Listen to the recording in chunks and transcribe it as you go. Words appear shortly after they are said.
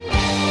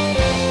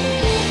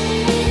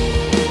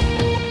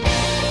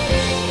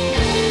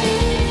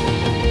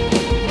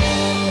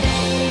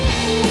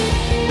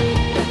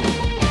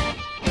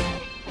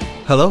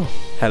Hello.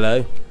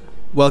 Hello.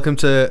 Welcome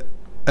to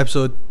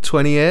episode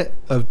 28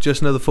 of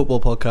Just Another Football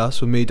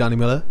Podcast with me, Danny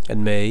Miller.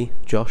 And me,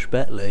 Josh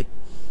Betley.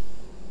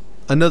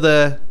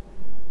 Another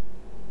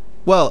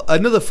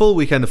full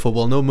weekend of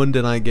football, no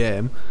Monday night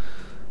game.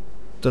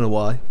 Don't know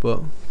why,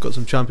 but got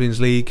some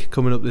Champions League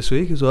coming up this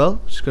week as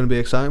well. It's going to be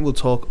exciting. We'll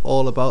talk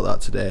all about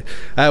that today.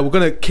 We're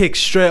going to kick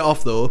straight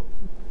off though,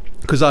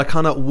 because I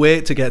cannot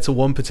wait to get to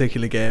one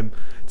particular game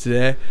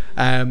today.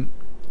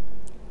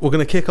 We're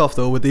going to kick off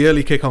though with the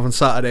early kick-off on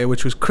Saturday,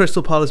 which was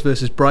Crystal Palace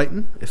versus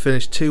Brighton. It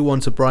finished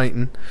 2-1 to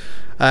Brighton.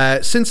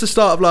 Since the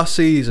start of last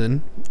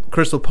season,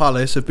 Crystal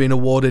Palace have been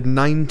awarded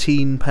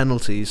 19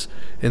 penalties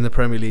in the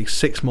Premier League,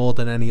 6 more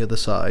than any other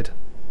side.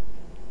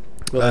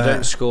 Well, they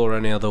don't score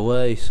any other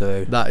way,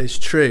 so... That is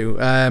true.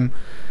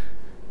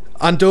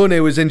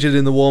 Andone was injured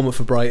in the warm-up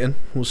for Brighton.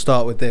 We'll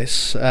start with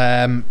this.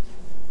 And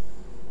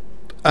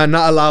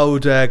that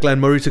allowed Glenn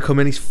Murray to come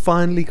in. He's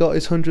finally got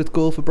his 100th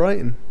goal for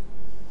Brighton.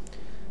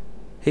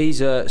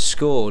 He's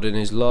scored in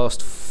his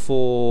last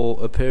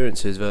 4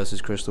 appearances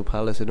versus Crystal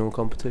Palace in all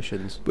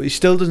competitions. But he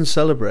still doesn't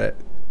celebrate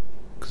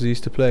because he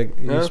used to play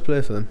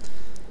for them.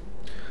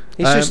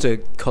 He's just a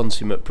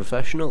consummate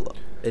professional,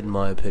 in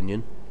my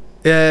opinion.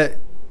 He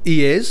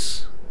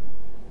is.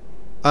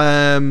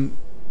 Again,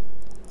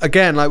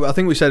 like I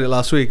think we said it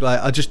last week.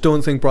 Like I just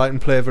don't think Brighton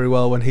play very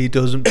well when he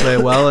doesn't play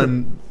well,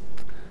 and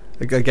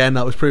again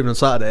that was proven on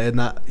Saturday, and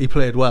that he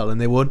played well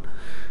and they won.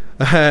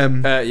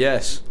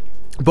 Yes,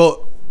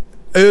 but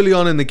early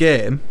on in the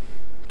game,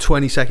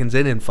 20 seconds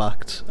in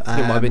fact, I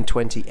think it might have been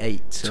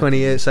 28.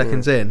 28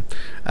 seconds in.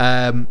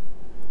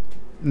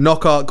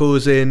 Knockout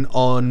goes in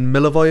on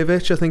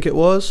Milivojevic, I think it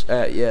was.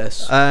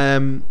 Yes.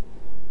 I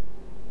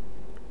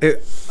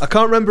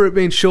can't remember it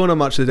being shown on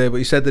Match of the Day, but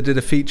you said they did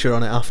a feature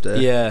on it after.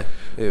 Yeah,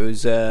 it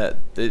was.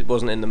 It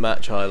wasn't in the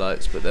match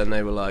highlights, but then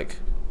they were like,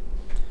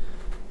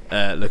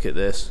 "Look at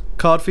this."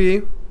 Card for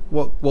you?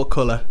 What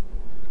colour?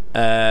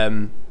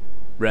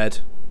 Red.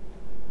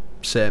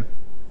 Same.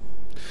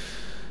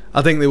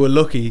 I think they were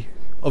lucky.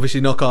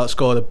 Obviously, Knockout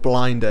scored a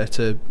blinder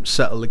to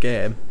settle the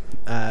game,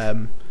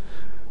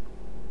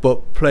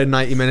 but played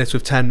 90 minutes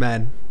with 10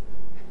 men.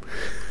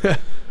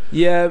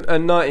 Yeah,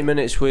 and 90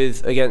 minutes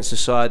against a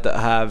side that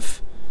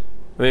have...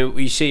 I mean,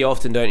 you see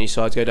often, don't you,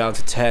 sides go down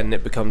to 10,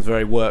 it becomes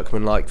very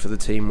workmanlike for the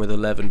team with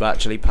 11, but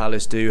actually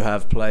Palace do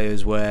have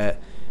players where,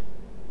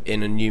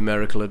 in a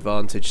numerical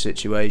advantage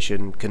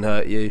situation, can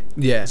hurt you.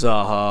 Yeah.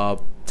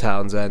 Zaha,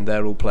 Townsend,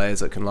 they're all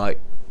players that can,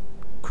 like,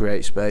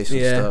 create space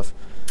and stuff.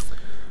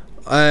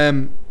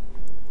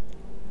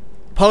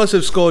 Palace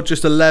have scored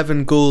just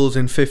 11 goals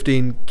in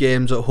 15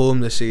 games at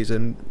home this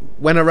season.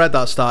 When I read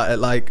that stat, it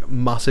like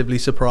massively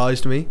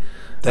surprised me.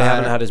 They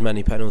haven't had as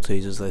many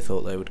penalties as they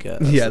thought they would get.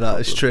 That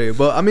is true.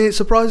 But I mean, it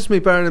surprises me,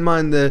 bearing in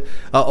mind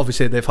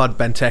obviously they've had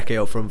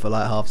Benteke up front for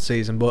like half the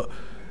season, but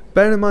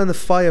bearing in mind the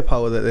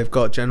firepower that they've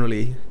got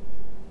generally,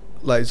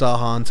 like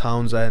Zaha and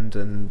Townsend,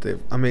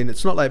 and I mean,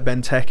 it's not like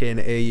Benteke and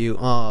AU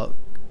are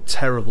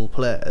terrible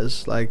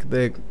players. Like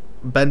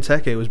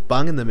Benteke was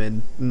banging them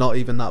in not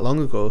even that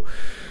long ago.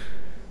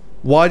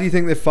 Why do you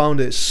think they found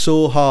it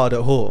so hard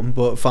at home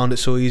but found it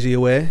so easy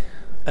away?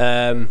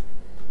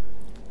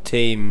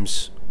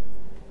 Teams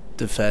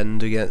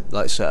defend against,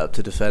 like, set up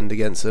to defend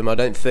against them. I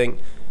don't think,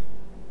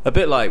 a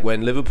bit like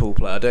when Liverpool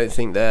play, I don't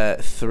think their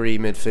 3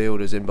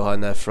 midfielders in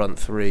behind their front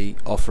 3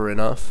 offer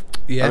enough.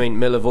 Yeah. I mean,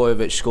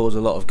 Milivojevic scores a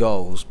lot of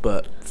goals,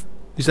 but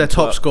he's their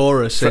top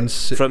scorer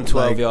since from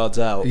 12 yards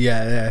out.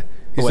 Yeah.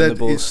 When the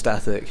ball's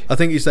static. I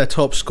think he's their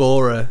top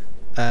scorer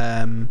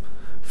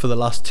for the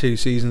last 2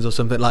 seasons or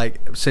something, like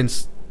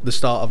since the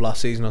start of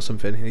last season or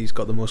something. He's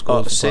got the most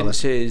goals.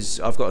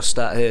 I've got a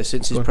stat here,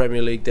 since his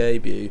Premier League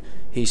debut,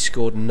 he's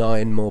scored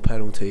 9 more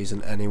penalties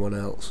than anyone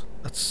else.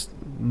 That's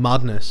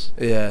madness.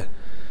 Yeah.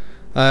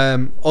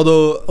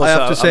 Although also, I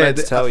have to say,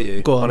 tell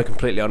you, on a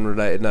completely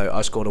unrelated note,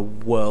 I scored a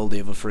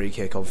worldie of a free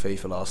kick on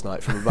FIFA last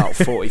night from about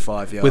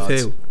 45 yards. With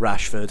who?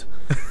 Rashford.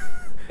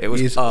 It was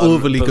He's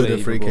overly good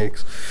at free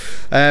kicks.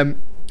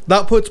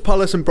 That puts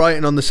Palace and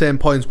Brighton on the same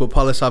points, but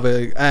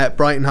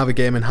Brighton have a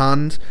game in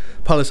hand.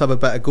 Palace have a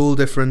better goal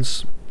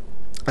difference.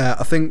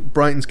 I think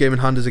Brighton's game in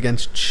hand is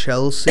against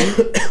Chelsea.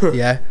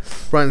 Yeah,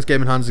 Brighton's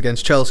game in hand is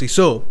against Chelsea.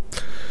 So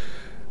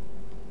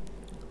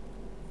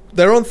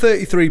they're on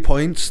 33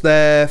 points.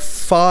 They're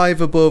 5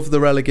 above the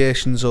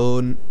relegation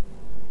zone.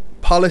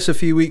 Palace a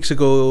few weeks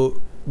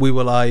ago, we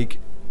were like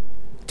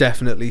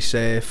definitely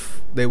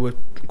safe. They were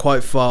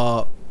quite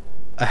far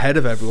ahead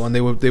of everyone.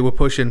 They were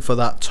pushing for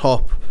that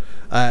top,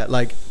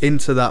 like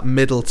into that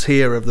middle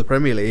tier of the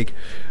Premier League.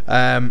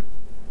 Are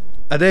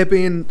they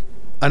being?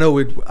 I know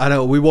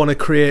we want to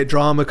create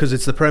drama because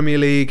it's the Premier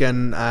League,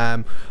 and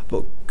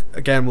but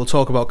again we'll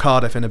talk about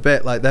Cardiff in a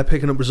bit. Like they're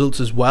picking up results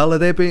as well.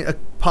 Are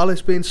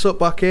Palace being sucked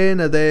back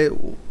in? Are they?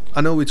 I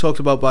know we talked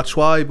about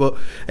Batshuayi, but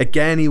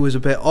again he was a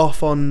bit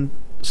off on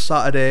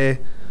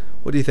Saturday.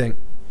 What do you think?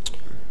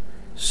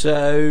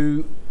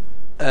 So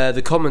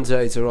the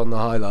commentator on the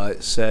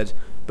highlights said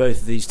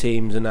both of these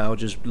teams are now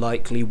just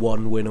likely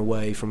 1 win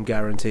away from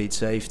guaranteed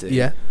safety.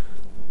 Yeah.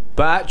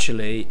 But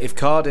actually, if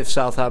Cardiff,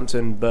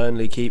 Southampton,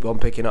 Burnley keep on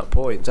picking up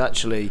points,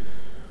 actually,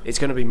 it's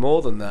going to be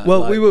more than that.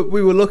 Well, we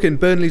were looking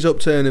Burnley's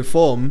upturn in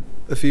form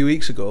a few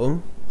weeks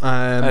ago,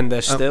 and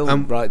they're still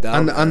right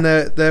down. And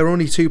they're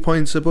only 2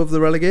 points above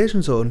the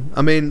relegation zone.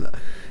 I mean,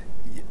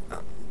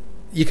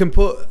 you can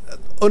put,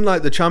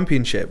 unlike the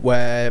Championship,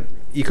 where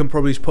you can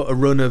probably put a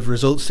run of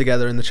results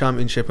together in the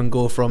Championship and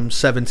go from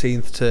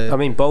 17th to... I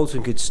mean,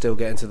 Bolton could still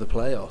get into the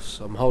playoffs.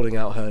 I'm holding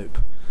out hope.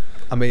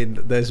 I mean,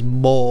 there's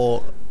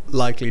more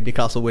likely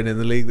Newcastle winning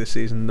the league this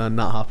season than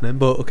that happening,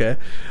 but okay.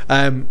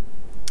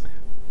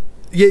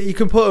 Yeah, you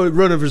can put a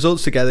run of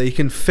results together. You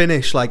can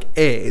finish like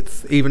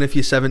 8th, even if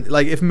you're 7th.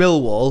 Like if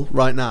Millwall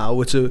right now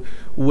were to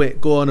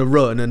go on a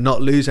run and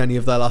not lose any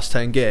of their last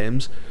 10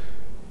 games,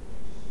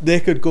 they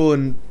could go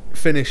and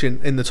finish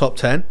in the top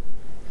 10,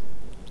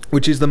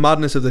 which is the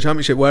madness of the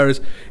Championship.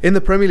 Whereas in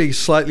the Premier League, it's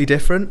slightly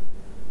different,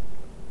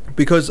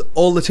 because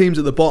all the teams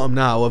at the bottom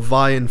now are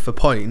vying for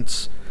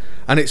points,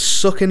 and it's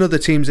sucking other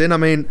teams in. I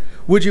mean,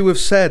 would you have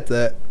said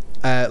that,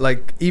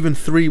 like even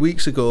 3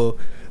 weeks ago,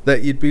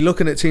 that you'd be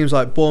looking at teams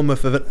like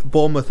Bournemouth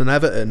and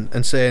Everton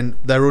and saying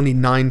they're only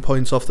 9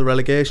 points off the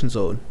relegation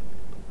zone?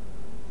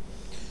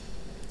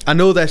 I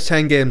know there's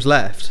 10 games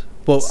left,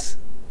 but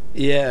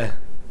yeah,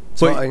 it's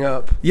hotting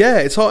up. Yeah,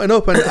 it's hotting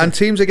up, and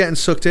teams are getting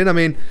sucked in. I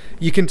mean,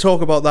 you can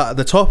talk about that at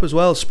the top as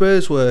well.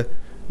 Spurs were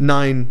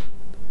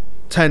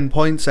 9-10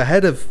 points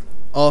ahead of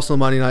Arsenal,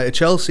 Man United,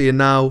 Chelsea, and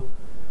now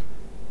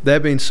they're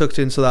being sucked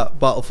into that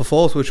battle for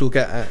fourth, which we'll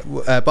get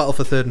battle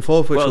for third and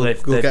fourth, which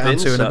we'll get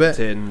into in a bit.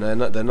 They're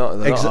not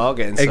getting sucked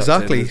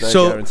exactly. in. There's no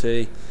so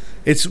guarantee.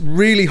 It's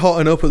really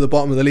hotting up at the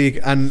bottom of the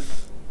league, and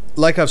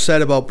like I've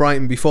said about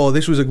Brighton before,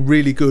 this was a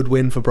really good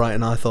win for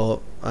Brighton, I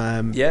thought,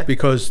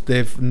 because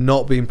they've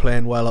not been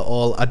playing well at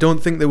all. I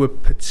don't think they were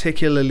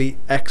particularly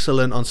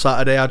excellent on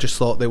Saturday. I just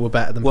thought they were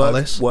better than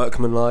Palace.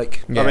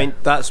 Workmanlike. Yeah. I mean,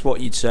 that's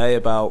what you'd say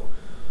about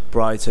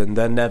Brighton.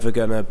 They're never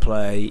going to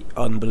play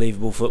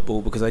unbelievable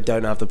football because they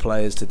don't have the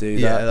players to do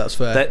that. Yeah, that's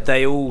fair.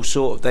 They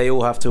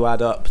all have to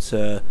add up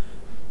to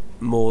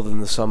more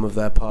than the sum of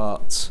their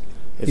parts,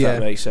 if that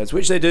makes sense,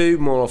 which they do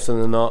more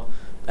often than not.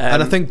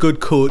 And I think good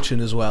coaching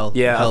as well.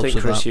 Yeah, I think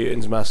Chris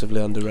Hughton's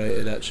massively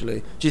underrated,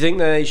 actually. Do you think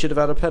they should have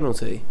had a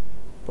penalty,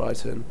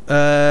 Brighton?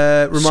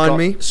 Remind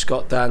me.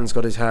 Scott Dan's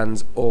got his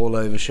hands all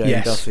over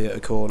Shane Duffy at a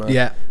corner.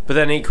 Yeah. But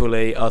then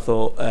equally, I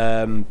thought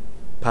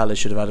Palace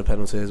should have had a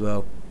penalty as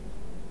well.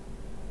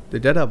 They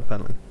did have a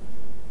penalty.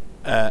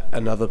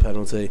 Another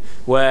penalty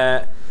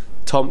where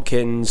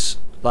Tompkins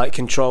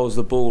controls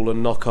the ball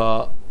and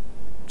Knockaert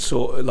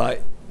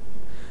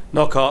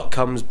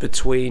comes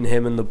between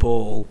him and the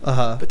ball,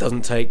 but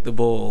doesn't take the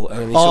ball, and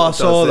then he does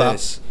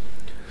this.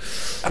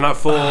 And I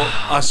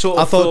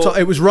thought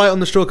it was right on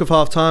the stroke of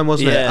half time,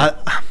 wasn't it?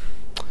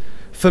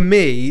 For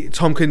me,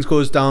 Tompkins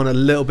goes down a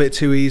little bit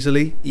too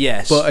easily.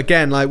 Yes. But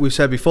again, like we've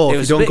said before,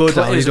 if you don't go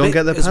down, you don't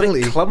get the penalty. It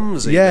was a bit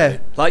clumsy. Yeah.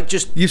 Though.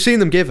 You've seen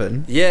them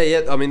given.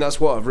 Yeah. I mean, that's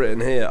what I've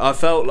written here. I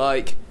felt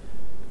like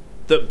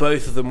that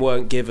both of them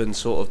weren't given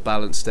sort of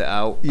balanced it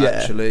out,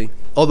 actually.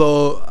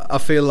 Although, I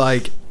feel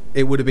like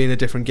it would have been a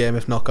different game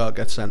if Knockaert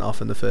gets sent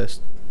off in the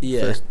first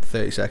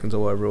 30 seconds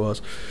or whatever it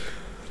was.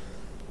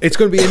 It's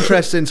going to be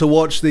interesting to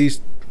watch these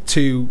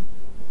two,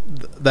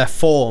 their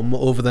form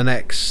over the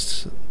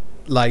next...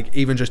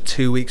 even just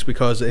 2 weeks,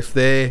 because if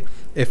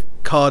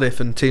Cardiff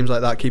and teams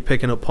like that keep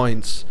picking up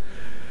points,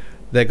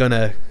 they're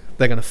gonna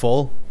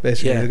fall,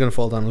 basically. They're gonna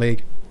fall down the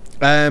league.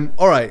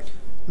 Alright,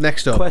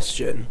 next up.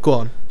 Question. Go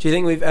on. Do you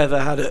think we've ever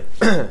had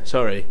a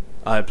sorry,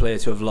 I appear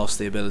to have lost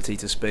the ability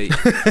to speak.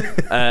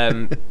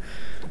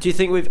 Do you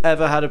think we've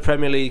ever had a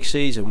Premier League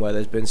season where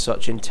there's been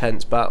such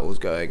intense battles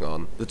going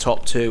on? The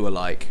top two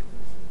are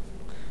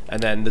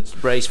and then the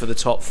race for the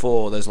top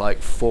four, there's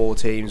 4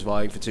 teams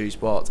vying for 2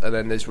 spots, and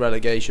then this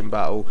relegation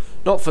battle,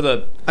 not for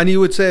the... And you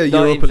would say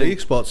Europa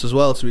League spots as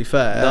well, to be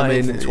fair.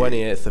 19th and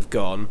 20th have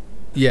gone.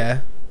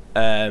 Yeah.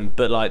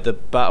 But the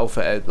battle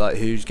for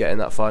who's getting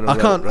that final I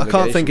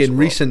can't think spot.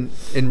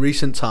 in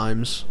recent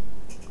times.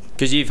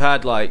 Because you've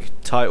had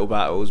title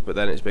battles, but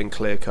then it's been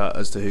clear cut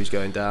as to who's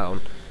going down.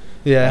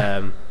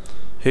 Yeah.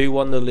 Who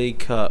won the League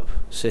Cup?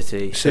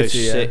 City. So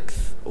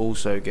 6th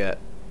also get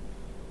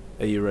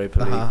a Europa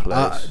League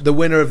place. The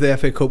winner of the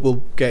FA Cup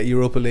will get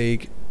Europa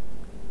League.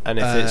 And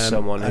if it's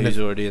someone who's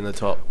already in the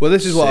top... Well,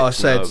 this is what I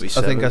said. I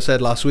think I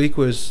said last week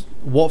was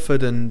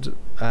Watford and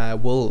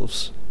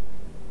Wolves.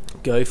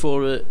 Go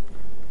for it.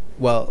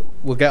 Well,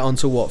 we'll get on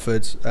to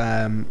Watford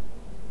in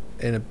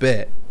a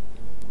bit,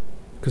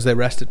 because they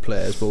rested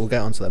players, but we'll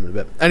get on to them in a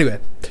bit. Anyway,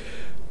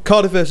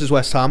 Cardiff versus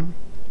West Ham.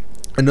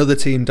 Another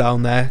team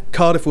down there.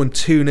 Cardiff won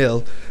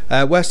 2-0.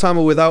 West Ham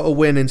are without a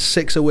win in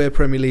 6 away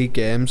Premier League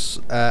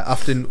games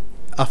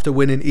after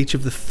winning each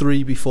of the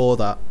 3 before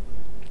that.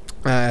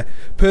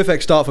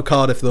 Perfect start for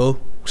Cardiff though.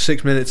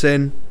 6 minutes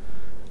in,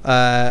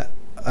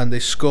 and they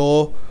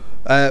score.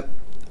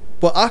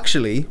 But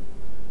actually,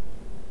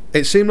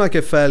 it seemed like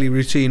a fairly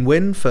routine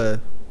win for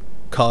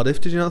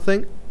Cardiff. Did you not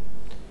think?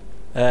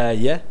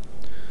 Yeah,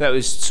 that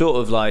was sort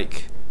of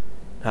like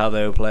how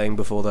they were playing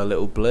before their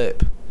little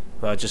blip.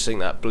 I just think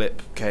that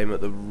blip came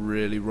at the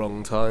really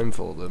wrong time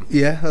for them.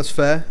 Yeah, that's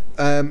fair.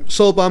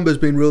 Sol Bamba's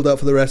been ruled out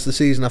for the rest of the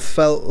season. I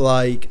felt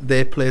like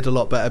they played a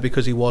lot better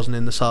because he wasn't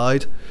in the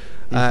side.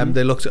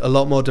 They looked a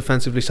lot more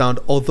defensively sound,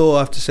 although I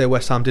have to say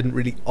West Ham didn't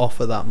really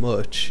offer that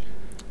much.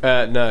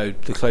 No,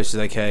 the closest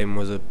they came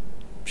was a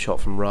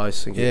shot from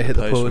Rice and hit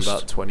the post from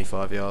about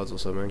 25 yards or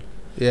something.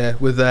 Yeah,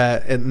 with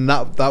and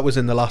that was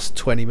in the last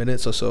 20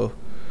 minutes or so.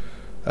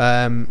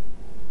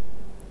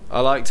 I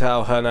liked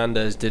how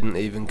Hernandez didn't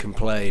even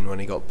complain when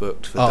he got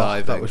booked for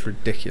diving. That was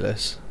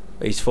ridiculous.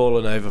 He's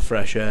fallen over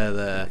fresh air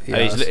there.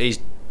 He's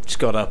just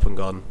got up and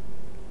gone.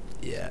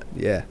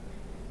 Yeah.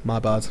 My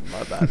bad.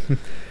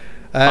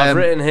 I've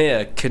written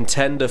here,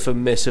 contender for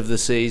miss of the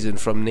season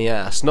from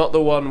Niasse. Not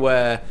the one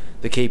where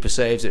the keeper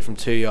saves it from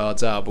 2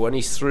 yards out, but when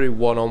he's through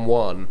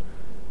one-on-one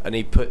and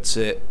he puts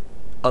it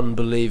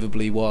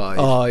unbelievably wide.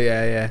 Oh,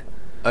 yeah.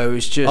 Oh,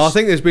 it's just... I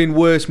think there's been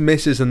worse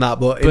misses than that,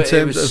 but in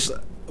terms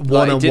of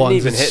one-on-ones, didn't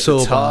even hit so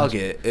the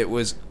target. bad. It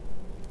was...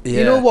 Yeah.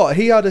 You know what?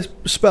 He had a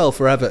spell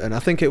for Everton. I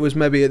think it was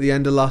maybe at the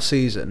end of last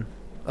season.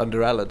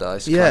 Under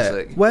Allardyce,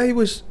 classic. Yeah, where he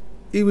was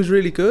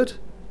really good.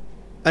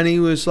 And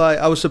he was like,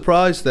 I was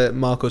surprised that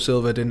Marco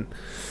Silva didn't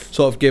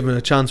sort of give him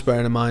a chance,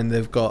 bearing in mind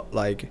they've got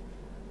like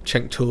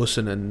Cenk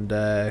Tosun and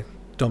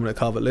Dominic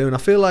Calvert-Lewin. I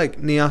feel like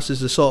Niasse is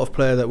the sort of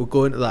player that would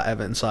go into that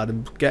Everton side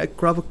and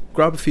grab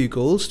a few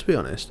goals, to be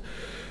honest.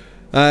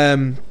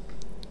 But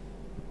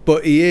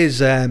he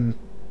is... I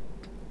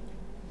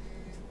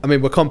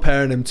mean, we're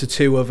comparing him to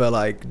two other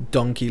like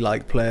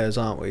donkey-like players,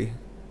 aren't we?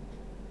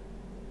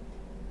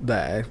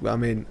 There. I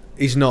mean,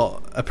 he's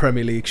not a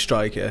Premier League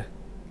striker.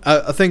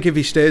 I think if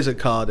he stays at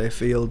Cardiff,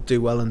 he'll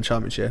do well in the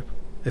Championship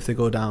if they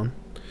go down.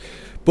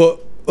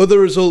 But other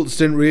results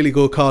didn't really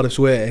go Cardiff's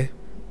way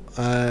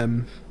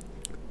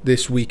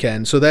this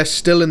weekend, so they're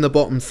still in the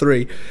bottom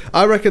three.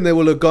 I reckon they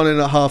will have gone in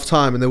at half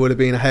time and they would have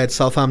been ahead.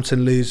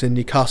 Southampton losing,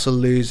 Newcastle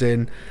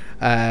losing,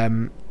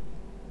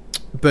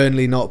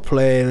 Burnley not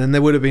playing, and they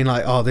would have been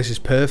like, oh, this is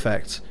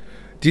perfect.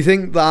 Do you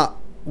think that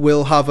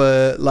will have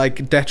a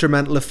like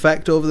detrimental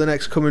effect over the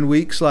next coming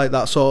weeks? Like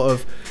that sort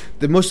of,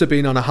 they must have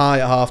been on a high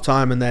at half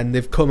time and then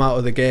they've come out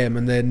of the game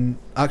and then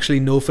actually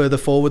no further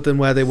forward than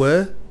where they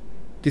were. Do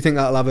you think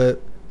that'll have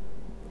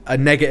a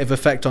negative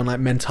effect on like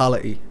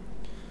mentality?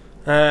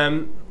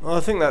 Well, I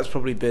think that's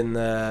probably been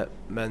their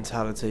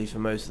mentality for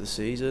most of the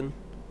season.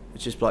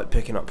 It's just like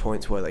picking up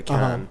points where they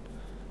can.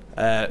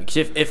 Because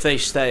if they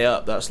stay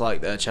up, that's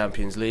like their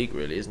Champions League,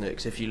 really, isn't it?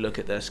 Because if you look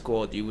at their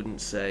squad, you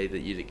wouldn't say that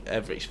you'd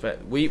ever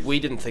expect... We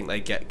didn't think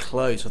they'd get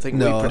close. I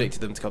think we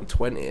predicted them to come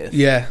 20th.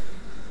 Yeah,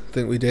 I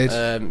think we did.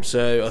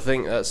 So I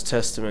think that's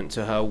testament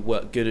to how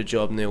good a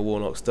job Neil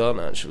Warnock's done,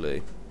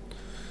 actually.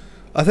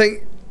 I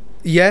think,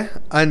 yeah,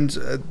 and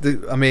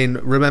I mean,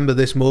 remember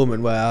this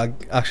moment where I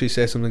actually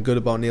say something good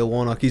about Neil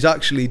Warnock. He's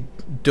actually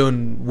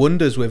done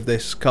wonders with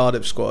this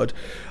Cardiff squad.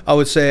 I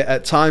would say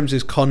at times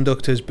his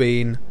conduct has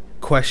been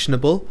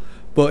questionable,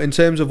 but in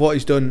terms of what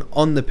he's done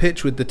on the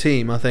pitch with the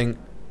team, I think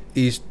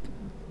he's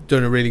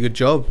done a really good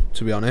job,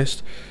 to be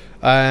honest.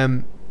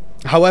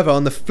 However,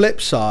 on the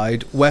flip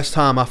side, West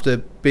Ham, after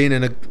being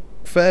in a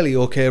fairly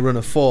okay run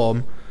of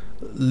form,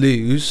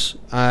 lose,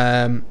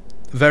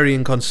 very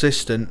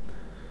inconsistent.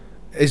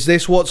 Is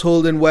this what's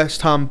holding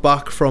West Ham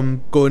back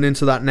from going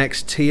into that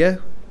next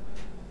tier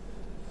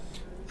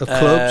of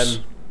clubs?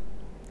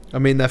 I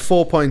mean, they're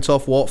 4 points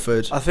off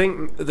Watford. I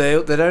think they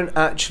don't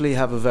actually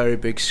have a very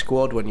big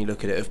squad when you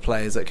look at it, of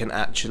players that can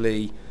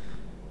actually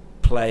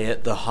play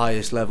at the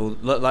highest level.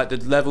 Like the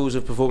levels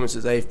of performance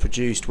that they've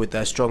produced with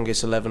their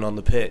strongest 11 on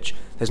the pitch,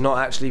 there's not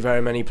actually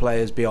very many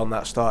players beyond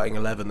that starting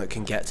 11 that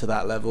can get to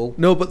that level.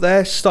 No, but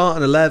their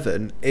starting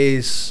 11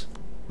 is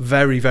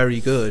very, very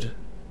good.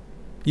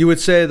 You would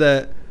say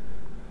that...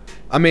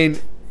 I mean...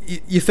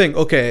 You think,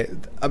 okay,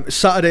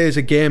 Saturday is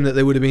a game that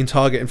they would have been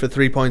targeting for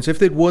 3 points. If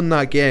they'd won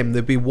that game,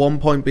 they'd be 1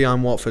 point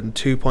behind Watford and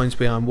 2 points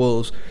behind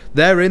Wolves.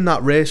 They're in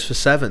that race for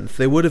 7th.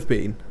 They would have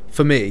been,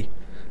 for me.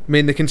 I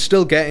mean, they can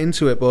still get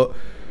into it, but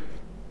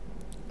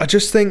I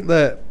just think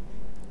that...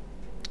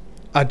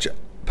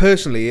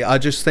 Personally, I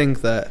just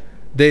think that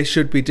they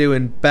should be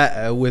doing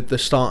better with the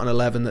starting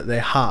 11 that they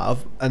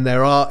have, and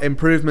there are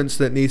improvements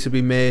that need to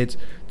be made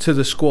to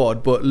the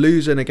squad, but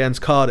losing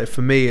against Cardiff,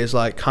 for me, is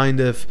like kind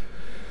of...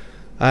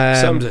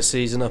 sums the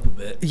season up a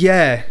bit.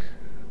 Yeah,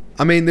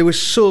 I mean, they were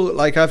so,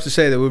 like, I have to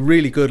say, they were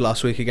really good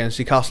last week against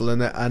Newcastle,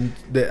 and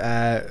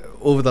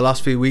over the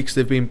last few weeks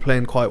they've been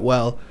playing quite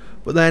well.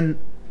 But then,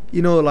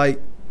 you know, like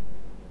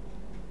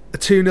a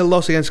 2-0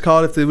 loss against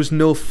Cardiff, there was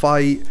no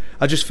fight.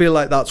 I just feel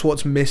like that's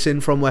what's missing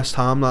from West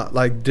Ham, that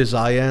like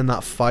desire and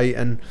that fight.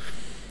 And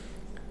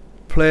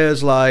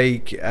players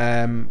like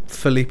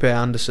Felipe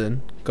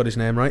Anderson, got his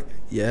name right?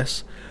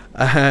 Yes.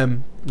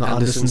 Not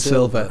Anderson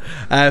Silva.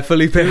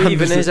 Felipe Who Anderson.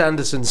 even is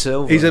Anderson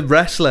Silva? He's a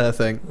wrestler, I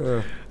think.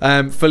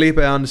 Felipe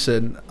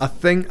Anderson. I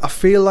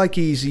feel like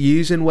he's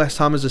using West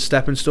Ham as a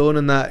stepping stone,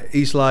 and that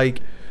he's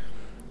like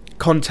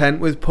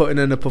content with putting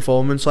in a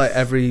performance like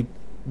every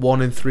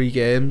 1 in 3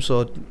 games.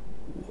 Or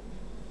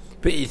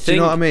But you Do think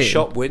you know what I mean?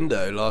 shop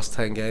window last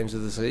 10 games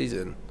of the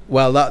season?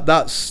 Well,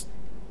 that's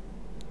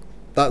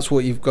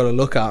what you've got to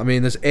look at. I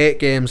mean, there's 8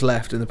 games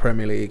left in the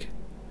Premier League.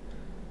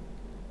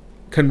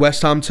 Can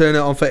West Ham turn it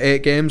on for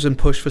 8 games and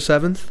push for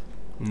 7th?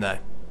 No.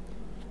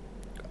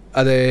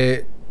 Are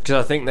they?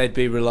 Because I think they'd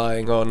be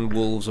relying on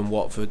Wolves and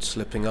Watford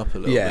slipping up a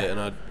little bit, and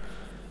I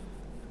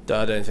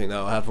don't think that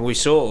will happen. We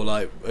saw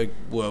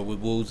with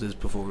Wolves'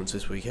 performance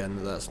this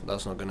weekend,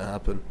 that's not going to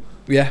happen.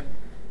 Yeah,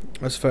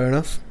 that's fair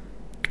enough.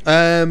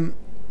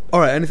 All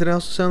right. Anything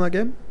else to say on that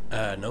game?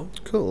 No.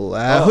 Cool.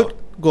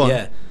 Go on.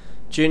 Yeah.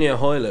 Junior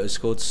Hoylett has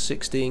scored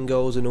 16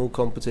 goals in all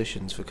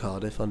competitions for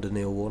Cardiff under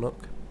Neil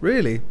Warnock.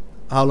 Really?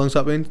 How long's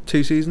that been?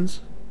 2 seasons?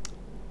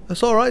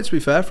 That's all right, to be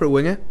fair, for a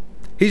winger.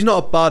 He's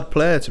not a bad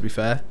player, to be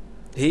fair.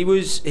 He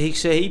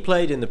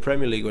played in the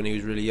Premier League when he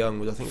was really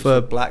young. I think it was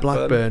For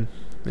Blackburn.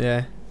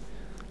 Yeah.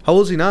 How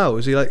old is he now?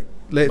 Is he like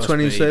late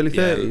 20s, early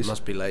 30s? Yeah,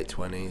 must be late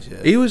 20s.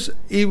 Yeah.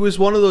 He was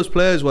one of those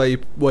players where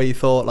you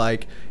thought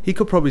like he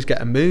could probably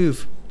get a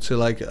move to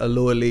like a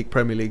lower league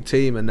Premier League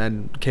team and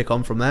then kick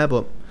on from there,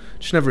 but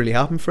just never really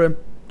happened for him.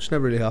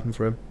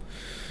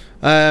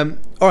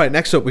 All right,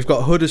 next up we've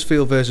got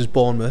Huddersfield versus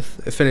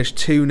Bournemouth. It finished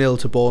 2-0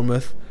 to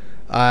Bournemouth,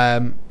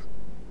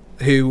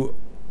 who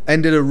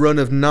ended a run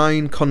of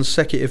 9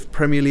 consecutive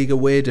Premier League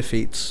away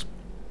defeats.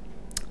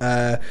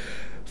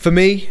 For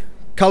me,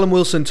 Callum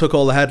Wilson took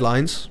all the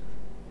headlines,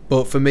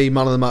 but for me,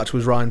 man of the match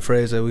was Ryan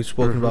Fraser. We've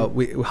spoken about.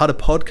 We had a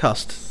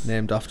podcast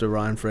named after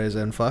Ryan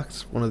Fraser. In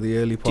fact, one of the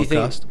early podcasts. Do you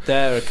think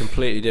they're a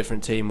completely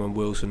different team when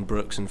Wilson,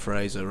 Brooks, and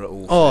Fraser are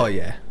all? Oh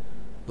yeah.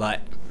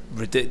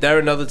 They're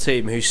another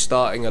team who's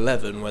starting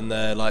 11 when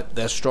they're like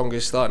their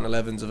strongest starting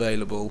 11's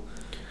available.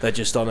 They're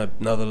just on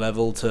another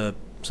level to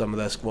some of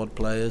their squad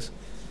players.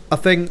 I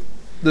think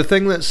the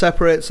thing that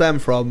separates them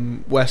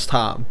from West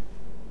Ham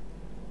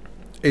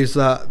is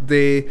that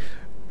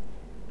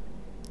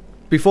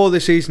before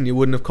this season you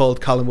wouldn't have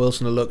called Callum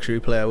Wilson a luxury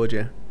player, would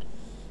you?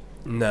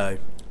 No.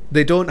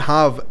 They don't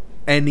have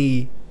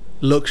any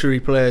luxury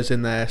players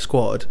in their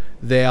squad.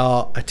 They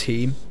are a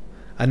team,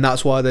 and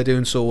that's why they're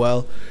doing so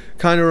well.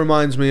 Kind of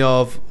reminds me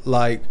of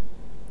like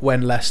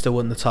when Leicester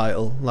won the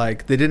title.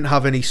 Like they didn't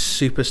have any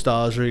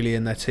superstars really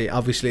in their team.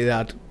 Obviously they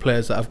had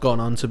players that have gone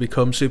on to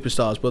become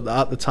superstars, but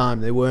at the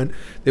time they weren't.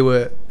 They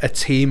were a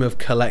team of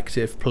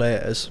collective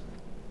players.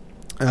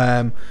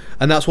 And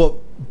that's what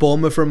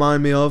Bournemouth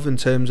remind me of in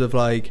terms of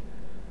like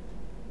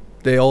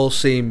they all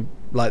seem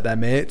like they're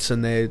mates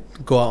and they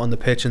go out on the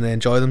pitch and they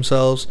enjoy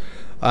themselves.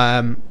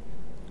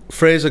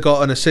 Fraser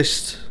got an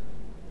assist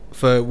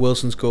for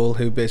Wilson's goal,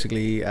 who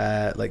basically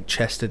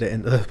chested it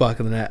into the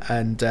back of the net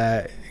and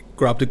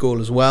grabbed a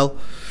goal as well.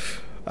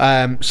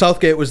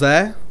 Southgate was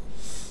there.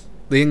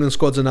 The England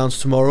squad's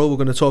announced tomorrow. We're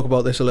going to talk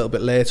about this a little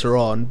bit later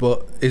on,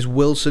 but is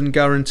Wilson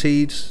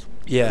guaranteed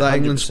that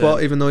England 100%.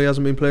 spot even though he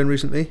hasn't been playing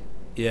recently?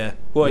 Yeah.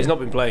 Well, he's not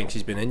been playing because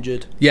he's been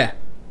injured. Yeah.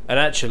 And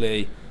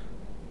actually,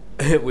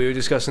 we were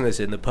discussing this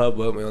in the pub,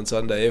 weren't we, on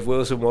Sunday? If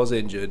Wilson was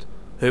injured,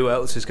 who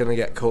else is going to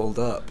get called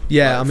up?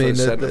 Yeah, like, I mean,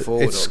 it's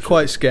option.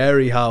 Quite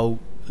scary how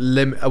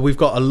we've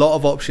got a lot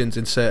of options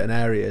in certain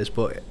areas,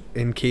 but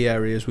in key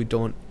areas we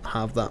don't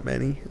have that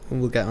many,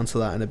 and we'll get onto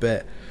that in a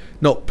bit.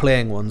 Not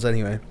playing ones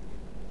anyway.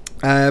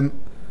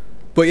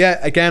 But yeah,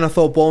 again, I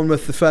thought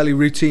Bournemouth a fairly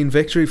routine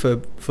victory for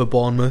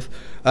Bournemouth.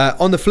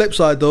 On the flip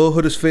side though,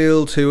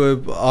 Huddersfield,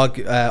 who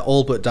are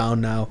all but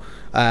down now,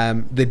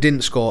 they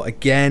didn't score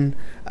again.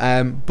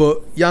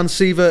 But Jan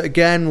Sievert,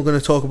 again, we're going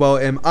to talk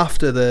about him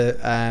after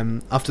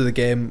the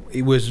game.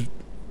 It was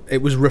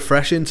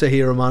refreshing to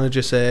hear a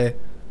manager say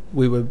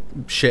we were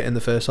shit in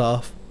the first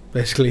half,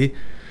 basically.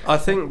 I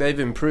think they've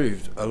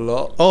improved a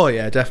lot. Oh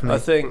yeah, definitely. I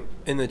think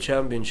in the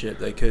Championship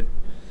they could.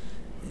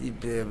 Yeah,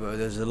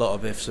 there's a lot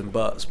of ifs and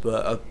buts,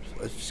 but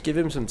just give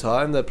him some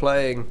time. They're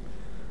playing.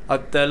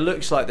 There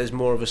looks like there's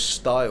more of a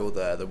style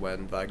there than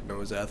when Wagner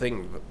was there. I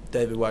think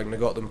David Wagner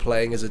got them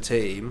playing as a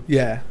team.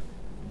 Yeah.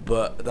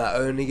 But that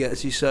only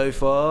gets you so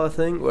far, I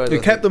think.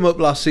 It kept them up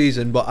last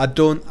season, but I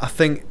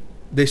think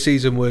this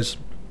season was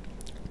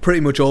pretty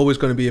much always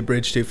going to be a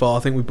bridge too far.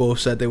 I think we both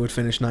said they would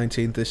finish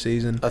 19th this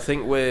season. I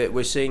think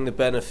we're seeing the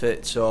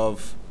benefits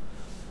of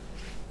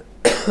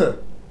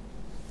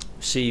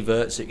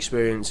Sievert's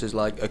experience as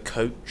like a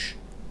coach.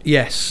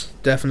 Yes,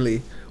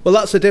 definitely. Well,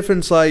 that's the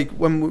difference. Like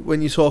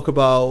when you talk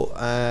about,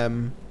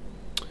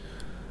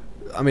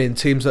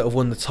 teams that have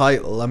won the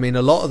title. I mean,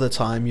 a lot of the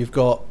time you've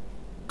got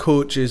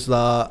coaches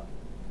that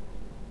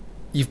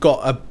you've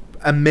got a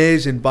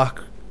amazing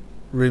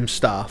backroom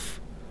staff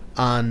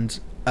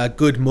and a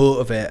good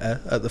motivator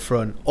at the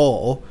front,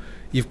 or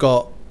you've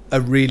got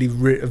a really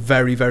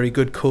very very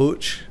good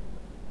coach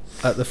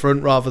at the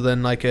front rather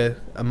than like a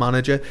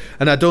manager.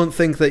 And I don't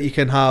think that you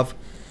can have,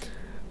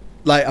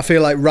 like, I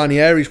feel like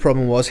Ranieri's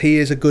problem was he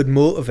is a good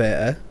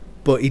motivator,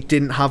 but he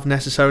didn't have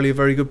necessarily a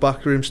very good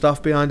backroom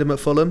staff behind him at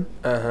Fulham.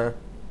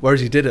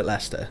 Whereas he did at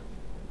Leicester.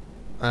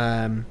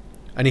 And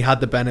he had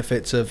the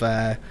benefits of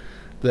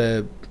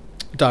the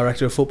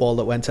director of football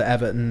that went to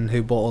Everton,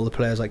 who bought all the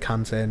players like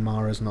Kante and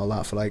Mahrez and all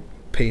that for like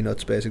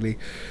peanuts basically.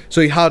 So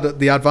he had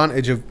the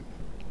advantage of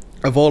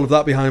of all of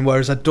that behind.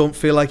 Whereas I don't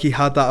feel like he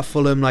had that at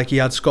Fulham. Like he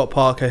had Scott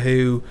Parker,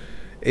 who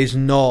is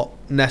not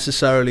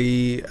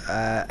necessarily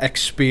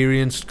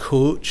experienced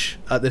coach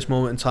at this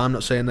moment in time.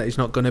 Not saying that he's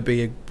not going to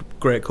be a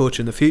great coach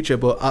in the future,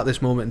 but at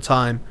this moment in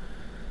time,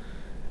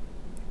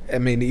 I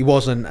mean, he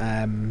wasn't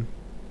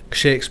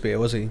Shakespeare,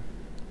 was he?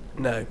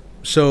 No.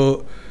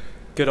 So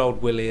good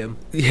old William.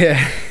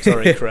 Yeah.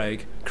 Sorry,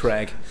 Craig.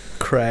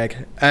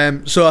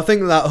 So I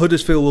think that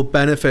Huddersfield will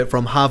benefit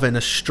from having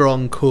a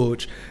strong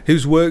coach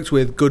who's worked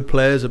with good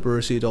players at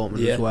Borussia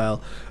Dortmund as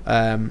well,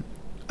 and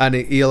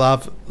he'll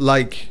have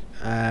like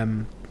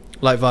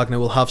Wagner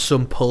will have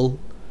some pull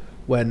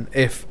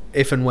if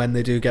and when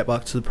they do get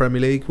back to the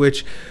Premier League,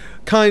 which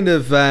kind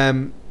of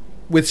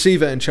with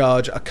Sievert in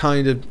charge, I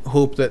kind of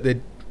hope that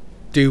they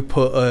do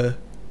put a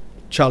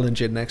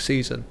challenge in next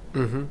season.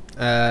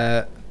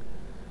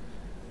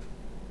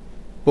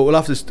 But we'll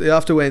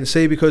have to wait and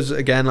see, because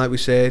again, like we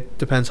say, it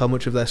depends how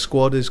much of their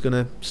squad is going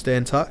to stay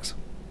intact.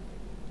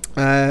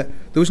 There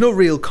was no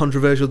real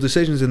controversial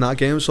decisions in that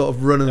game. Sort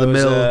of run of the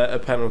mill. There was a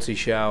penalty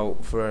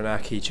shout for an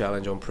Aki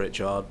challenge on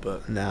Pritchard,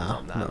 but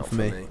not for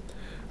me.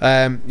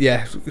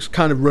 It's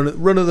kind of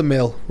run of the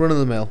mill.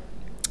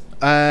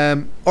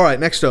 All right,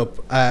 next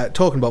up,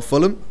 talking about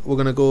Fulham, we're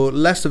going to go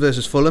Leicester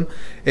versus Fulham.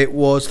 It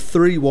was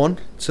 3-1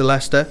 to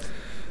Leicester.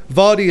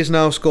 Vardy has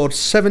now scored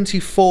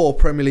 74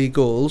 Premier League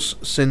goals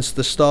since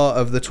the start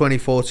of the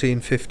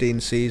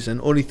 2014-15 season.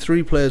 Only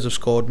 3 players have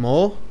scored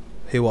more.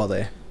 Who are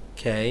they?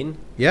 Kane.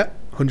 Yep,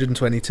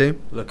 122.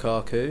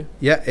 Lukaku.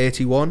 Yeah,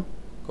 81.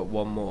 Got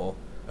one more.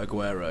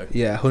 Aguero.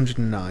 Yeah,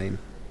 109.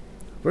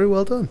 Very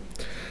well done.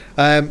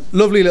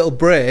 Lovely little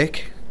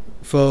break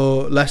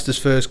for Leicester's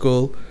first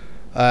goal.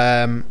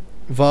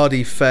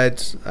 Vardy fed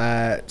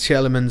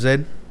Tielemans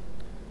in.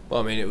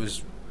 Well, I mean,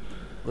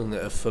 wasn't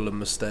it a Fulham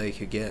mistake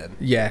again?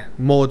 Yeah,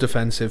 more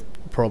defensive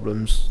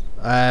problems.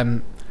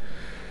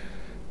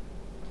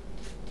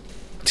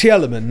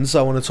 Tielemans,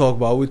 I want to talk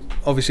about.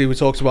 We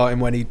talked about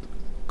him when he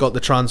got the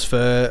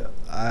transfer.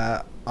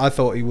 I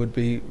thought he would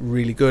be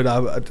really good.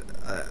 I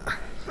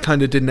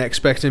kind of didn't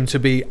expect him to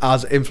be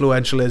as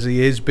influential as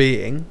he is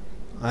being.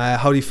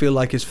 How do you feel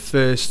like his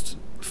first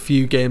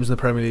few games in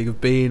the Premier League have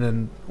been?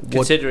 And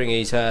considering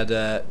he's had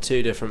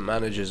 2 different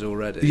managers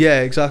already. Yeah,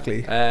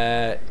 exactly.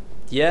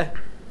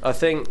 I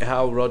think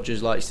how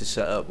Rodgers likes to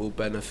set up will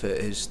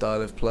benefit his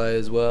style of play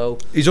as well.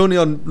 He's only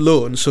on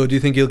loan, so do you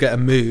think he'll get a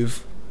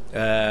move?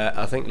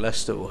 I think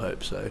Leicester will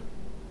hope so.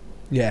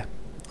 Yeah,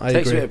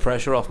 Takes a bit of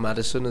pressure off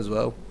Maddison as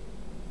well.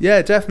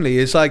 Yeah, definitely.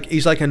 He's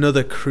like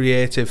another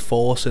creative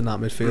force in that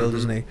midfield,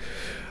 isn't he?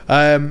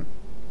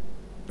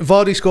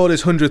 Vardy scored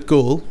his 100th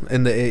goal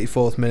in the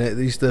 84th minute.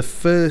 He's the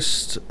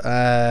first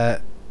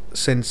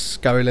since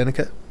Gary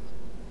Lineker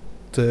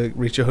to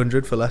reach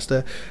 100 for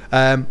Leicester.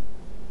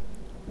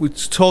 We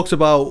talked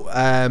about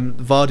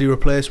Vardy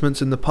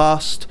replacements in the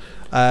past.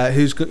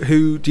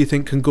 Who do you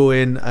think can go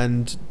in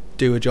and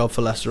do a job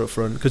for Leicester up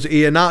front? Because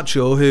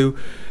Iheanacho, who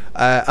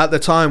at the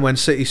time when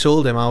City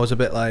sold him, I was a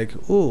bit like,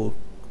 oh,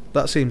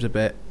 that seems a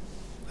bit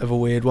of a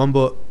weird one,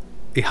 but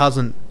he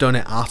hasn't done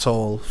it at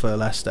all for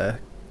Leicester.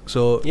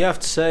 So you have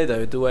to say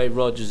though, the way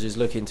Rodgers is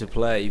looking to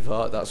play,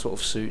 that sort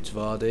of suits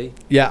Vardy.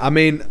 Yeah, I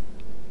mean,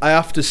 I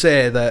have to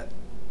say that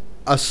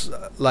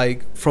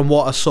from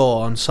what I saw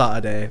on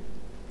Saturday,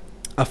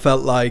 I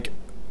felt like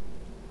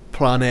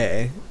Plan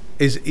A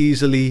is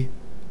easily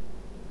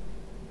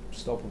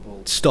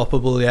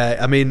stoppable. Yeah,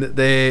 I mean,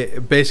 they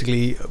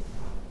basically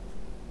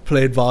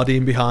played Vardy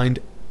in behind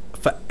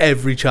for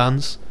every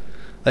chance.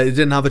 Like, they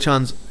didn't have a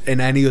chance in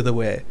any other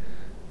way.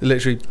 They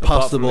literally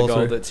passed the ball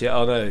through.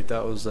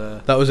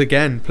 That was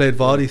again played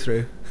Vardy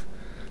through.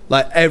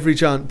 Like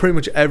pretty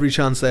much every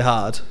chance they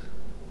had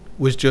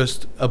was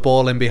just a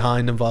ball in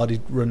behind and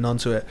Vardy running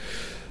onto it.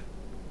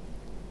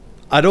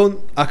 I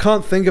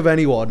can't think of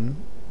anyone.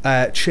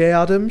 Che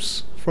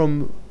Adams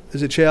from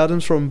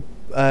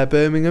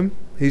Birmingham.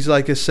 He's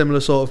like a similar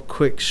sort of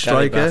quick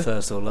striker. Danny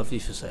Bathurst will love you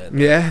for saying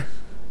that. Yeah.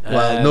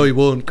 Well, no, he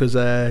won't, because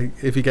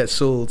if he gets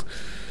sold,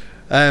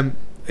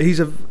 he's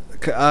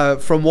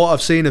from what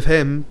I've seen of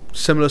him,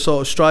 similar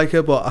sort of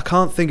striker. But I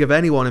can't think of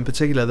anyone in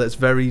particular that's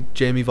very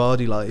Jamie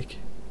Vardy like.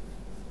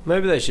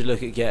 Maybe they should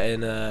look at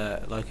getting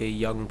like a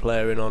young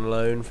player in on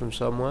loan from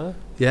somewhere.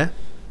 Yeah.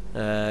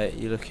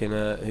 You're looking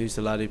at who's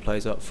the lad who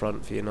plays up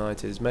front for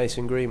United? Is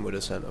Mason Greenwood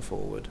a centre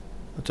forward?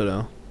 I don't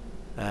know.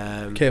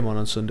 Came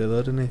on Sunday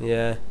though, didn't he?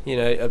 Yeah,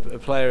 a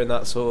player in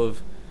that sort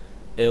of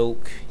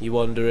ilk. You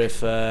wonder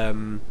if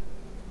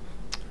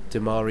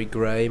Damari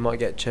Gray might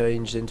get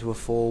changed into a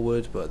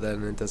forward, but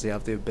then does he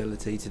have the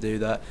ability to do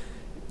that?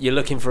 You're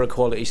looking for a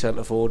quality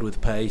centre forward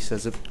with pace.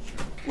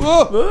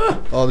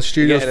 Whoa! Oh, the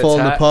studio's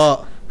falling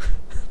apart.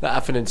 That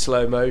happened in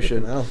slow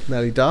motion. Well,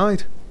 nearly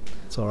died.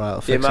 It's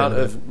alright. The amount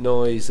of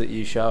noise that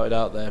you shouted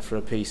out there for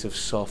a piece of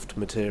soft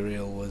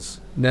material was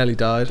nearly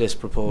died.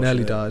 Disproportionate.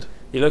 Nearly died.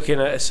 You're looking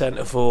at a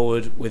centre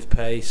forward with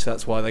pace.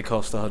 That's why they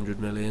cost 100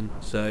 million.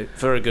 So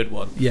for a good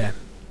one. Yeah.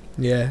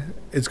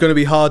 It's going to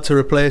be hard to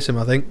replace him,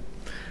 I think.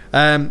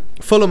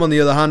 Fulham, on the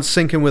other hand,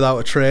 sinking without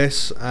a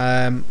trace.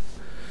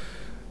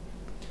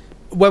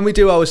 when we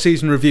do our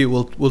season review,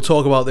 we'll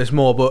talk about this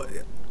more. But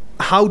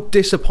how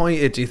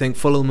disappointed do you think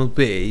Fulham will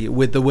be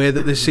with the way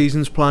that this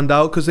season's planned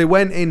out? Because they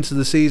went into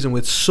the season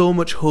with so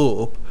much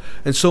hope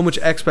and so much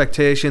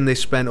expectation. They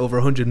spent over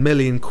 100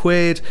 million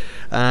quid.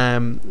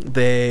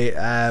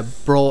 They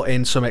brought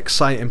in some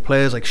exciting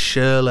players like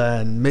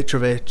Schürrle and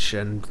Mitrovic,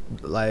 and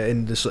like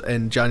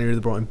in January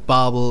they brought in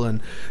Babel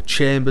and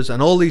Chambers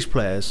and all these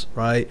players,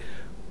 right?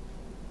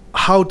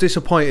 How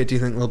disappointed do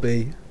you think they'll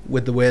be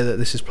with the way that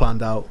this is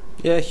planned out?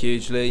 Yeah,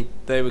 hugely.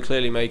 They were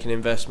clearly making an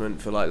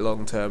investment for like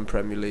long-term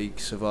Premier League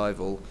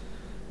survival.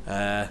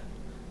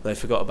 They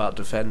forgot about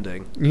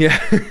defending. Yeah.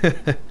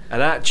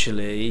 And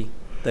actually,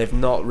 they've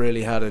not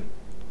really had a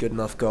good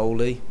enough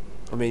goalie.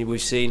 I mean,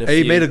 we've seen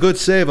He made a good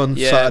save on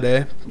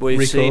Saturday. We've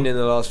Rico. seen in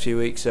the last few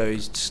weeks, so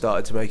he's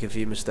started to make a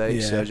few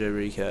mistakes, Yeah. Sergio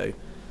Rico.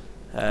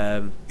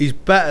 He's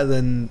better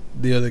than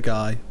the other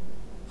guy.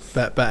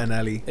 Better than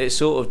Ellie. It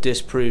sort of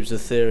disproves the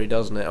theory,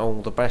 doesn't it?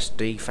 Oh, the best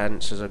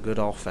defence is a good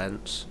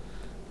offence.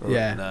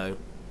 Yeah. No.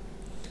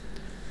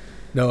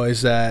 No,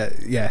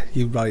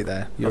 you're right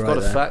there. I've got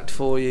a fact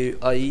for you.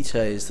 Aite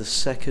is the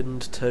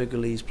second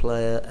Togolese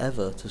player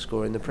ever to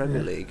score in the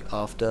Premier League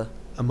after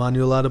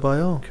Emmanuel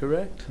Adebayor.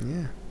 Correct.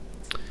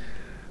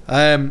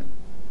 Yeah.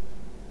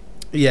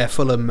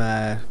 Fulham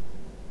are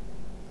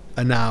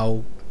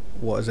now,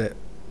 what is it?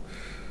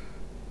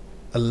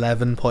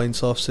 11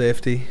 points off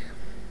safety.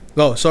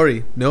 Oh,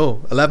 sorry,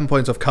 no. 11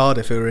 points off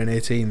Cardiff, who were in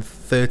 18th.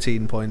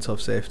 13 points off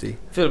safety.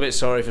 I feel a bit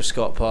sorry for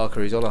Scott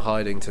Parker. He's on a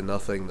hiding to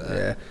nothing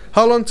there.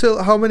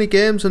 Yeah. How many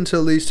games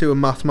until these two are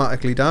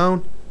mathematically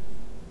down?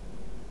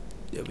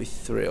 It'll be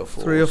 3 or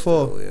 4. 3 or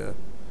 4? Still, yeah.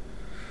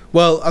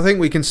 Well, I think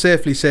we can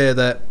safely say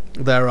that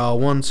there are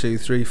 1, 2,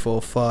 3,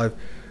 4, 5,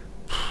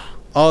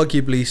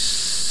 arguably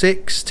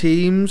 6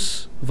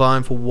 teams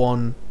vying for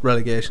one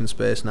relegation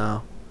space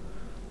now,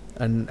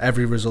 and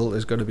every result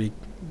is going to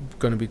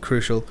be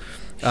crucial,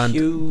 and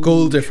Huge.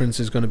 goal difference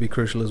is going to be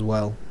crucial as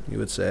well, you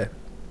would say.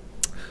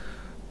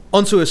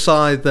 Onto a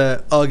side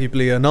that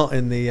arguably are not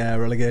in the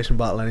relegation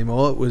battle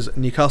anymore. It was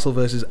Newcastle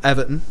versus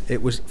Everton.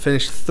 It was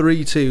finished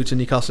 3-2 to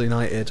Newcastle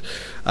United,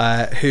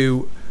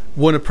 who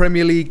won a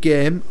Premier League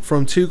game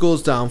from 2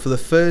 goals down for the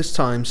first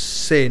time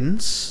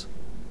since...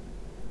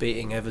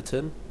 Beating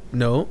Everton?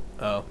 No.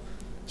 Oh.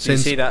 Did you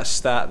see that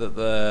stat that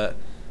the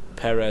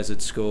Perez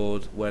had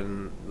scored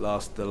when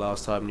the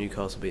last time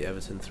Newcastle beat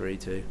Everton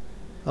 3-2?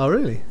 Oh,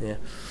 really? Yeah.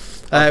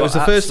 It was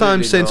the first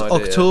time since no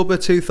idea. October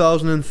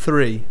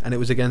 2003, and it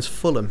was against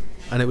Fulham,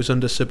 and it was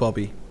under Sir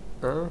Bobby.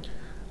 Oh.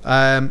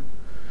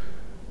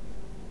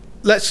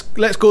 Let's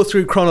go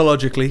through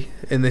chronologically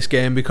in this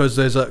game, because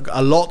there's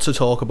a lot to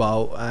talk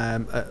about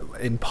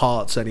in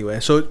parts anyway.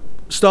 So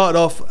started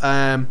off,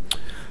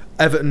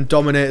 Everton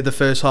dominated the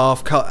first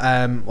half,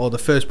 or the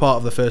first part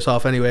of the first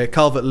half anyway.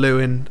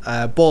 Calvert-Lewin,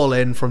 ball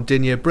in from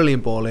Digne,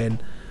 brilliant ball in.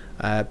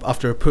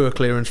 After a poor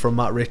clearance from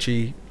Matt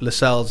Ritchie,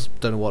 Lascelles,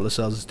 don't know what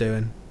Lascelles is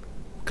doing.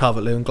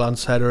 Calvert-Lewin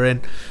glanced header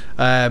in.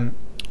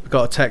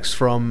 Got a text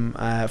from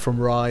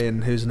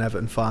Ryan, who's an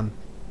Everton fan,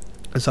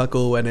 as that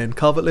goal went in.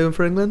 Calvert-Lewin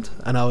for England,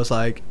 and I was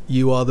like,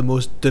 you are the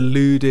most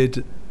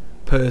deluded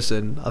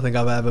person I think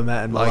I've ever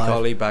met in my life. Like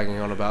Ollie banging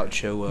on about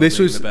Chilwell This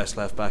being was the best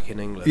left back in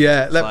England.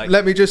 Yeah,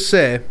 let me just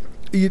say,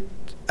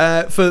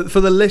 for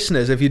the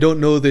listeners, if you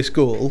don't know this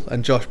goal,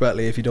 and Josh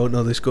Betley, if you don't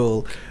know this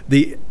goal,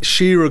 the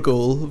Shearer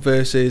goal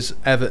versus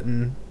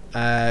Everton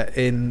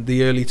in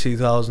the early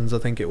 2000s, I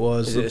think it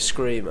was. Is it a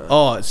screamer?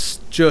 Oh, it's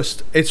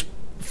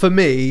for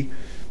me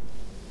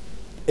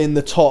in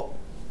the top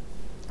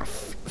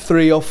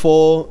 3 or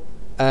 4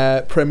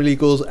 Premier League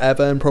goals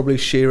ever, and probably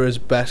Shearer's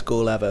best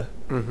goal ever.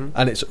 Mm-hmm.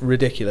 And it's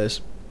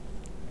ridiculous.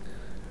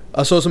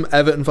 I saw some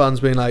Everton fans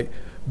being like,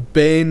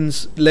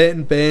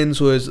 Leighton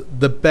Baines is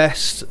the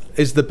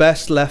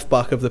best left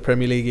back of the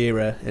Premier League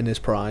era in his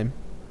prime.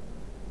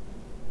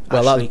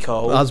 Well, Ashley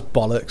Cole. That's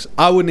bollocks.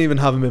 I wouldn't even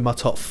have him in my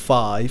top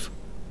 5.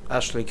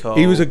 Ashley Cole.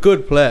 He was a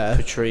good player.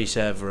 Patrice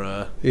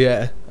Evra.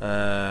 Yeah.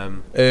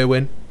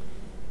 Irwin.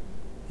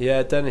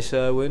 Yeah, Dennis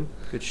Irwin.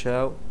 Good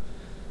shout.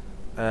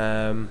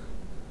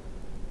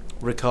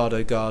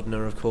 Ricardo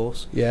Gardner, of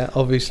course. Yeah,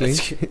 obviously.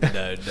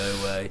 No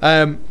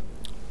way.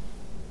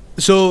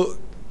 So,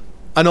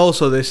 and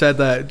also they said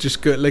that,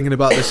 just linking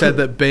about, they said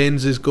that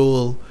Baines'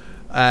 goal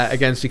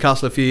against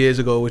Newcastle a few years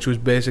ago, which was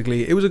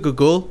basically, it was a good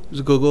goal,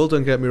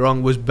 don't get me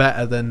wrong, was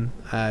better than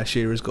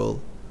Shearer's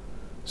goal.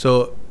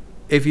 So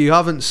if you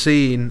haven't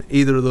seen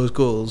either of those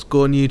goals,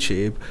 go on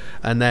YouTube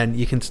and then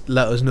you can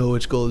let us know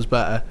which goal is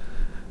better.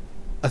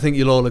 I think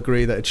you'll all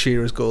agree that it's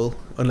Shearer's goal,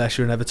 unless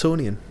you're an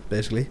Evertonian,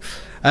 basically.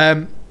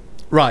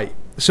 Right,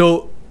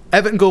 so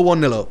Everton go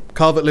 1-0 up.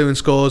 Calvert-Lewin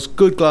scores,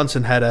 good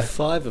glancing header.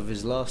 5 of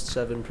his last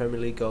 7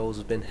 Premier League goals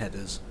have been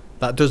headers.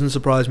 That doesn't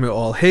surprise me at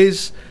all.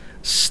 His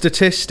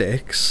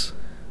statistics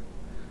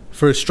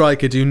for a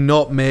striker do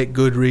not make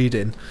good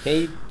reading.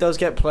 He does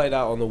get played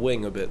out on the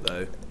wing a bit,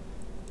 though.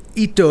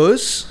 He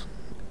does.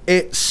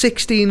 It's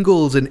 16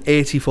 goals in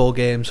 84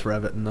 games for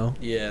Everton, though.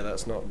 Yeah,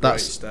 that's not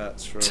That's great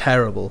stats.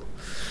 Terrible.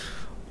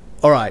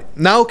 Alright,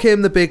 now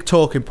came the big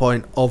talking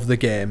point of the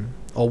game.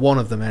 or one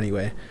of them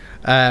anyway.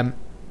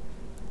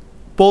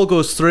 Ball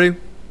goes through.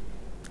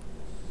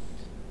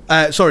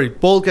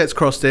 Ball gets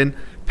crossed in.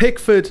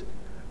 Pickford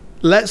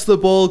lets the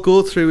ball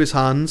go through his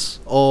hands,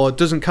 or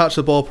doesn't catch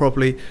the ball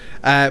properly,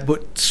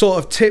 but sort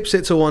of tips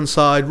it to one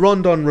side.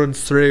 Rondon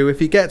runs through. If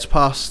he gets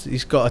past,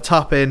 he's got a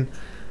tap in.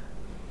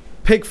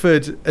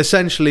 Pickford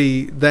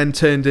essentially then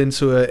turned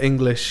into an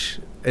English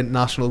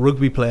international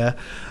rugby player,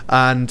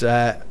 and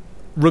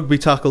rugby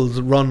tackled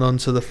Rondon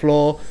to the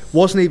floor.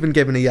 Wasn't even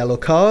given a yellow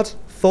card.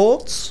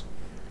 Thoughts?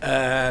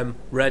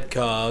 Red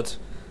card.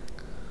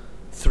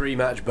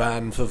 3-match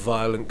ban for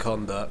violent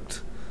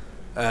conduct.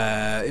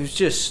 It was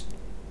just...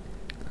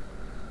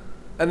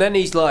 And then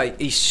he's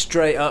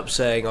straight up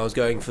saying, I was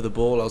going for the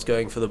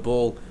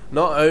ball.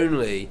 Not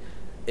only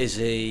is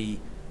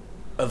he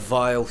a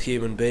vile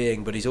human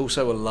being, but he's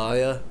also a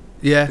liar.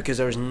 Yeah. Because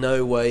there is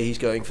no way he's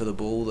going for the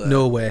ball there.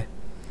 No way.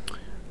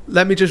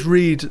 Let me just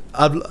read.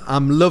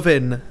 I'm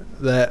loving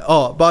the...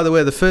 Oh, by the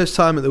way, the first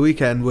time at the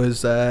weekend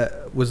was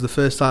the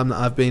first time that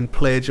I've been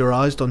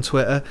plagiarised on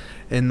Twitter,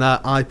 in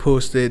that I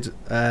posted...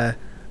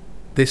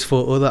 this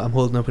photo that I'm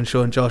holding up and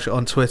showing Josh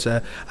on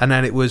Twitter, and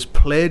then it was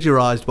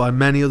plagiarised by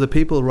many other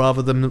people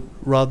rather than them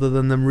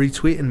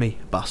retweeting me,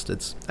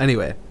 bastards.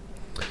 Anyway,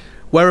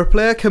 where a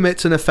player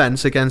commits an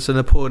offence against an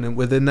opponent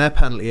within their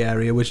penalty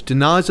area which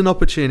denies an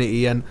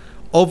opportunity, an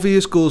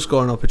obvious goal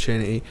scoring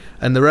opportunity,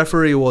 and the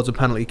referee awards a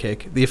penalty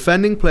kick, the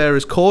offending player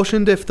is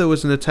cautioned if there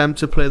was an attempt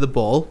to play the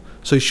ball,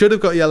 so he should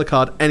have got a yellow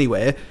card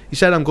anyway. He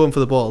said, I'm going for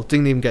the ball,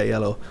 didn't even get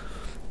yellow.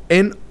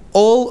 In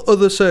all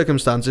other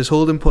circumstances,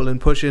 holding, pulling,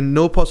 pushing,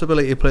 no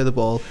possibility to play the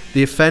ball,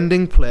 the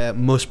offending player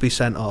must be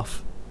sent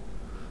off.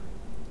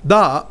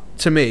 That,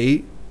 to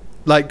me,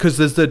 because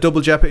there's the double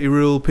jeopardy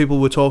rule, people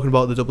were talking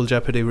about the double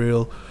jeopardy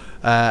rule,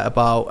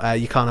 about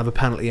you can't have a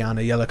penalty and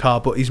a yellow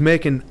card, but he's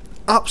making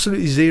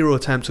absolutely zero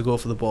attempt to go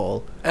for the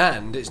ball.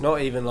 And it's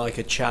not even like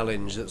a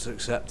challenge that's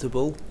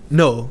acceptable.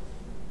 No.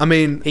 I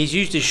mean... He's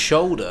used his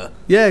shoulder.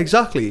 Yeah,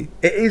 exactly.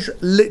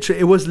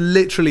 It was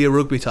literally a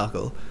rugby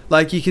tackle.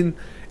 Like, you can...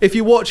 If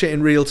you watch it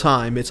in real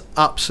time, it's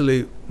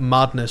absolute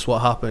madness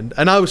what happened.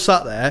 And I was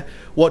sat there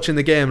watching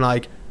the game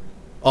like,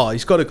 oh,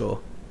 he's got to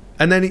go.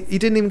 And then he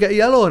didn't even get a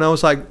yellow, and I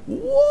was like,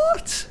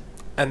 what?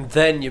 And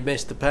then you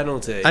missed the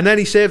penalty. And then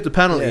he saved the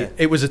penalty. Yeah.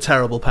 It was a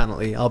terrible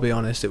penalty, I'll be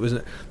honest.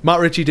 Matt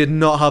Ritchie did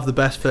not have the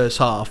best first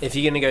half. If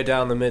you're going to go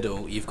down the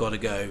middle, you've got to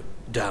go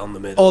down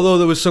the middle. Although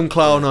there was some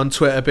clown on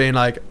Twitter being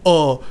like,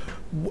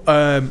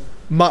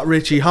 Matt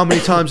Ritchie, how many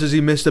times has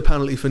he missed a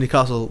penalty for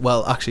Newcastle?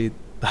 Well, actually...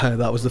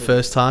 that was the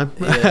first time.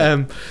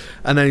 Yeah.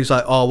 And then he was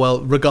like, oh well,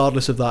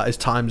 regardless of that, his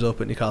time's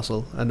up at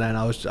Newcastle. And then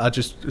I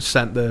just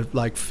sent the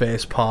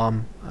face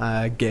palm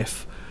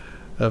gif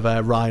of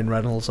Ryan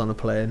Reynolds on a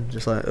plane,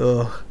 just like,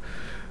 ugh,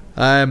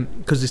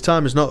 because his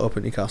time is not up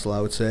at Newcastle, I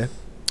would say.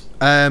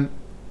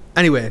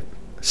 Anyway,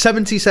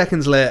 70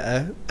 seconds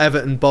later,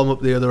 Everton bomb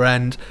up the other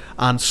end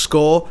and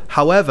score.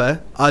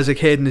 However, Isaac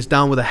Hayden is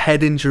down with a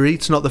head injury.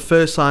 It's not the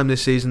first time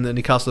this season that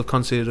Newcastle have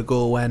conceded a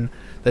goal when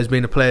there's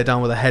been a player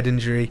down with a head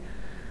injury.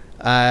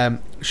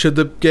 Should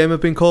the game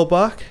have been called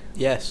back?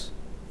 Yes.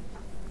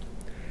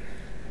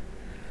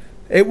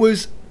 It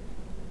was...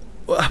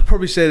 I'll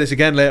probably say this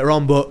again later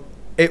on, but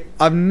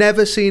I've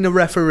never seen a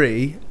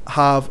referee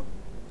have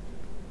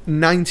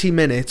 90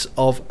 minutes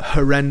of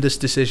horrendous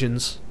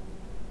decisions.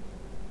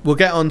 We'll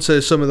get on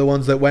to some of the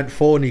ones that went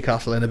for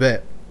Newcastle in a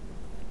bit.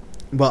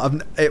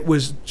 But it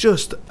was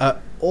just an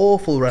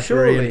awful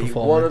refereeing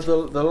performance. One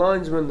of the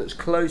linesmen that's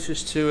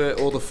closest to it,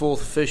 or the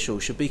fourth official,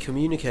 should be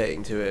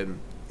communicating to him.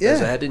 Yeah.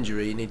 There's a head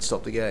injury, you need to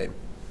stop the game.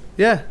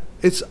 Yeah,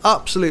 it's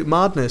absolute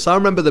madness. I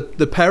remember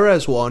the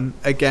Perez one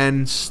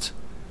against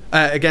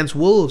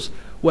Wolves,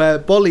 where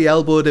Bolly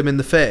elbowed him in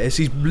the face.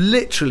 He's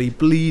literally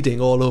bleeding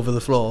all over the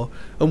floor,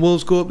 and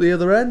Wolves go up the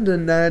other end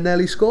and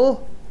nearly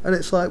score. And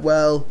it's like,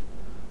 well,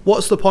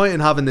 what's the point in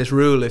having this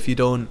rule if you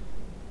don't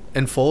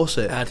enforce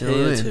it?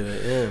 Adhere to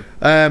it,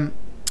 yeah.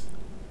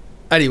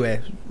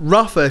 Anyway,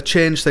 Rafa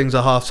changed things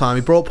at half time.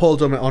 He brought Paul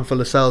Dummett on for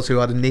Lascelles, who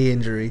had a knee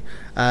injury,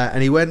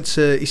 and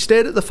he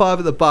stayed at the 5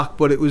 at the back,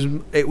 but it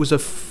was a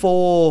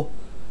 4.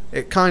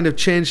 It kind of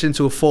changed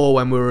into a 4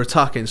 when we were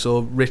attacking, so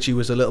Ritchie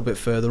was a little bit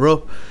further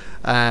up,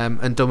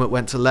 and Dummett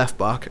went to left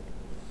back.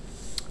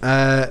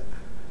 I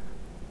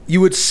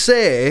would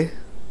say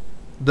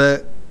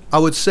that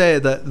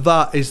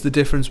is the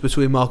difference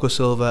between Marco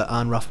Silva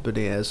and Rafa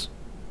Benitez.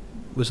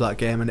 Was that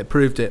game, and it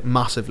proved it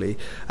massively.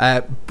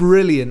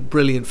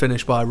 Brilliant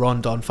finish by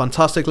Rondon.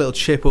 Fantastic little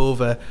chip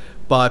over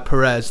by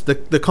Perez.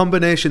 The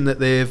combination that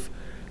they've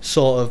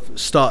sort of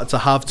started to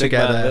have Big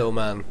together. Man, little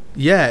man.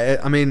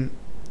 Yeah, I mean,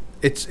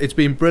 it's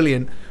been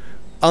brilliant.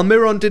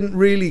 Almiron didn't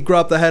really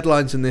grab the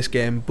headlines in this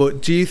game,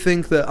 but do you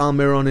think that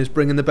Almiron is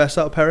bringing the best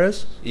out of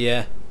Perez?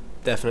 Yeah,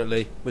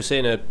 definitely.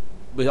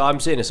 I'm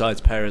seeing a side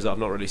to Perez that I've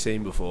not really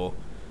seen before.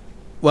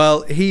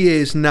 Well, he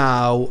is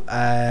now...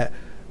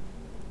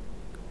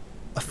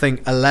 I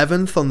think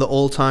 11th on the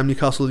all-time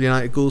Newcastle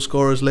United goal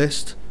scorers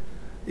list.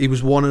 He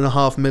was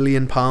 £1.5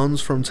 million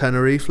from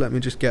Tenerife. Let me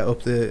just get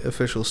up the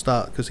official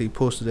stat because he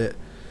posted it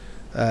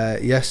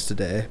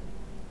yesterday.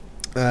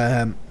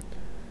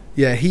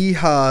 Yeah, he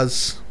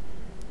has.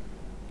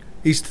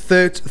 He's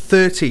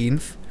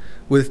 13th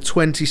with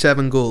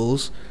 27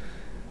 goals.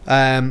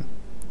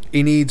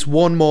 He needs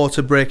one more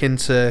to break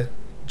into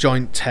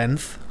joint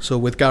 10th. So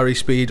with Gary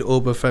Speed,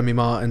 Obafemi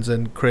Martins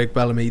and Craig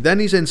Bellamy. Then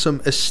he's in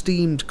some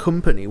esteemed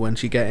company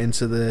once you get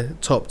into the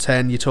top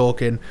 10. You're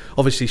talking,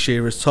 obviously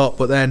Shearer's top,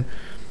 but then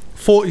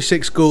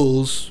 46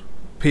 goals,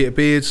 Peter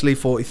Beardsley,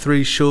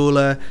 43,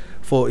 Shola,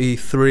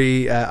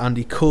 43,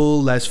 Andy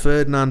Cole, Les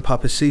Ferdinand,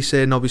 Papa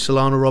Cisse, Nobby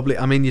Solano, Rob Lee.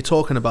 I mean, you're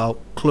talking about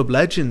club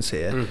legends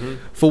here. Mm-hmm.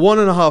 For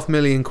 £1.5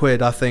 million,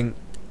 I think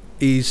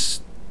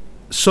he's...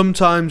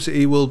 Sometimes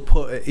he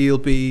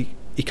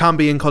can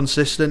be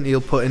inconsistent.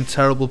 He'll put in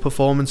terrible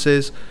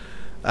performances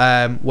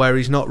where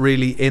he's not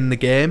really in the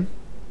game.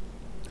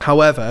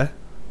 However,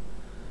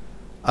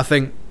 I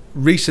think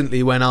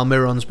recently when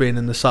Almiron's been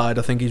in the side,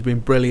 I think he's been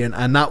brilliant,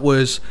 and that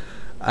was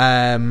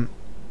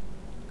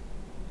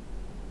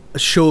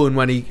shown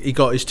when he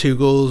got his 2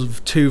 goals,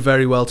 2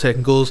 very well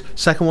taken goals.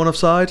 Second one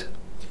offside?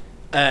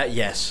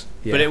 Yes.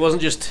 Yeah. But it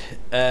wasn't just...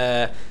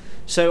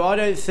 so I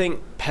don't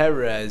think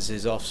Perez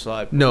is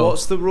offside. No.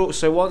 What's the rule?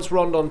 So once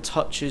Rondon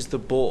touches the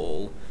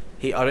ball,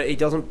 he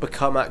doesn't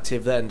become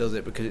active then, does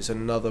it? Because it's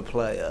another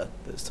player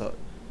that's touched.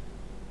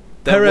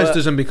 Perez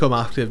doesn't become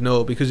active,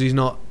 no, because he's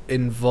not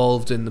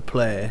involved in the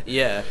play.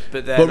 Yeah,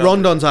 but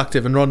Rondon's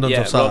active and Rondon's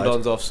offside.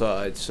 Rondon's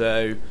offside.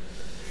 So,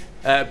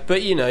 but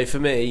for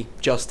me,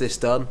 justice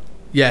done.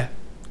 Yeah,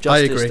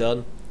 Justice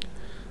done.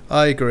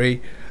 I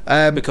agree.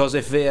 Because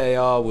if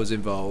VAR was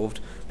involved,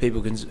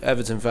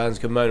 Everton fans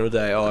can moan all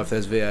day, if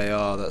there's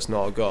VAR, that's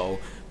not a goal.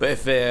 But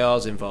if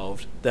VAR's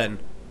involved, then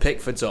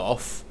Pickford's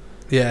off.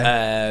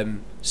 Yeah.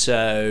 And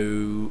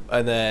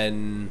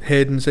then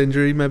Hayden's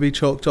injury maybe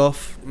chalked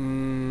off. Do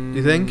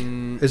you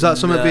think? Is that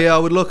something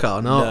VAR would look at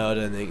or not? No, I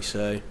don't think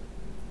so.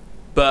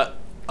 But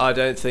I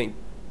don't think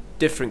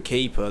different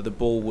keeper, the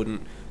ball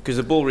wouldn't, because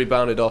the ball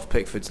rebounded off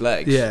Pickford's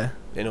legs. Yeah.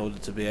 In order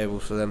to be able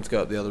for them to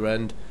go up the other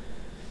end.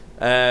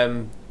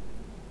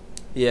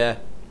 Yeah.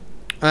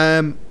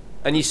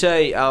 And you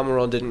say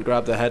Almiron didn't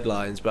grab the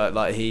headlines,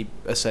 but he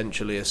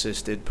essentially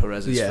assisted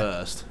Perez's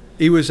first.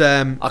 He was.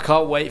 I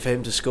can't wait for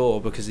him to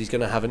score because he's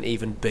going to have an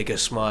even bigger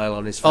smile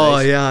on his face. Oh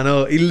yeah, I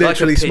know. He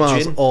literally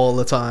smiles all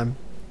the time.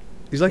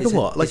 He's like a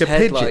what? Like a pigeon?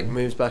 pigeon. Like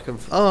moves back and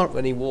forth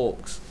when he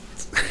walks.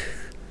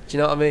 Do you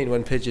know what I mean?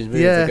 When pigeons move,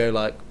 they go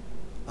like.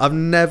 I've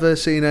never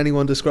seen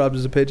anyone described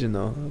as a pigeon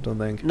though. I don't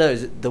think. No,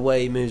 is it the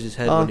way he moves his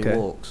head when he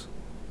walks?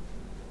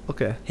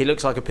 Okay. He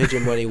looks like a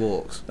pigeon when he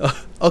walks.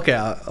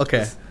 Okay.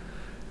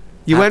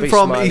 You went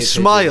from he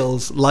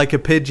smiles like a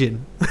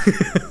pigeon.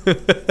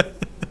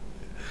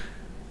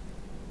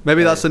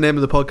 Maybe that's the name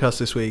of the podcast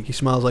this week. He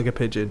smiles like a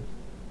pigeon.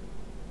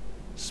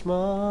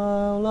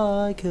 Smile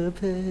like a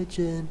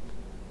pigeon.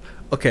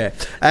 Okay.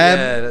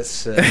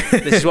 This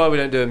is why we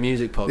don't do a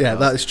music podcast. Yeah,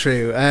 that is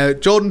true.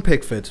 Jordan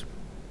Pickford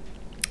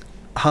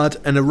had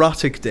an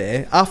erratic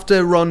day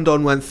after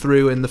Rondon went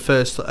through at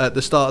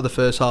the start of the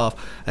first half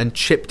and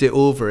chipped it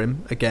over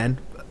him again.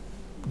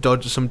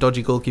 Some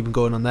dodgy goalkeeping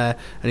going on there,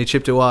 and he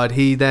chipped it wide.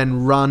 He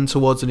then ran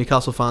towards the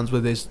Newcastle fans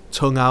with his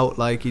tongue out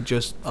like he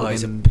just.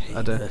 He's a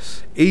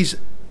penis. He's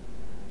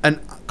an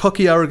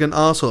cocky, arrogant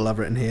arsehole, I've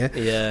written here.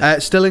 Yeah.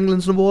 Still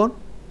England's number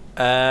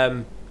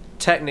 1?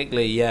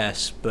 Technically,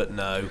 yes, but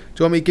no. Do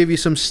you want me to give you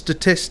some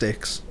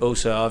statistics?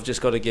 Also, I've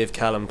just got to give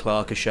Callum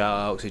Clark a shout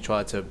out because he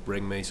tried to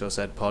ring me, so I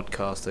said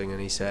podcasting, and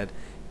he said,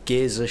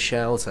 "Giz a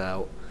shout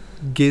out."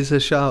 Giz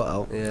a shout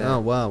out. Yeah. Oh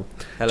wow.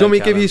 Hello, Do you want me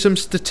to Callum. give you some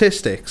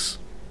statistics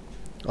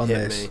on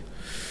Hit this? Me.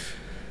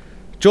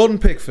 Jordan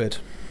Pickford.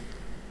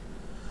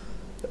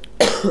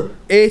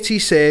 80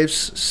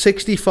 saves,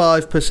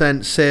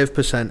 65% save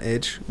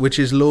percentage, which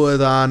is lower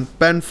than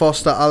Ben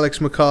Foster,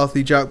 Alex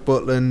McCarthy, Jack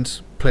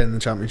Butland playing in the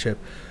Championship,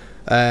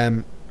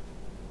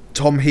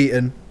 Tom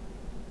Heaton.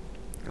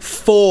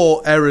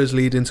 4 errors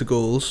leading to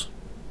goals.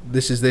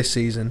 This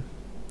season.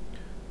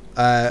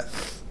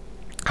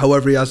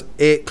 However, he has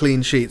 8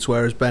 clean sheets,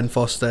 whereas Ben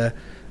Foster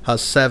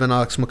has 7,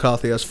 Alex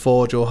McCarthy has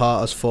 4, Joe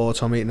Hart has 4,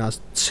 Tom Heaton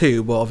has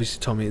 2, but obviously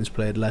Tom Heaton's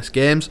played less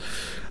games.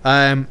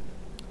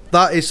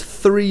 That is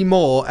 3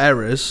 more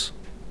errors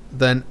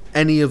than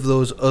any of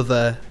those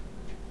other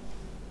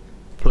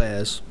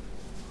players.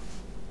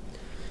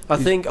 I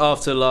think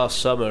after last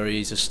summer,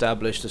 he's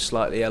established a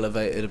slightly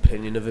elevated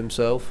opinion of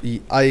himself.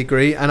 I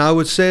agree, and I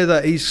would say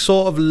that he's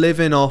sort of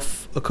living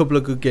off a couple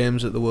of good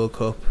games at the World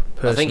Cup.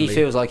 Personally. I think he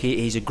feels like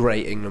he's a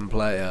great England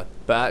player,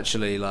 but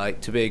actually,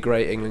 to be a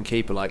great England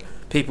keeper,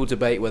 people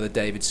debate whether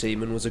David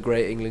Seaman was a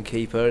great England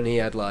keeper, and he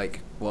had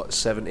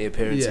 70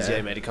 appearances. Yeah,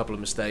 he made a couple of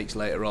mistakes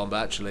later on,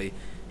 but actually,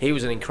 he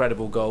was an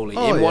incredible goalie.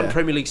 In one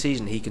Premier League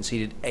season, he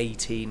conceded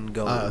 18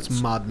 goals.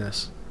 That's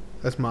madness.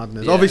 That's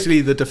madness. Yeah.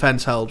 Obviously, the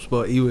defence helps,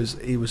 but he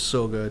was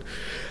so good.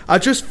 I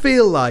just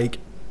feel like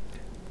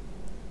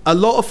a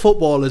lot of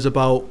football is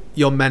about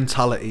your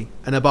mentality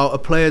and about a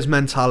player's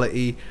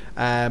mentality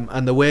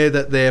and the way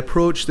that they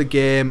approach the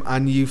game.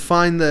 And I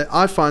find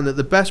that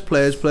the best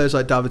players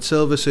like David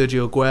Silva,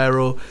 Sergio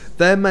Aguero,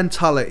 their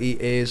mentality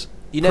is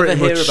You never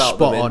pretty hear much about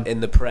spot them on.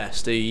 in the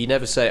press, do you? You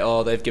never say,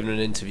 "Oh, they've given an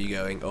interview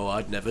going, oh,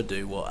 I'd never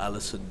do what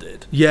Alisson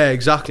did." Yeah,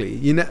 exactly.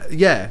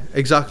 Yeah,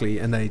 exactly.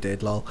 And they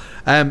did, lol.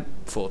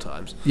 4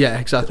 times. Yeah,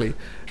 exactly.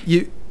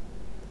 You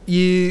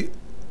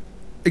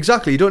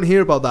exactly. You don't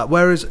hear about that.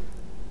 Whereas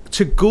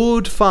to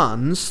good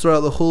fans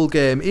throughout the whole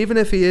game, even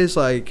if he is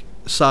like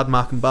sad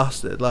Mac and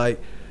bastard, like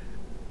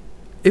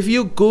if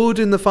you're good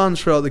in the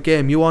fans throughout the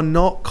game, you are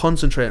not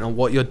concentrating on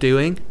what you're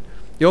doing.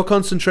 You're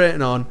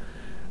concentrating on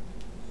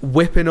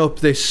whipping up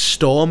this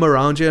storm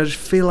around you. I just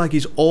feel like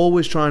he's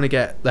always trying to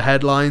get the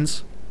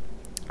headlines.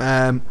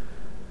 Marco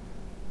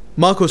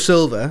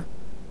Silva,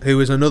 who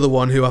is another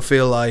one who I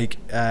feel like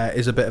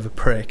is a bit of a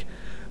prick.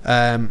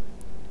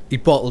 He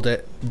bottled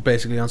it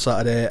basically on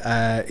Saturday.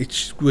 He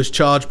was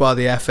charged by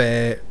the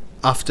FA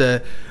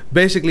after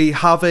basically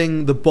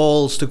having the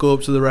balls to go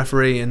up to the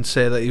referee and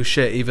say that he was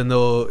shit, even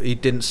though he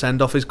didn't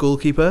send off his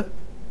goalkeeper.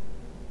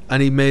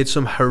 And he made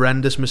some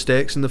horrendous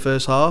mistakes in the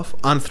first half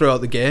and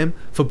throughout the game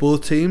for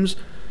both teams.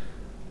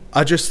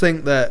 I just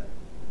think that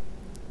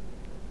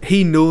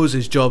he knows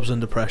his job's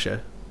under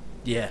pressure.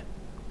 Yeah.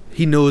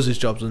 He knows his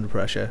job's under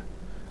pressure.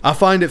 I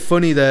find it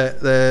funny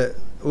that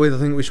I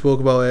think we spoke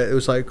about it. It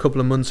was like a couple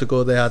of months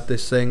ago they had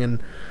this thing,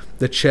 and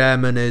the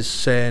chairman is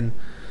saying,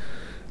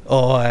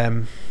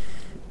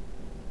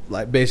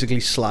 like basically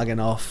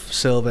slagging off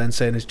Silva and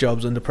saying his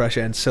job's under pressure,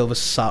 and Silva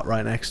sat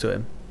right next to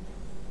him.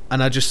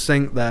 And I just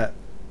think that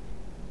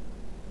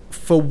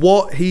for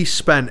what he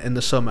spent in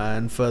the summer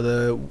and for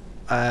the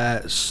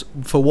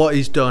for what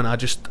he's done, I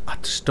just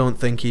don't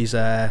think he's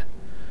done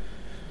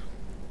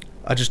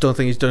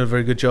a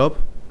very good job.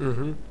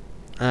 Mm-hmm.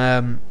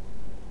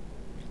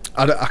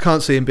 I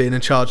can't see him being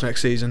in charge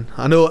next season.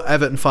 I know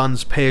Everton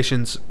fans'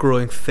 patience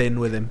growing thin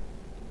with him,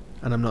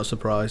 and I'm not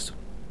surprised.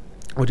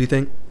 What do you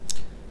think?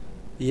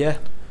 Yeah,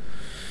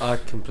 I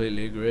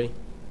completely agree.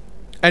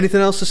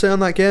 Anything else to say on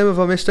that game? Have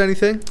I missed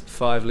anything?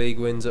 5 league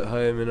wins at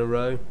home in a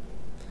row.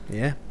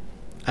 Yeah,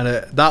 and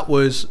that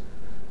was...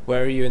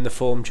 Where are you in the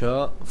form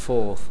chart?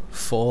 4th.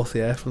 4th,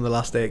 yeah, from the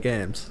last 8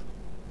 games.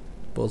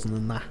 Buzzing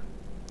and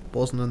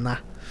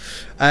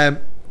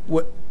that.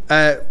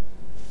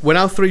 We're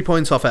now 3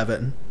 points off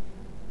Everton.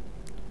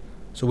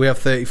 So we have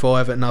 34,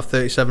 Everton have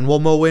 37.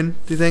 One more win,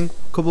 do you think?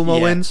 Couple more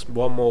wins?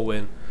 One more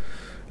win.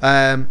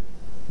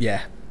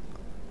 Yeah.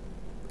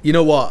 You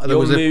know what? There Your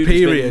was a mood has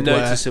period been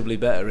where... noticeably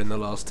better in the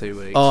last 2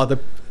 weeks. I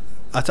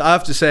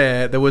have to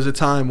say, there was a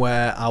time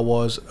where I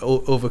was,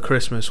 over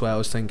Christmas, where I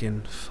was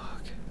thinking,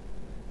 fuck,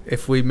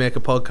 if we make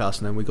a podcast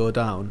and then we go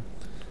down...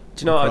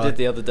 Do you know what I did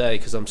the other day?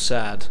 Because I'm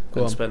sad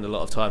Go and on. spend a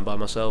lot of time by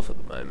myself at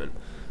the moment.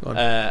 Go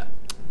on.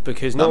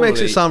 Because that normally...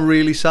 makes it sound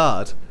really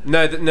sad.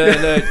 No.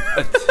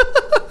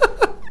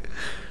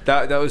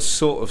 That was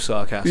sort of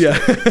sarcastic.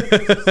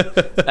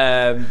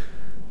 Yeah.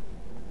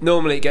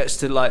 Normally it gets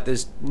to like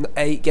there's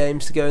 8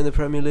 games to go in the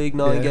Premier League,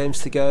 9 games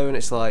to go, and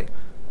it's like,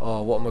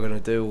 oh, what am I going to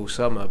do all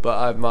summer?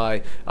 But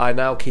I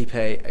now keep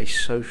a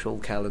social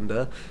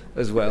calendar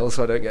as well,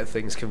 so I don't get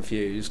things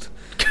confused.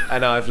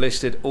 And I've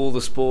listed all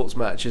the sports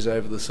matches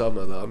over the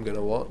summer that I'm going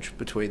to watch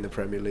between the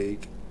Premier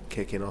League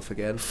kicking off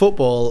again.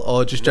 Football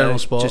or just general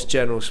sport? Just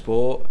general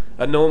sport.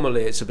 And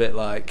normally it's a bit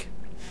like,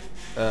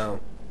 oh,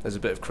 there's a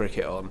bit of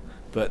cricket on.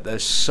 But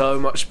there's so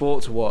much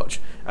sport to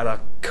watch, and I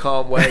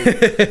can't wait.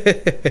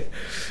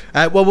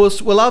 Well,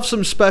 we'll have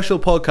some special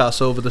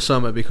podcasts over the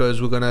summer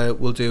because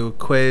we'll do a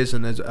quiz,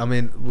 and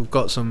we've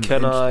got some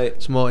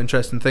more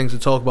interesting things to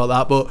talk about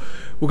that. But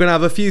we're gonna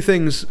have a few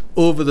things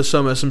over the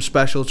summer, some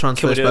special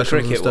transfer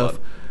specials and stuff.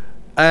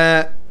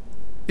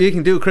 You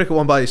can do a cricket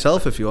one by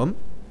yourself if you want.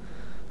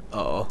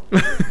 Oh,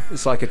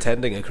 it's like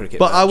attending a cricket.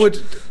 But match. I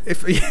would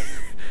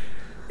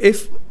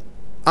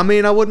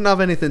I wouldn't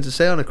have anything to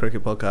say on a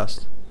cricket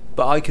podcast.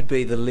 But I could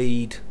be the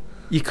lead.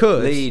 You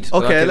could.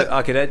 Okay.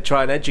 I could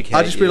try and educate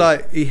I'd just be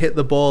like, he hit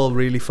the ball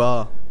really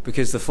far.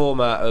 Because the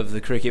format of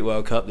the Cricket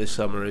World Cup this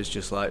summer is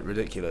just like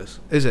ridiculous.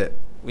 Is it?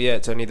 Well, yeah,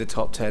 it's only the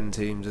top 10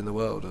 teams in the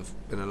world have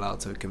been allowed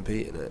to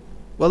compete in it.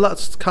 Well,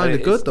 that's kind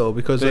of good though,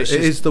 because it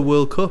is the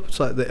World Cup. It's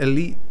like the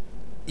elite.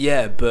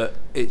 Yeah, but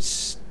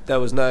there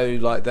was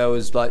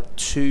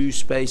 2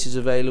 spaces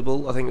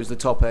available. I think it was the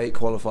top 8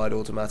 qualified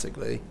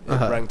automatically,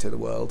 ranked in the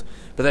world.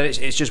 But then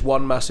it's just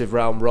one massive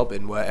round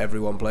robin where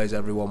everyone plays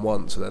everyone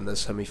once, and then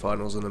there's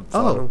semi-finals and a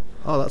final.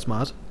 Oh, that's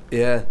mad.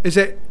 Yeah. Is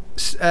it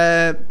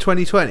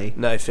 2020?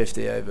 No,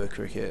 50 over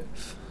cricket.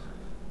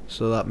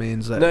 So that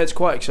means that... No, it's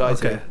quite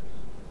exciting. Okay.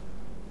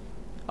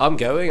 I'm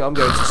going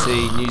to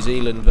see New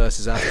Zealand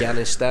versus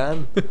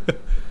Afghanistan.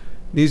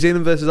 New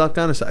Zealand versus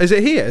Afghanistan. Is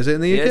it here? Is it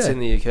in the UK? Yeah, it's in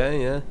the UK,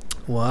 yeah.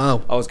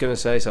 Wow. I was going to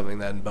say something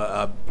then, but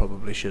I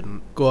probably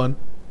shouldn't. Go on.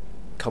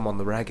 Come on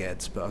the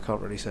ragheads, but I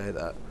can't really say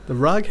that. The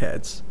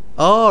ragheads?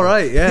 Oh,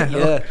 right, yeah.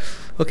 Yeah.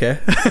 Okay.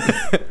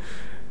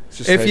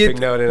 If you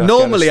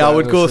normally I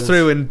would go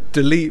through and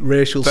delete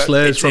racial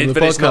slurs from the podcast.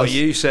 But it's not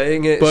you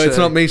saying it. But it's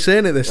not me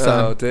saying it this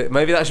time. Oh, dear.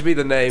 Maybe that should be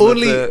the name.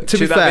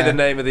 Should that be the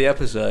name of the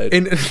episode?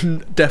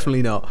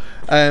 Definitely not.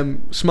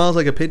 Smiles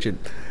like a pigeon.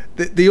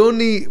 The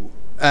only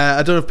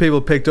I don't know if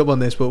people picked up on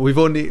this, but we've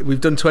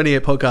done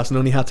 28 podcasts and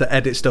only had to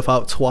edit stuff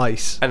out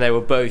twice. And they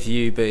were both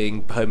you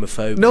being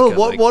homophobic. No,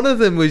 one of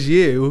them was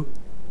you.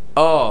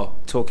 Oh,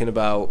 talking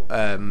about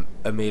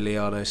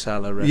Emiliano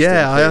Sala. Rest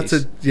Yeah, in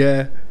peace.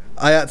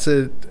 I had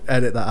to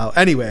edit that out.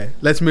 Anyway,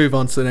 let's move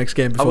on to the next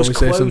game before we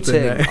say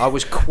something. I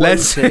was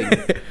quoting.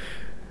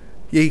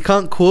 Yeah, you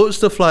can't quote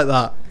stuff like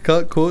that.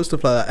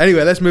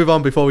 Anyway, let's move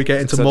on before we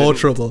get into more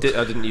trouble.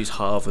 I didn't use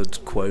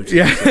Harvard quoting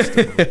Yeah.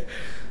 system.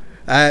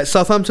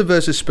 Southampton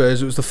versus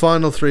Spurs. It was the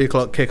final 3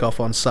 o'clock kickoff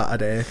on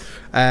Saturday.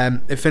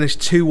 It finished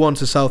 2-1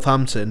 to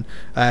Southampton,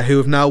 who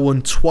have now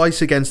won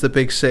twice against the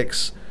Big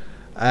Six,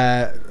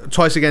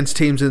 twice against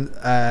teams in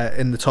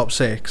the top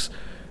 6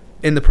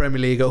 in the Premier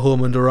League at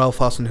home under Ralph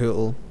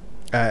Hasenhüttl.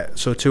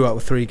 So 2 out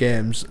of 3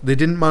 games. They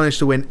didn't manage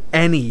to win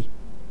any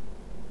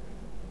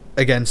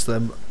against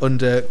them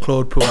under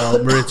Claude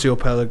Puel, Maurizio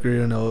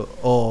Pellegrino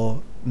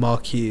or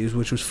Mark Hughes,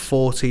 which was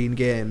 14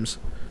 games.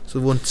 So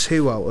they won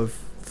 2 out of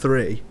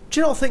 3. Do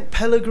you not think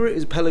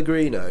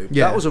Pellegrino?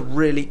 Yeah. That was a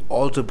really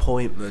odd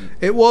appointment.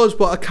 It was,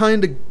 but I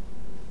kind of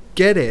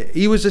get it.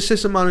 He was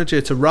assistant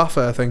manager to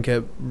Rafa, I think,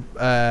 at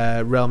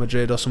Real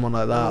Madrid or someone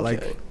like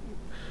that.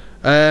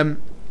 Okay.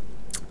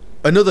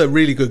 Another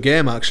really good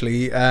game,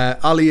 actually.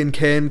 Ali and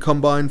Kane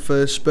combined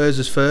for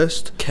Spurs'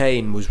 first.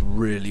 Kane was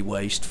really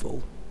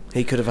wasteful.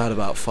 He could have had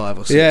about 5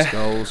 or 6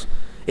 goals.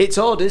 It's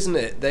odd, isn't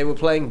it? They were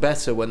playing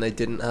better when they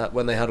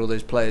had all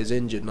those players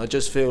injured, and I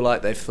just feel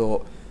like they've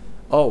thought,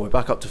 oh, we're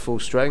back up to full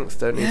strength.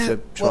 Don't need to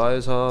try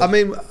as hard. I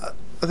mean,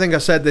 I think I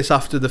said this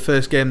after the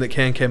first game that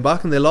Kane came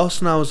back and they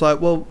lost, and I was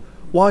like, well,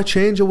 why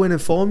change a winning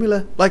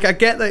formula? Like, I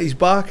get that he's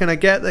back and I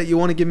get that you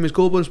want to give him his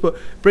goal bonus, but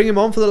bring him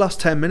on for the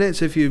last 10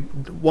 minutes if you're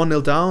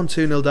 1-0 down,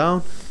 2-0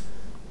 down.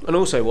 And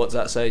also, what's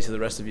that say to the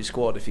rest of your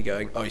squad if you're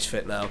going, oh, he's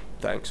fit now,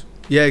 thanks.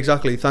 Yeah,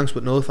 exactly. Thanks,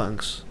 but no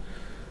thanks.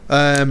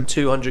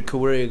 200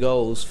 career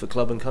goals for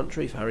club and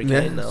country for Harry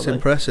Kane now. It's mate.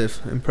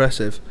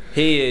 impressive.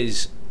 He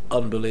is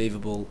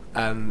unbelievable,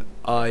 and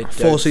I don't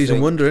 4-season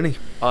think, wonder, isn't he?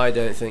 I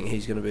don't think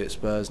he's going to be at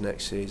Spurs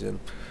next season.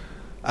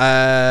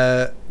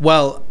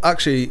 Well,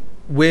 actually,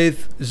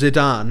 with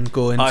Zidane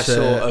going I to...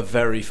 saw a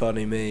very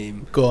funny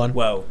meme. Go on.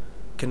 Well,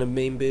 can a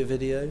meme be a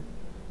video?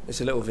 It's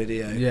a little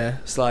video. Yeah.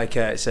 It's like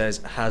it says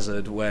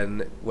Hazard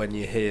when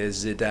you hear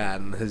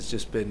Zidane has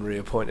just been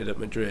reappointed at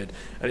Madrid,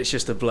 and it's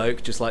just a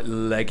bloke just like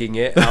legging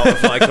it out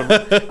of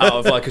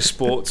like a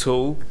sport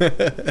tool.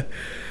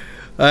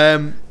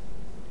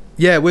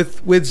 Yeah,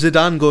 with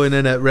Zidane going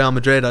in at Real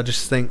Madrid, I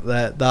just think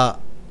that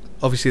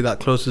obviously that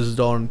closes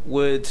the door. And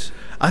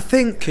I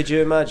think? Could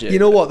you imagine? You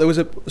know what? There was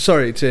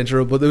sorry to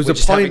interrupt, but there was We're a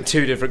just having point.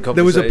 2 different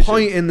There was conversations. a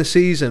point in the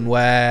season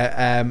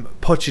where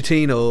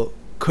Pochettino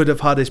could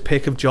have had his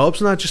pick of jobs,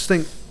 and I just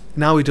think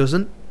now he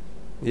doesn't.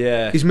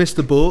 Yeah, He's missed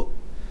the boat.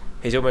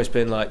 he's almost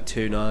been like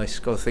too nice.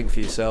 Got to think for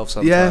yourself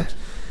sometimes. Yeah.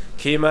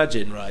 Can you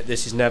imagine? Right,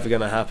 this is never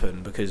going to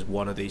happen because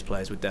one of these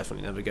players would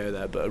definitely never go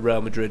there. But a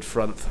Real Madrid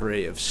front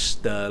 3 of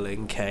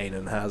Sterling, Kane,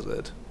 and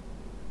Hazard.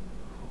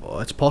 Oh,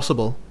 it's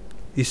possible.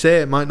 You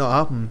say it might not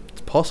happen.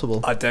 It's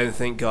possible. I don't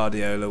think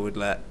Guardiola would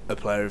let a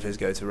player of his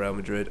go to Real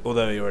Madrid,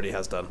 although he already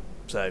has done.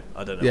 So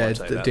I don't know. Yeah, why I'm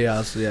saying that.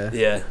 Diaz.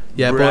 Yeah,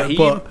 Yeah, Raheem,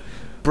 but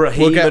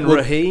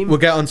Raheem. We'll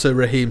get onto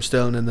Raheem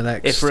Sterling in the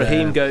next. If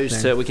Raheem goes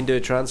thing. to, we can do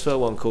a transfer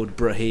one called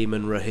Brahim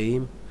and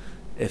Raheem.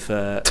 If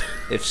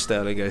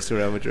Sterling goes to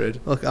Real Madrid.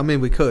 Look, I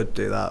mean, we could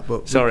do that,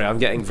 but Sorry, I'm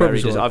getting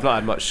probably very. would. I've not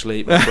had much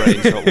sleep. My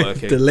brain's not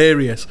working.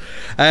 delirious.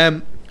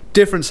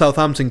 Different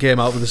Southampton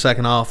came out with the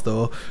second half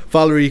though.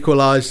 Valerie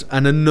equalised,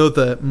 and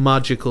another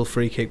magical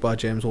free kick by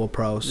James It's the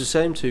Ward-Prowse.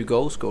 same 2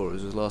 goal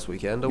scorers as last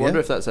weekend. I Yeah. wonder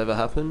if that's ever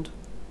happened.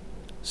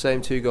 Same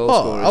 2 goal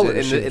Oh, I would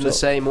scorers assume in the so.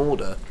 same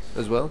order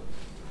as well.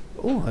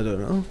 Oh, I don't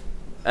know.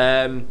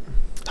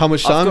 How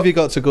much I've time have you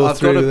got to go I've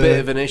through? got a bit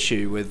of an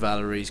issue with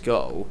Valerie's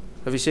goal.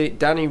 Have you seen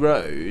Danny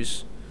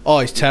Rose? Oh,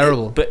 he's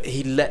terrible. But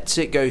he lets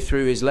it go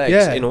through his legs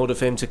Yeah. in order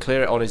for him to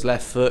clear it on his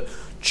left foot.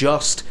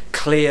 Just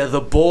clear the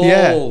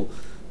ball.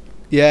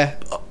 Yeah.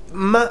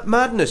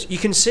 Madness. You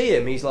can see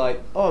him. He's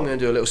like, oh, I'm going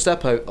to do a little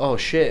step out. Oh,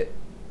 shit.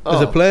 Oh.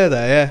 There's a player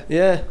there, yeah.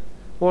 Yeah.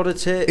 What a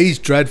tit. He's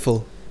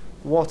dreadful.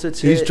 What a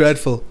tit. He's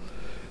dreadful.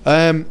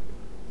 James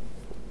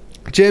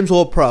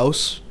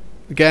Ward-Prowse,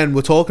 again,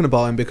 we're talking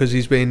about him because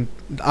he's been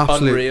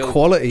absolute Unreal.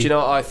 quality. Do you know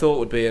what I thought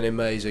would be an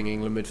amazing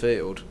England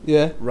midfield?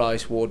 Yeah.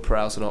 Rice,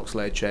 Ward-Prowse and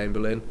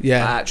Oxlade-Chamberlain.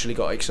 Yeah. I actually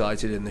got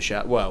excited in the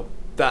chat. Well,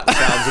 that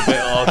sounds a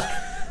bit odd.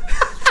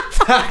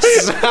 That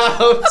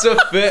sounds a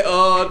bit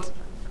odd.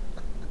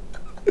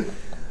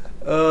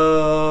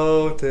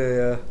 Oh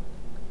dear.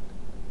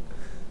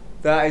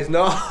 That is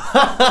not.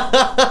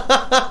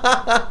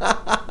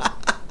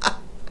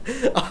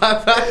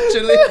 I've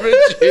actually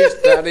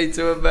reduced Danny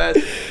to a mess.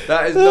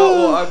 That is not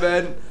what I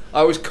meant.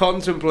 I was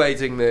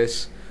contemplating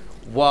this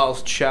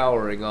whilst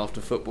showering after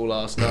football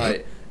last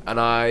night, and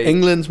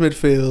England's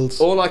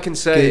midfield. all I can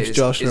say gives is,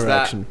 Josh an is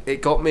that erection.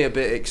 it got me a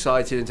bit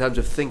excited in terms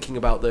of thinking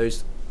about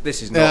those.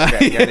 This is not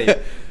getting any.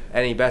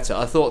 any better.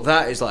 I thought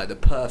that is like the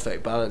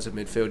perfect balance of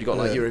midfield. You've got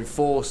like your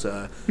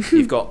enforcer,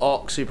 you've got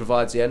Ox who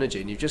provides the energy,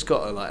 and you've just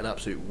got like an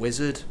absolute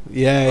wizard.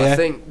 Yeah, I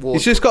think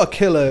he's just got a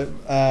killer.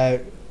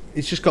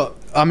 He's just got,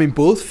 I mean,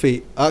 both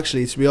feet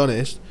actually. To be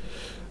honest,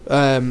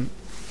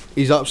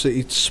 he's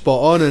absolutely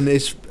spot on, and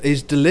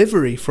his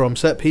delivery from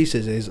set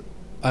pieces is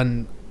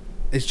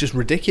just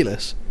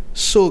ridiculous.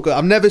 So good.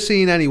 I've never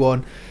seen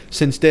anyone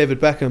since David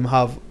Beckham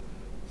have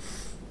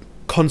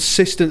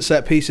consistent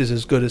set pieces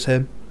as good as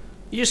him.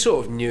 You just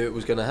sort of knew it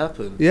was going to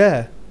happen.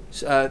 Yeah.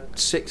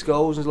 6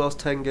 goals in his last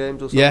 10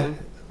 games or something. Yeah,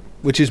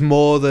 which is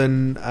more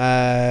than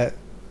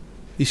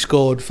he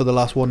scored for the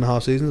last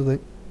 1.5 seasons, I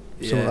think.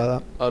 Something like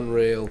that.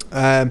 Unreal.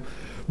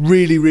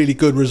 Really, really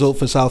good result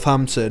for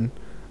Southampton,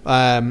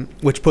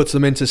 which puts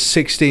them into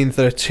 16th.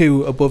 They're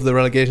 2 above the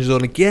relegation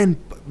zone. Again,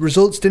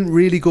 results didn't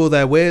really go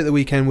their way at the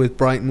weekend with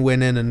Brighton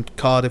winning and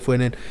Cardiff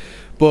winning,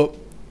 but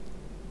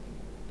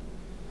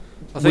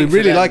we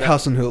really like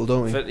Hasenhüttl,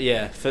 don't we?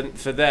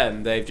 For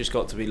them, they've just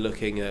got to be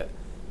looking at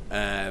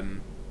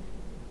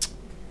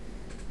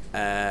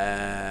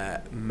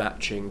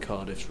matching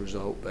Cardiff's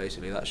result.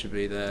 Basically, that should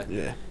be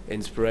their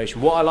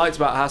inspiration. What I liked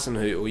about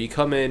Hasenhüttl, you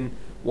come in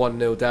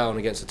 1-0 down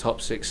against a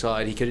top 6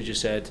 side. He could have just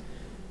said,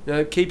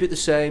 "No, keep it the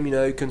same.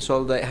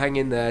 Consolidate, hang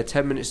in there.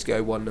 10 minutes to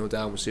go, 1-0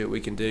 down. We'll see what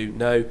we can do."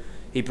 No,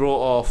 he brought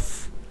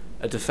off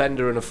a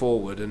defender and a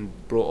forward and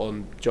brought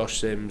on Josh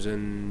Sims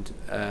and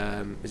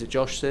is it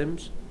Josh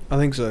Sims? I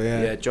think so,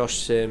 yeah. Yeah, Josh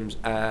Sims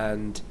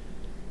and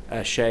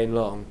Shane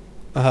Long.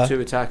 2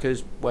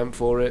 attackers, went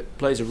for it.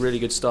 Plays a really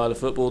good style of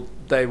football.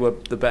 They were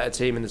the better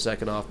team in the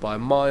second half by a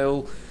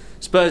mile.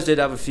 Spurs did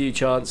have a few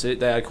chances.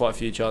 They had quite a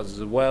few chances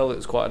as well. It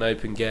was quite an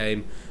open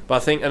game. But I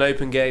think an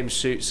open game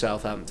suits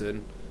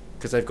Southampton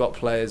because they've got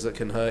players that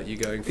can hurt you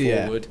going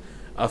forward.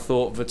 I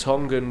thought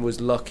Vertonghen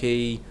was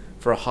lucky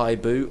for a high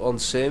boot on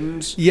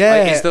Sims.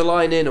 Yeah. Is the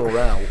line in or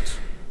out?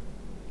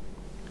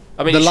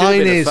 I mean, the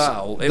line is a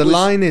foul.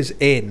 line is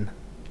in,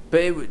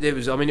 but it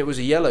was. I mean, it was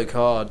a yellow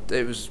card.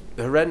 It was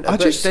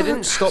horrendous. They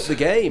didn't stop the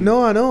game.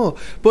 No, I know,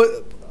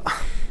 but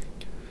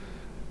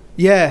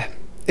yeah,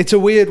 it's a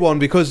weird one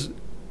because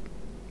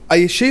I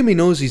assume he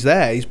knows he's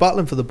there. He's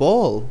battling for the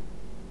ball.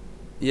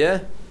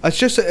 Yeah, it's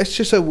just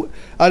a.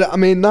 I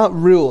mean, that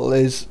rule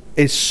is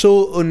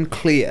so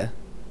unclear.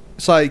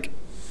 It's like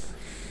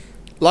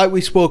we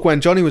spoke when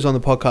Johnny was on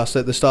the podcast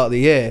at the start of the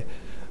year.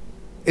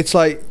 It's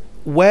like,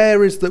 where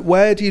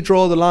do you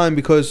draw the line?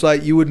 Because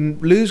like you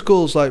would lose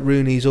goals like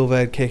Rooney's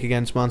overhead kick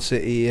against Man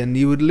City, and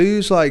you would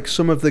lose like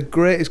some of the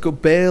greatest goals.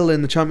 Bale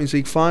in the Champions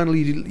League final,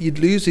 you'd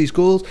lose these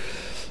goals.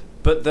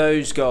 But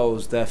those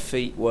goals, their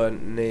feet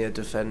weren't near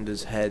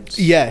defenders' heads.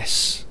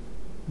 Yes,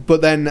 but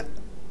then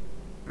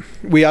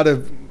we had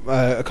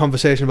a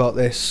conversation about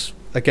this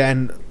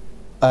again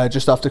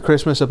just after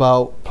Christmas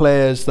about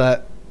players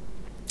that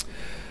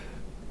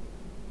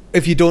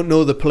if you don't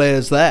know the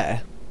players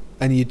there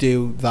and you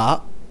do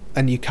that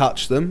and you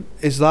catch them,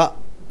 is that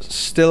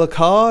still a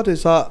card?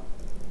 Is that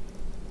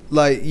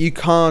like you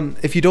can't,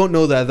 if you don't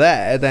know they're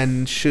there,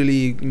 then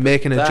surely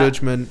making a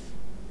judgment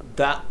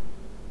that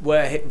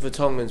where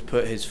Vertonghen's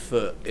put his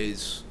foot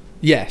is,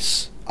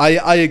 yes,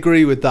 I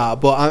agree with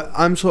that, but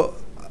I'm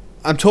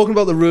talking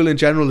about the rule in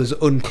general is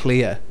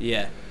unclear.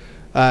 Yeah.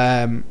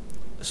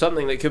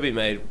 Something that could be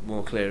made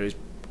more clear is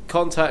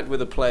contact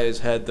with a player's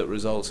head that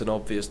results in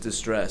obvious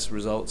distress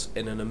results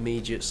in an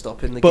immediate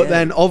stop in the game. But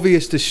then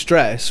obvious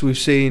distress we've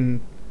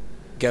seen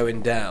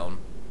going down.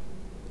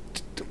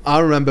 I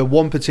remember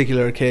one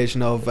particular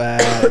occasion of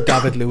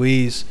David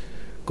Luiz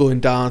going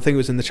down. I think it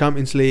was in the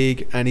Champions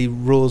League, and he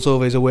rolls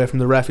over. He's away from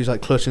the ref. He's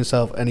like clutching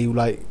himself, and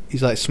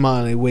he's like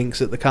smiling. He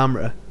winks at the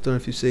camera. Don't know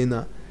if you've seen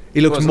that. He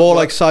looks more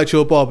like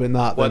Sideshow Bob in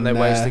that. When they're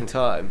wasting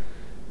time.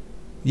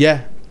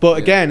 Yeah, but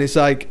again, it's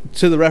like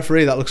to the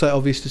referee that looks like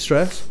obvious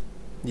distress.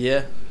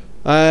 Yeah.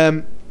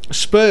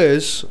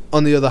 Spurs,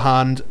 on the other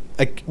hand,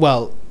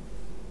 are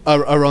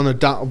on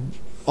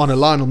a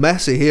Lionel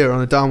Messi here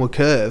on a downward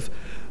curve.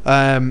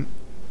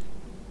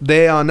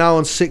 They are now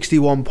on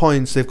 61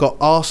 points. They've got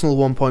Arsenal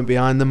 1 point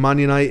behind them, Man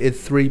United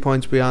 3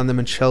 points behind them,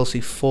 and Chelsea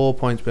 4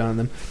 points behind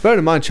them. Bear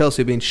in mind,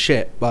 Chelsea have been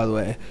shit, by the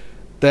way.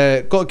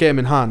 They've got a game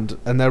in hand,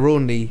 and they're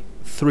only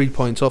 3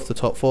 points off the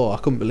top 4. I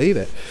couldn't believe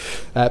it.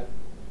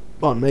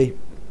 Pardon me.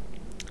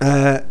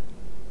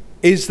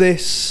 Is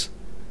this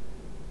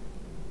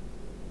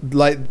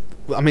like?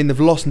 I mean, they've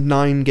lost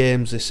 9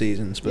 games this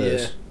season,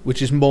 Spurs,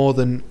 which is more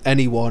than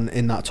anyone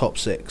in that top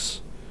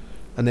 6,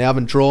 and they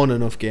haven't drawn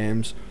enough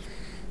games.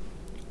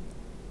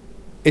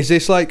 Is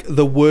this like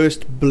the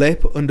worst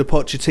blip under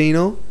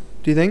Pochettino,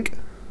 do you think?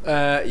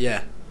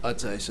 Yeah, I'd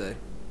say so.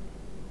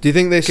 Do you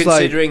think this,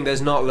 considering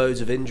there's not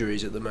loads of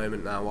injuries at the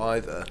moment now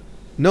either?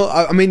 No,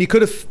 I mean, you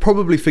could have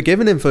probably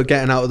forgiven him for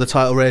getting out of the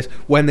title race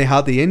when they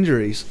had the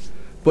injuries.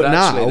 But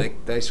actually, now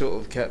they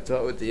sort of kept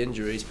up with the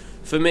injuries.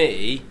 For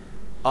me,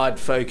 I'd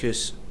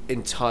focus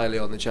entirely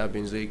on the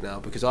Champions League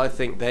now, because I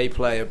think they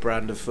play a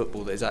brand of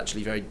football that is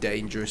actually very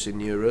dangerous in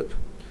Europe.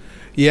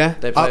 Yeah,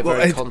 they play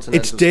very continental.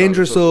 It's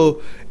dangerous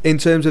though in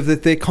terms of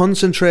that they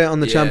concentrate on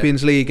the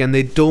Champions League and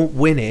they don't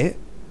win it.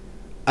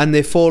 and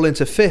they fall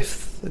into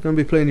fifth, they're going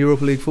to be playing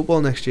Europa League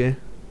football next year.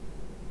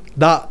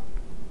 That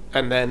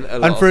And then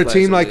and for a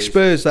team like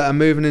Spurs that are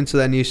moving into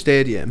their new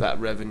stadium, that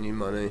revenue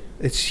money,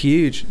 it's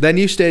huge. Their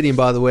new stadium,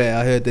 by the way,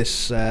 I heard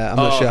this. I'm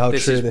not sure how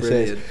true this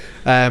is.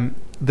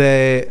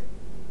 They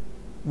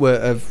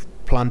have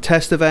planned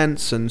test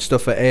events and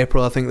stuff for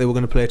April. I think they were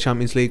going to play a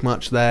Champions League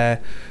match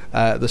there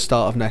at the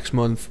start of next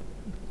month.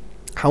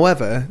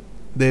 However,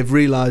 they've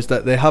realised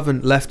that they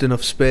haven't left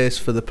enough space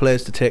for the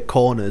players to take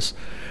corners,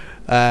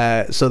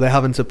 so they're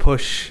having to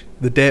push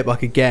the date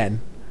back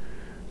again.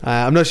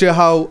 I'm not sure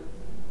how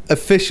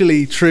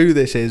officially true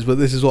this is, but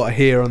this is what I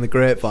hear on the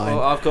grapevine.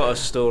 Well, I've got a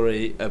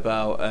story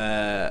about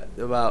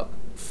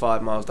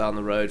 5 miles down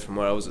the road from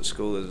where I was at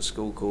school. There's a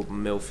school called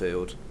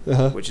Millfield,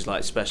 which is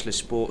like specialist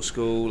sports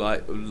school.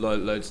 Like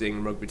loads of the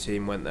England rugby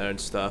team went there and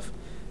stuff.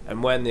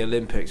 And when the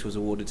Olympics was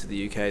awarded to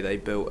the UK, they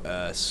built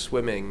a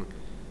swimming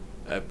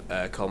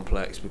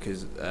complex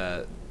because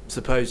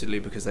supposedly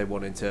because they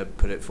wanted to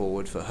put it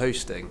forward for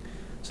hosting.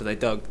 So they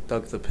dug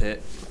the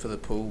pit for the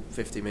pool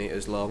 50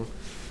 metres long,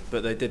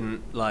 but they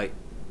didn't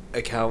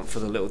account for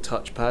the little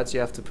touch pads you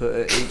have to put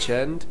at each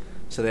end.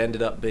 So they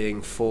ended up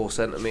being 4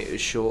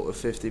 centimetres short of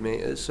 50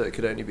 metres, so it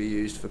could only be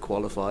used for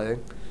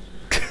qualifying.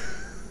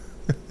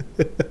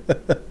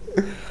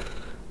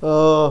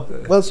 Oh,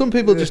 well, some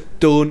people just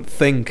don't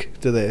think,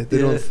 do they? They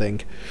don't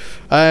think.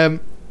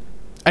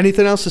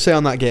 Anything else to say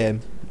on that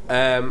game?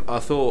 I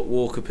thought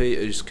Walker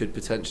Peters could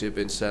potentially have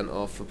been sent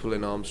off for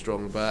pulling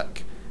Armstrong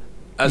back.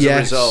 As a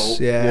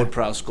result,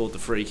 Ward-Prowse scored the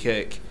free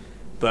kick.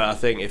 But I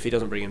think if he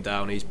doesn't bring him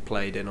down, he's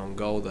played in on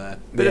goal there.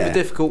 Bit of a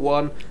difficult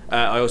one.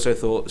 I also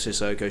thought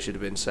Sissoko should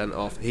have been sent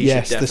off. He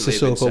should definitely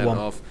have been sent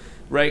off.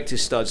 Raked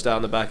his studs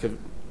down the back of...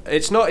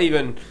 It's not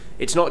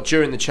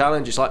during the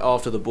challenge, it's like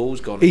after the ball's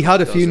gone. He had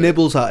a few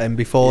nibbles at him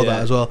before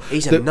that as well.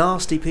 He's a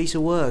nasty piece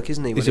of work,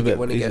 isn't he?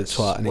 When he gets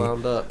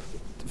wound up.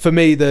 For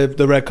me,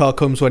 the red card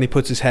comes when he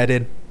puts his head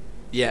in.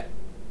 Yeah.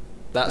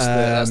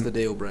 That's the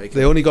deal breaker.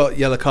 They only got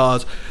yellow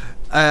cards.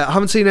 I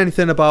haven't seen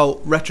anything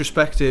about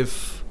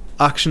retrospective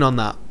action on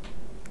that.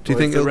 Do you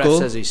think it'll go? If the ref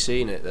says he's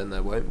seen it, then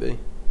there won't be.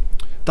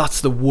 That's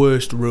the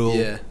worst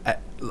rule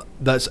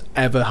that's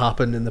ever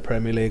happened in the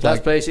Premier League. That's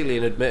basically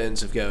an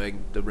admittance of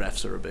going, the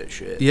refs are a bit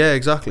shit. Yeah,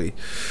 exactly.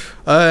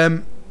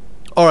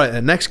 Alright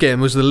then, next game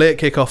was the late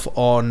kickoff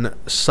on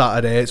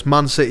Saturday. It's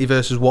Man City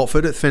versus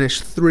Watford. It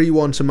finished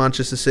 3-1 to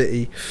Manchester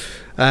City.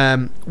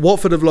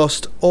 Watford have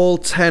lost all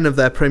 10 of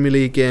their Premier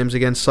League games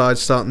against sides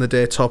starting the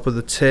day top of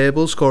the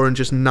table, scoring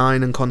just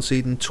 9 and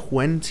conceding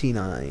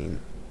 29.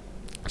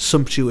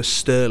 Sumptuous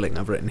Sterling,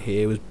 I've written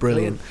here, was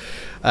brilliant.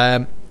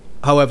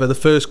 However, the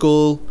first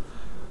goal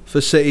for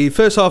City,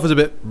 first half was a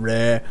bit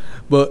rare,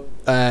 but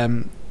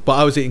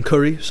I was eating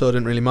curry, so I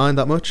didn't really mind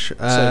that much.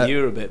 So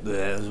you were a bit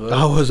there as well.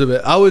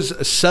 I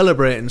was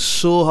celebrating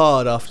so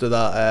hard after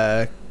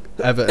that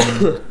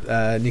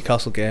Everton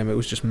Newcastle game. It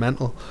was just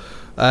mental.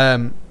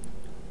 I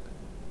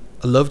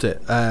loved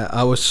it.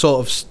 I was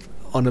sort of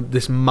on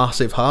this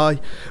massive high.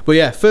 But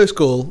yeah, first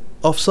goal,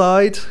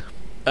 offside.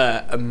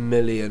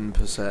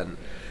 1,000,000%.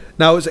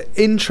 Now it's an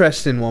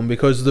interesting one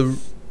because the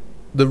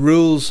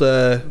rules.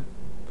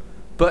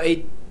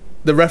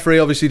 The referee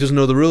obviously doesn't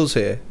know the rules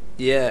here.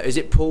 Yeah, is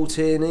it Paul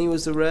Tierney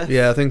was the ref?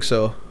 Yeah, I think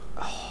so.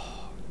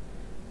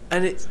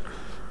 And it's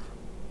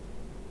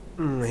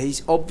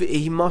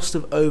he must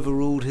have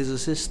overruled his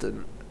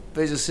assistant,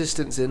 but his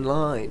assistant's in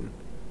line.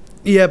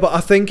 Yeah, but I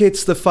think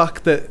it's the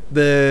fact that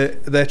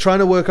they're trying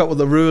to work out what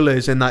the rule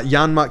is, in that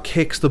Janmaat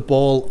kicks the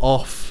ball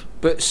off.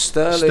 But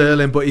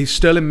Sterling,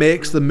 Sterling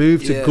makes the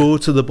move to go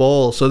to the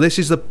ball. So this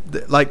is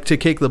to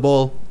kick the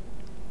ball.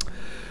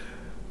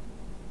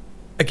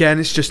 Again,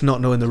 it's just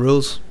not knowing the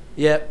rules.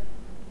 Yep.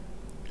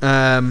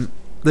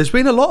 There's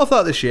been a lot of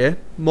that this year,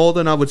 more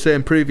than I would say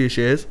in previous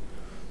years,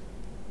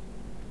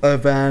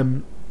 of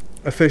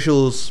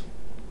officials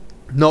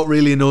not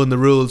really knowing the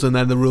rules and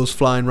then the rules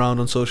flying around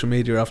on social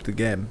media after the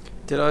game.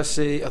 I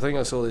think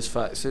I saw this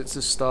fact. Since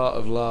the start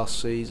of last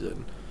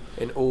season,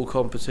 in all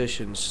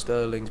competitions,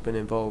 Sterling's been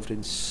involved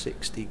in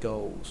 60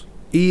 goals.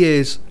 He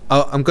is...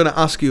 I'm going to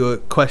ask you a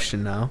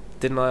question now.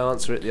 Didn't I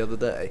answer it the other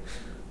day?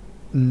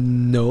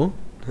 No,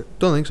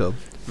 don't think so.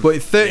 But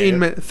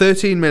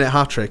 13-minute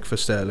hat-trick for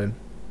Sterling,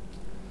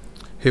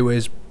 who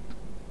is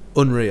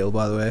unreal,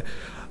 by the way.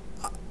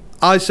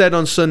 I said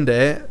on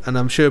Sunday, and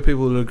I'm sure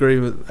people will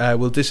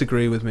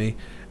disagree with me,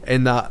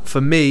 in that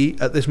for me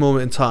at this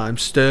moment in time,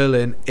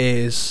 Sterling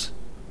is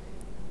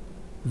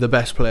the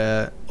best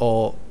player,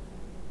 or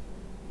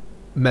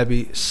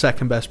maybe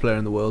second best player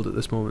in the world at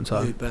this moment in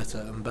time. Who better?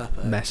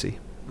 Mbappe.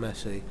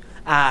 Messi.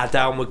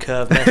 Downward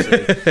curve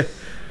Messi.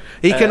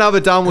 He can have a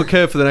downward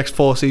curve for the next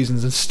 4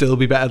 seasons and still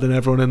be better than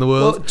everyone in the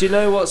world. Well, do you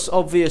know what's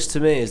obvious to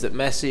me is that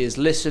Messi has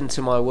listened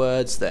to my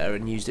words there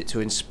and used it to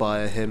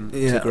inspire him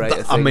to greater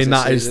things. I mean,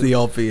 that is the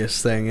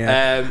obvious thing,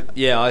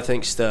 yeah. I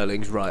think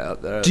Sterling's right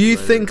up there. Do you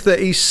think that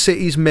he's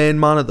City's main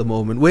man at the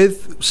moment?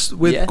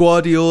 With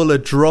Guardiola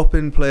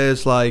dropping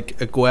players like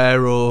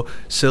Aguero,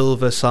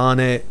 Silva,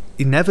 Sane,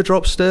 he never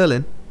drops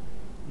Sterling.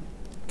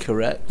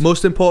 Correct.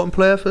 Most important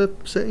player for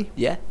City?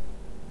 Yeah.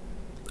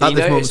 at this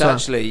moment in notice time.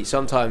 actually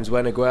sometimes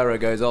when Aguero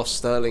goes off,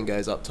 Sterling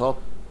goes up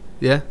top.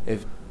 Yeah.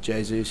 If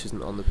Jesus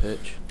isn't on the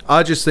pitch.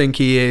 I just think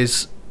he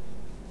is,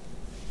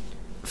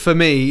 for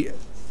me,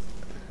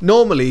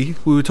 normally,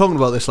 we were talking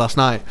about this last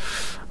night,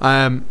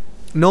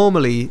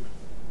 normally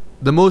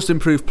the most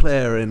improved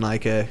player in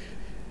like a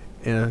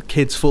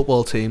kid's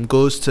football team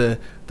goes to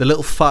the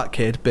little fat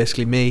kid,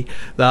 basically me,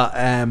 that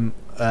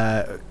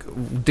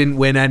didn't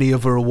win any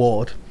other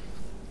award.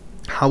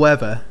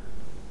 However,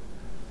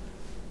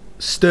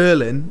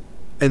 Sterling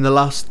in the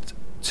last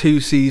 2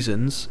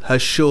 seasons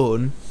has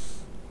shown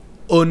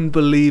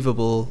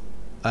unbelievable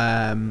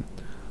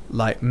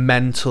like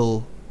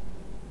mental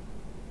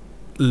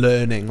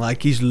learning.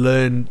 Like he's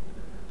learned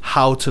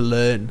how to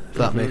learn, if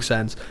that makes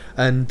sense.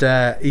 And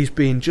he's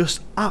been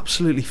just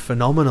absolutely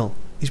phenomenal.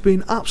 He's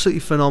been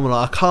absolutely phenomenal.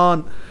 I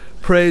can't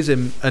praise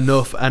him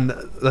enough, and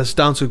that's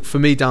down to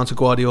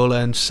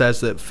Guardiola, and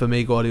says that for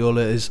me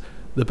Guardiola is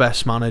the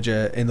best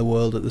manager in the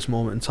world at this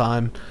moment in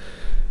time.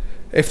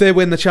 If they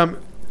win the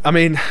I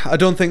mean, I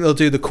don't think they'll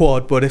do the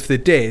quad, but if they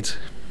did,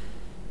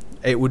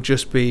 it would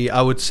just be,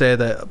 I would say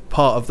that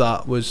part of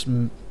that was,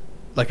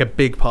 like a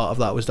big part of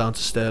that was down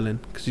to Sterling,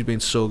 because he's been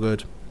so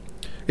good.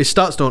 His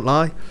stats don't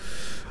lie.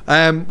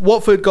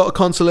 Watford got a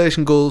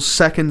consolation goal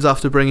seconds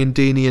after bringing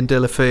Deeney and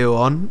Deulofeu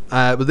on,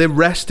 but they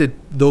rested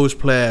those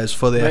players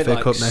for the FA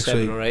Cup next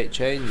 7 week. or 8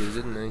 changes,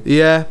 didn't they?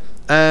 Yeah.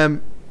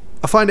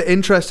 I find it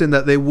interesting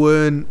that they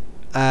weren't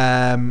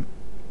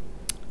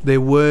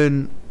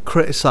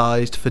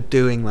criticised for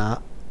doing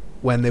that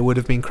when they would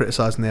have been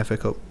criticised in the FA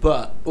Cup.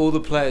 But all the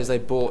players they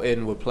brought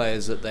in were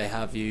players that they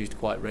have used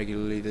quite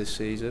regularly this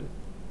season.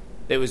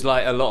 It was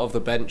like a lot of the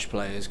bench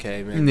players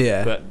came in,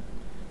 but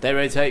they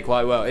rotate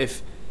quite well.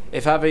 If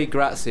Javi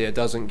Gracia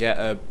doesn't get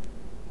a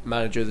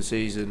Manager of the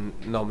Season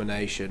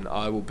nomination,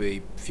 I will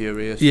be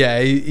furious. Yeah,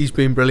 he's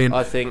been brilliant.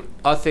 I think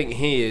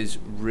he is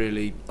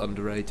really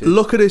underrated.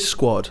 Look at his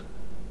squad.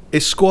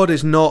 His squad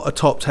is not a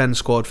top 10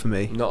 squad for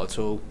me. Not at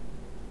all.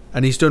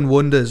 And he's done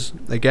wonders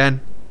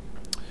again.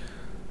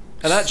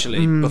 And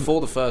actually, before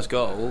the first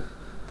goal,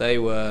 they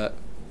were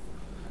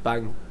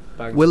bang.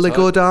 Will they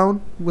go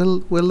down? Will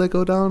they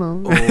go down?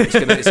 Or? It's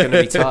going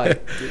to be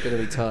tight. It's going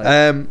to be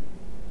tight.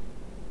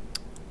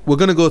 We're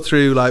going to go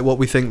through like what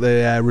we think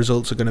the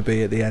results are going to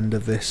be at the end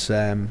of this,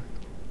 when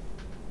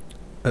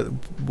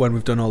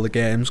we've done all the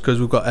games, because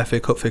we've got FA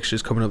Cup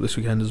fixtures coming up this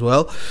weekend as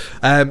well.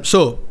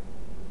 So,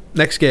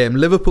 next game,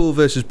 Liverpool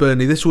versus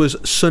Burnley. This was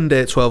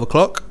Sunday at 12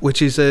 o'clock,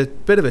 which is a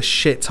bit of a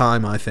shit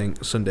time, I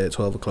think, Sunday at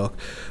 12 o'clock.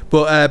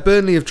 But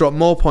Burnley have dropped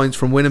more points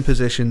from winning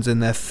positions in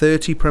their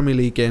 30 Premier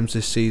League games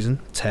this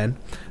season, 10,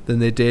 than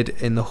they did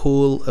in the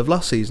whole of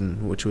last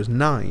season, which was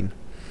 9.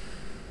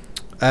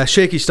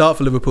 Shaky start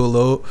for Liverpool,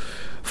 though.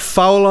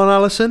 Foul on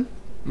Alisson?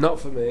 Not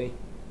for me.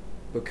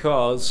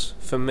 Because,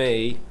 for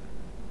me,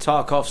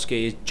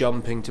 Tarkowski is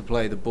jumping to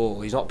play the ball.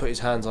 He's not put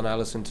his hands on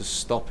Alisson to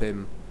stop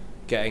him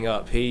getting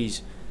up.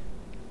 He's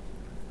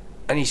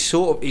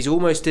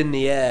almost in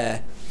the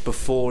air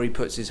before he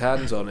puts his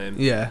hands on him.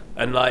 Yeah.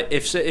 And like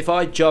if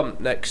I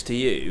jump next to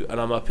you and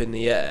I'm up in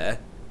the air,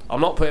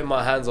 I'm not putting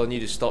my hands on you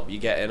to stop you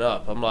getting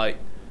up. I'm like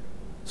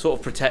sort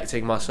of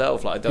protecting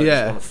myself. Like I don't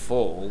just want to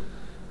fall.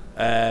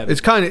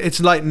 It's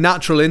like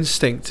natural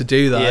instinct to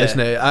do that, isn't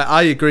it?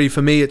 I agree.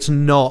 For me, it's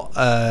not.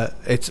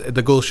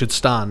 The goal should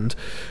stand,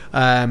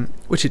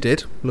 which it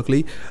did.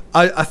 Luckily,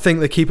 I think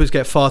the keepers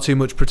get far too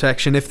much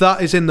protection. If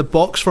that is in the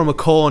box from a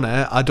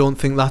corner, I don't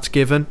think that's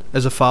given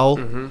as a foul.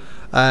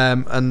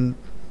 And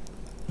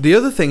the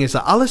other thing is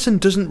that Alisson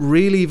doesn't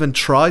really even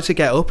try to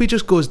get up. He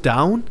just goes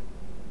down.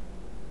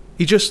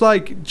 He just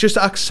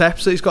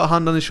accepts that he's got a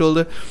hand on his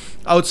shoulder.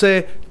 I would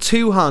say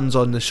 2 hands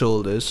on the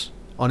shoulders,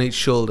 on each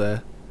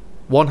shoulder.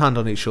 1 hand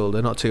on each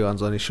shoulder, not 2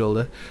 hands on each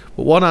shoulder,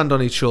 but 1 hand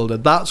on each shoulder.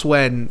 That's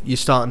when you're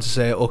starting to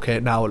say, okay,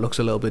 now it looks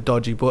a little bit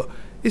dodgy, but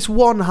it's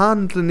 1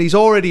 hand and he's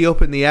already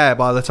up in the air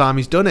by the time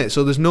he's done it,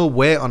 so there's no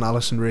weight on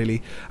Alisson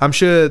really. I'm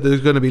sure there's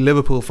going to be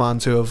Liverpool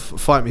fans who have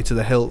fight me to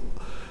the hilt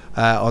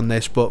on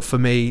this, but for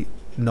me,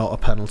 not a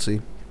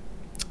penalty.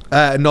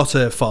 Not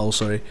a foul,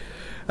 sorry.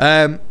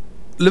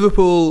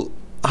 Liverpool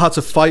had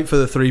to fight for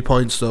the 3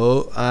 points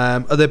though.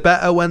 Are they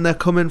better when they're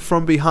coming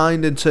from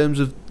behind in terms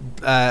of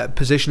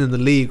position in the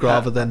league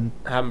rather than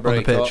on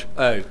the pitch?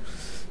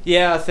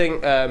 Yeah, I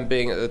think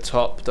being at the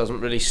top doesn't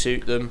really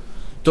suit them.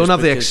 Don't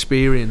have the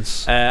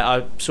experience.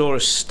 I saw a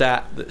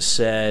stat that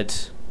said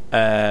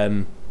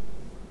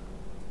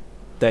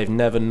they've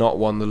never not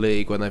won the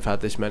league when they've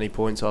had this many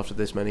points after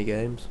this many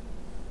games.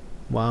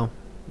 Wow.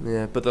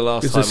 Yeah, but the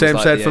last it's time the same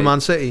was said for Man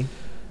City.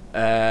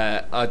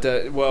 I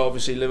don't. Well,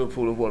 obviously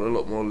Liverpool have won a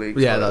lot more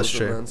leagues. Yeah, that's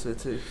true. Man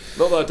City.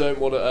 Not that I don't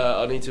want to.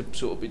 I need to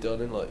sort of be done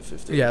in like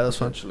 15. Yeah, that's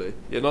fine.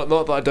 Yeah, not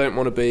that I don't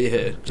want to be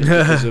here, just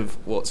because of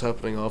what's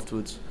happening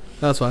afterwards.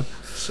 That's fine.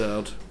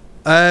 Sad.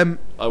 I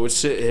would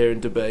sit here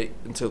and debate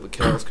until the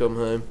cows come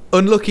home.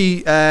 Unlucky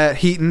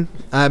Heaton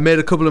made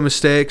a couple of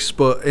mistakes,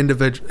 but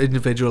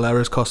individual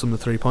errors cost them the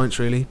 3 points.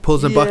 Really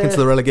pulls them back into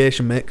the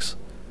relegation mix,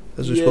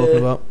 as we've spoken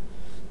about.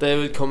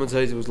 The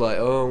commentator was like,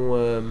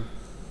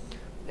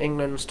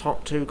 England's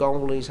top 2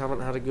 goalies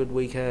haven't had a good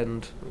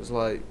weekend. It was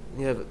like,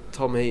 yeah, but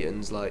Tom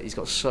Heaton's like, he's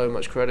got so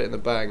much credit in the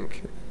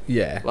bank.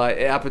 Yeah. Like,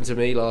 it happened to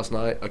me last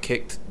night. I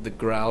kicked the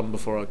ground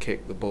before I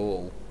kicked the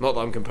ball. Not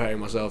that I'm comparing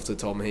myself to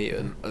Tom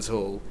Heaton at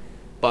all,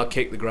 but I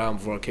kicked the ground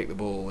before I kicked the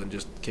ball and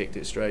just kicked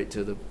it straight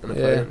to an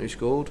opponent who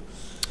scored.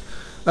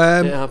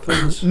 It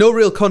happens. No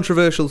real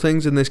controversial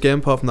things in this game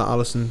apart from that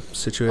Alisson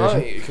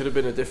situation. It could have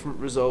been a different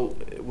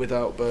result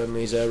without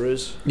Burnley's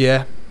errors.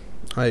 Yeah,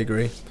 I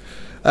agree.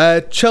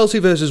 Chelsea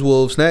versus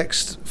Wolves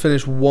next.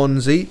 Finished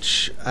 1s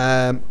each.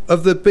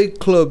 Of the big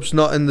clubs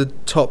not in the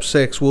top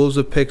 6, Wolves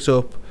have picked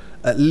up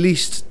at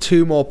least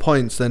 2 more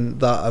points than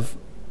that of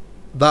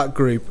that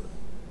group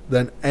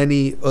than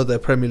any other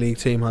Premier League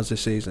team has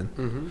this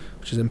season,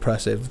 which is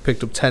impressive. They've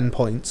picked up 10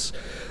 points.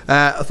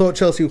 I thought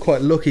Chelsea were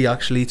quite lucky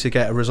actually to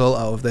get a result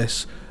out of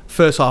this.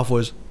 First half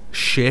was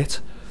shit.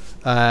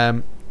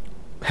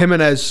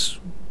 Jimenez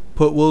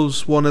put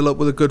Wolves 1-0 up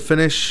with a good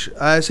finish.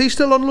 Is he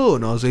still on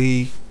loan, or is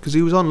he? Because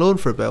he was on loan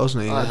for a bit,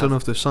 wasn't he? I don't know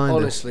if they've signed him.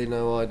 Honestly,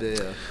 no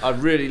idea. I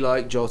really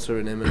like Jota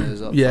and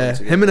Jimenez up yeah, front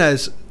together.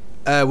 Jimenez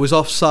was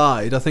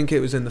offside. I think it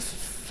was in the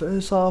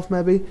first half,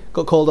 maybe.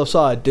 Got called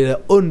offside. Did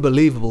an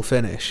unbelievable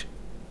finish.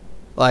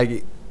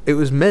 Like, it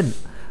was mint.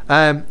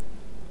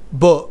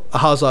 But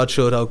Hazard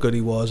showed how good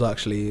he was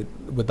actually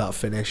with that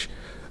finish.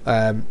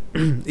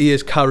 He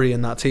is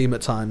carrying that team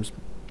at times.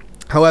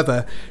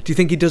 However, do you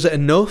think he does it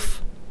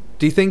enough?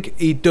 Do you think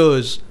he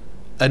does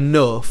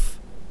enough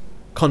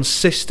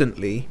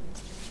consistently?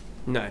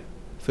 No.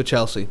 For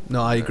Chelsea?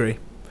 No, I agree.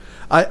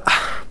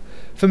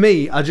 For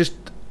me,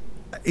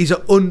 he's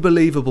an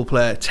unbelievable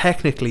player,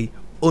 technically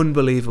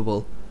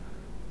unbelievable,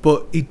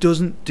 but he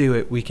doesn't do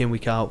it week in,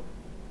 week out.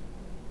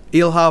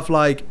 He'll have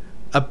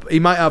he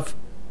might have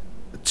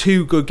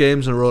 2 good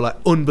games in a row, like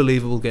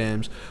unbelievable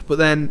games, but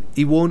then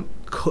he won't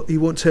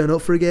turn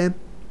up for a game.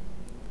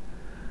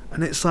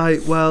 And it's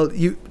like, well,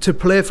 to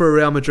play for a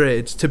Real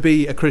Madrid, to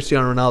be a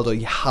Cristiano Ronaldo,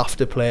 you have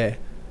to play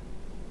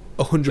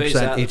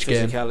 100% each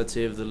game. The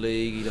physicality of the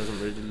league he doesn't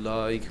really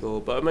like,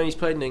 but I mean, he's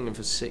played in England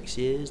for 6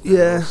 years now.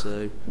 Yeah.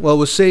 So. Well,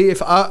 we'll see.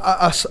 If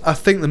I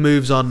think the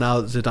move's on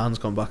now that Zidane's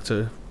gone back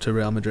to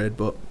Real Madrid,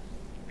 but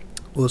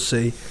we'll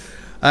see.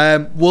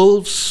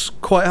 Wolves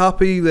quite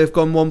happy. They've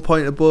gone 1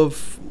 point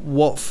above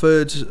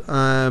Watford,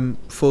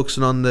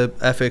 focusing on the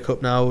FA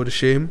Cup now, I would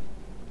assume.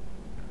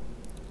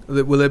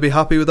 Will they be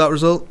happy with that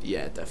result?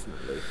 Yeah,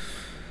 definitely.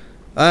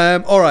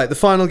 Alright, the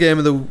final game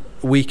of the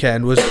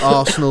weekend was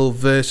Arsenal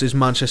versus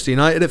Manchester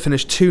United. It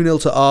finished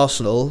 2-0 to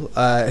Arsenal,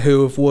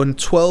 who have won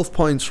 12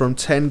 points from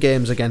 10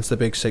 games against the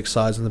big 6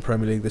 sides in the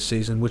Premier League this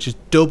season, which is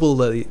double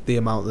the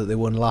amount that they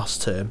won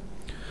last term.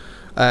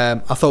 I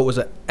thought it was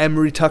an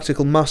Emery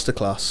tactical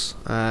masterclass,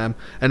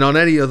 and on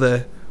any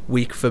other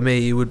week for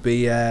me he would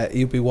be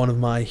one of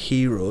my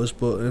heroes,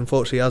 but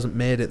unfortunately he hasn't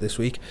made it this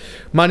week.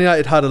 Man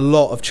United had a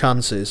lot of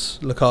chances.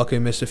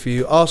 Lukaku missed a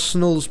few.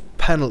 Arsenal's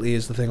penalty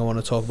is the thing I want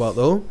to talk about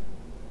though.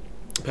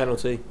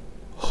 Penalty.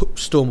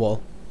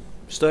 Stonewall.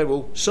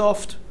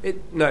 Soft.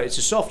 It's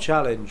a soft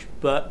challenge,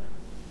 but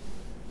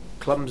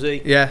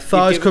clumsy. Yeah,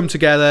 thighs come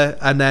together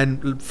and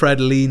then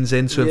Fred leans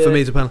into him. For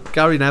me it's a penalty.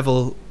 Gary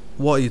Neville,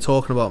 what are you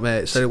talking about,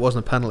 mate? Said it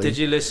wasn't a penalty. Did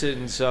you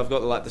listen? So I've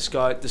got the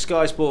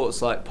Sky Sports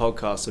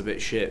podcast a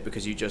bit shit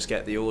because you just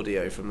get the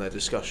audio from their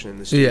discussion in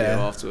the studio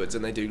afterwards,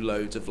 and they do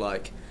loads of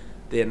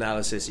the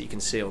analysis that you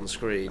can see on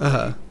screen.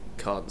 You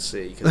can't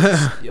see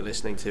because you're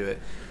listening to it.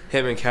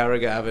 Him and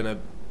Carragher having a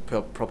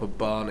proper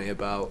Barney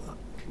about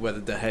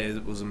whether De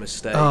Gea was a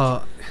mistake.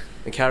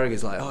 And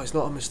Carragher's like, it's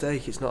not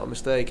a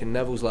mistake, and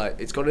Neville's like,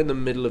 it's gone in the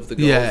middle of the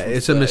goal. Yeah,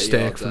 it's a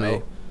mistake for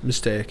me.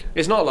 Mistake.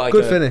 It's not like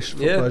good finish for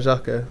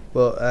Xhaka,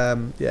 but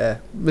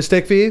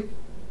mistake for you?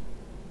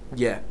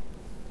 Yeah,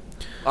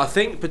 I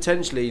think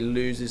potentially he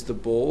loses the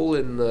ball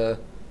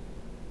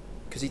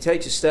because he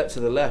takes a step to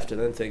the left and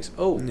then thinks,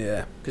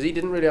 because he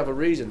didn't really have a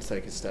reason to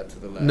take a step to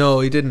the left. No,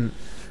 he didn't.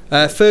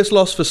 First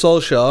loss for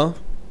Solskjaer.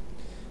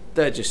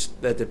 They're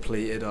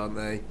depleted, aren't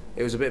they?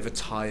 It was a bit of a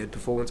tired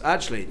performance.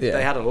 Actually,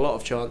 they had a lot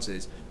of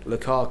chances.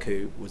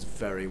 Lukaku was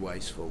very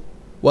wasteful.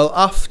 Well,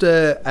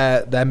 after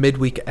their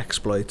midweek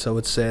exploits, I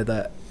would say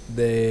that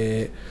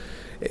they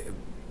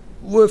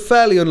were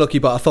fairly unlucky,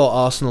 but I thought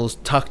Arsenal's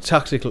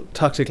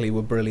tactically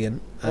were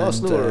brilliant.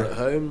 Arsenal are at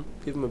home.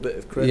 Give them a bit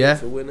of credit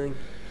for winning.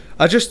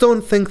 I just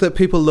don't think that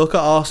people look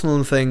at Arsenal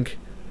and think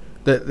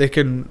that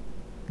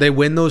they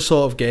win those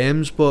sort of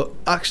games, but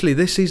actually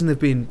this season they've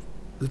been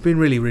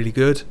really, really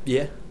good.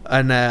 Yeah.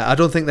 And I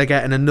don't think they're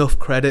getting enough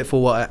credit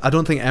for I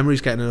don't think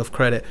Emery's getting enough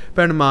credit.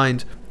 Bear in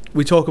mind,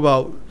 we talk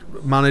about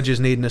managers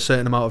needing a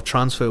certain amount of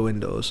transfer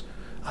windows.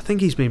 I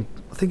think he's been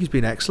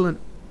excellent.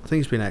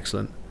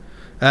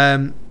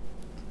 Anything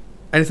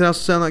else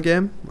to say on that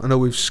game? I know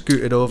we've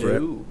scooted over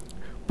it,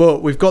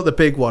 but we've got the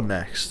big one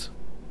next.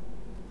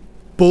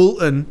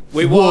 Bolton,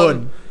 we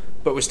won,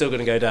 but we're still going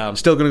to go down.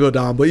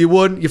 But you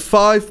won. You're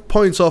 5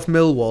 points off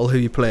Millwall, who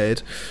you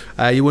played.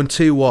 You won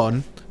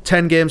 2-1.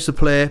 10 games to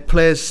play.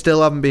 Players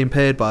still haven't been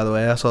paid, by the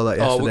way. I saw that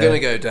yesterday. We're going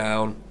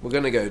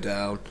to go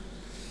down.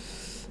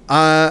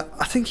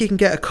 I think he can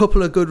get a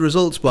couple of good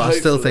results, but I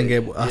don't think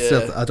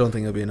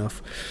it'll be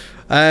enough.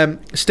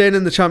 Staying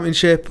in the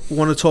Championship,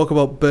 want to talk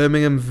about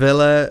Birmingham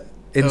Villa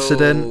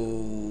incident.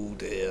 Oh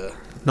dear.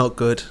 Not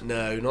good.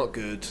 No, not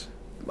good.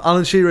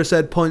 Alan Shearer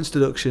said points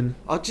deduction.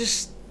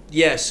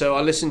 So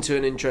I listened to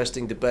an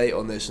interesting debate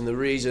on this, and the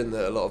reason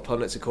that a lot of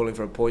pundits are calling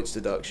for a points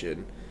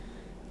deduction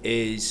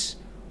is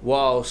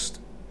whilst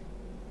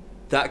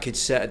that could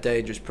set a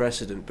dangerous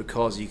precedent,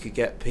 because you could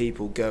get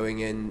people going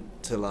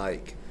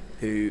into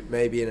who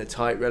maybe in a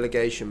tight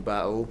relegation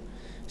battle,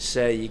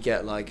 say you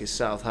get a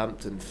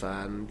Southampton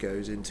fan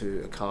goes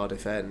into a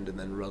Cardiff end and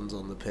then runs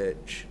on the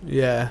pitch,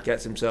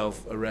 gets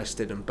himself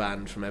arrested and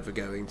banned from ever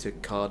going to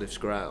Cardiff's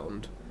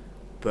ground,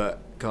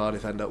 but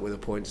Cardiff end up with a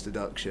points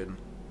deduction.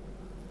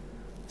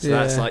 So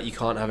that's you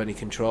can't have any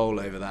control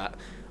over that.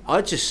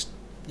 I'd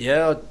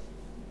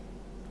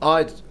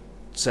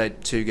say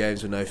 2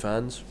 games with no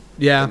fans.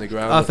 Yeah, in the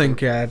ground, I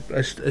think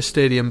a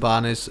stadium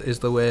ban is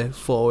the way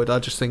forward. I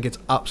just think it's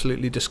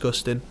absolutely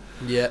disgusting.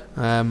 Yeah.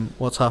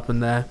 What's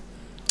happened there?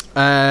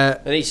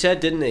 And he said,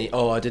 didn't he?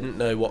 Oh, I didn't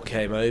know what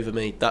came over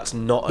me. That's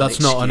not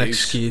an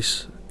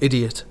excuse.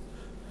 Idiot.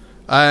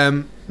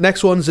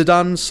 Next one,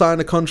 Zidane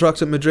signed a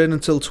contract at Madrid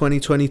until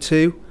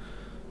 2022.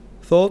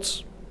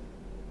 Thoughts?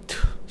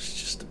 It's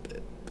just a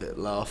bit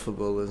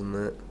laughable, isn't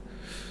it?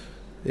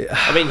 Yeah.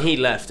 I mean, he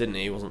left, didn't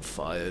he? He wasn't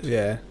fired.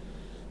 Yeah.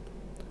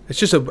 It's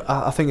just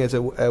I think it's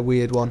a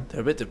weird one.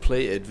 They're a bit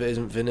depleted.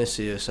 Isn't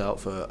Vinicius out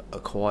for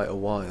quite a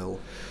while?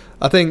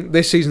 I think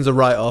this season's a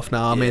write-off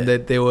now. I mean,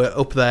 they were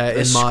up there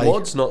in my... The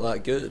squad's not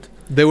that good.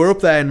 They were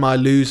up there in my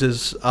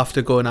losers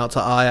after going out to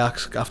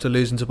Ajax, after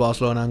losing to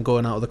Barcelona and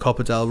going out of the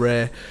Copa del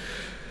Rey.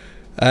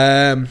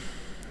 I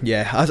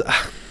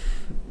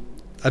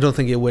don't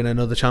think he'll win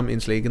another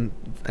Champions League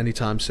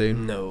anytime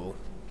soon. No.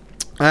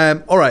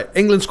 All right,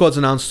 England squad's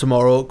announced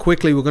tomorrow.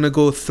 Quickly, we're going to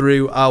go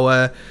through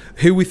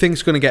who we think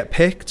is going to get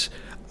picked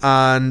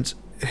and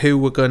who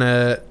we're going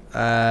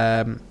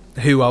to...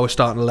 who our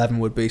starting 11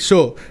 would be.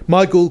 So,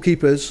 my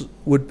goalkeepers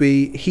would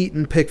be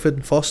Heaton, Pickford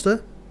and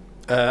Foster.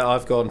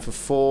 I've gone for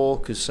 4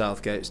 because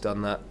Southgate's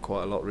done that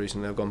quite a lot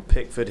recently. I've gone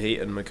Pickford,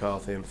 Heaton,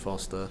 McCarthy and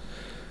Foster.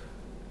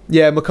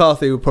 Yeah,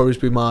 McCarthy would probably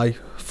be my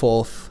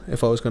 4th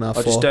if I was going to have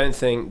 4. I just don't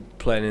think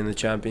playing in the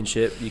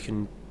Championship you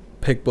can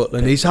pick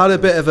Butland. He's had a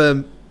bit of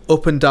a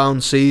up and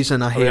down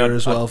season, I hear,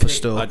 as well for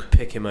Stoke. I'd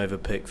pick him over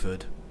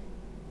Pickford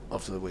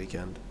after the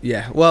weekend.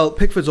 Yeah, well,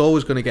 Pickford's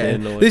always going to get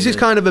in. This is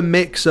kind of a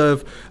mix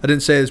of, I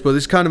didn't say this, but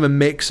this is kind of a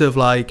mix of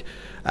what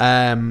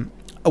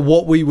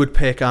we would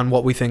pick and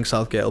what we think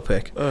Southgate will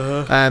pick.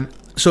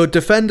 So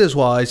defenders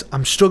wise,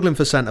 I'm struggling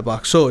for centre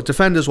back. So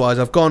defenders wise,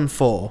 I've gone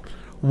for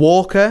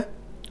Walker,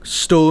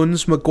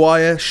 Stones,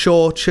 Maguire,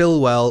 Shaw,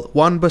 Chilwell,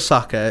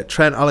 Wan-Bissaka,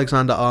 Trent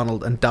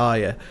Alexander-Arnold and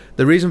Dyer.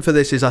 The reason for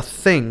this is I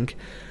think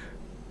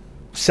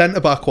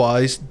centre-back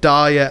wise,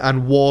 Dyer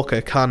and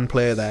Walker can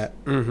play there.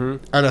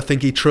 And I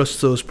think he trusts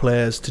those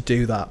players to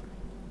do that.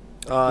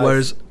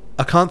 Whereas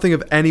I can't think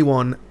of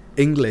anyone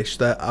English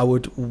that I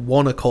would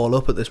want to call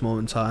up at this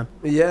moment in time.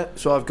 Yeah,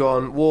 so I've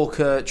gone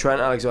Walker,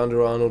 Trent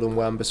Alexander-Arnold and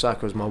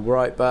Wan-Bissaka as my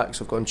right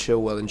backs. I've gone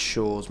Chilwell and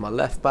Shaw as my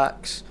left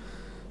backs.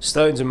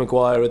 Stones and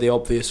Maguire are the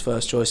obvious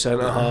first choice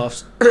centre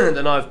halves.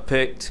 Then I've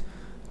picked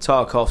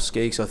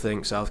Tarkowski because I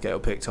think Southgate will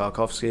pick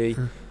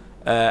Tarkowski.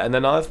 And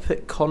then I've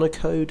picked Connor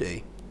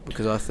Cody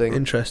because I think...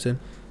 Interesting.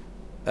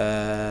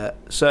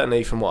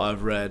 Certainly from what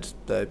I've read,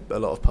 a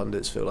lot of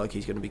pundits feel like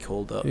he's going to be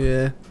called up.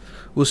 Yeah,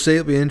 we'll see.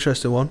 It'll be an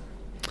interesting one.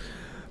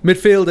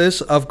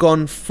 Midfielders, I've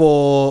gone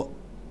for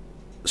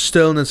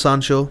Sterling and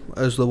Sancho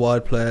as the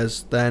wide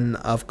players. Then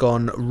I've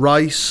gone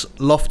Rice,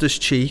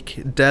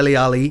 Loftus-Cheek, Dele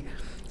Alli,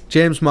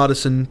 James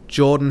Maddison,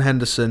 Jordan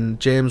Henderson,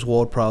 James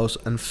Ward-Prowse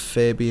and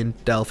Fabian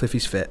Delph if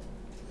he's fit.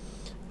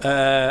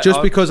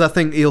 Because I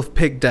think he'll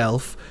pick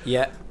Delph.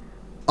 Yeah.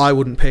 I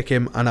wouldn't pick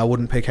him and I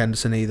wouldn't pick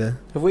Henderson either.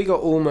 Have we got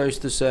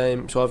almost the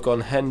same? So I've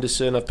gone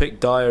Henderson, I've picked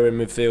Dyer in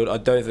midfield. I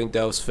don't think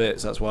Delph's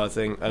fit, so that's why I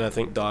think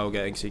Dyer will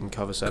get in because he can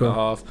cover centre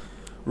half.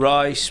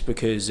 Rice,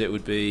 because it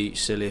would be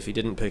silly if he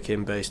didn't pick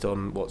him based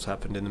on what's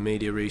happened in the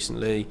media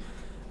recently.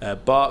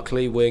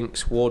 Barkley,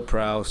 Winks,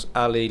 Ward-Prowse,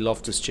 Ali,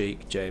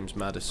 Loftus-Cheek, James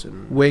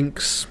Maddison.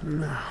 Winks.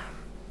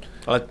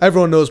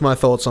 Everyone knows my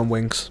thoughts on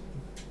Winks.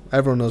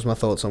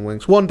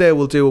 One day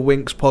we'll do a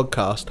Winks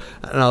podcast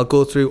and I'll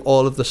go through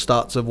all of the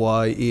stats of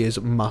why he is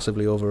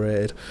massively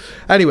overrated.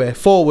 Anyway,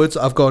 forwards,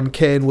 I've gone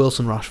Kane,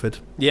 Wilson, Rashford.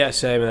 Yeah,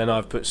 same, and then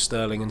I've put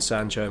Sterling and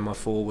Sancho in my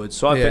forwards.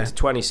 So I picked a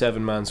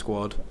 27-man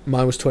squad.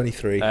 Mine was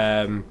 23.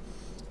 I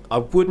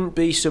wouldn't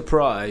be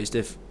surprised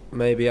if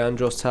maybe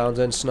Andros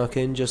Townsend snuck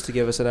in just to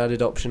give us an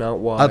added option out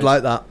wide. I'd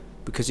like that.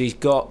 Because he's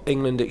got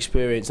England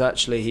experience.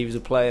 Actually, he was a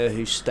player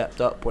who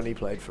stepped up when he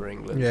played for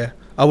England. Yeah,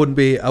 I wouldn't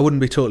be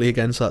totally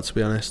against that, to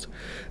be honest.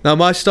 Now,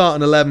 my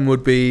starting 11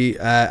 would be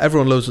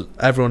everyone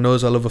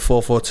knows I love a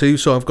 4-4-2.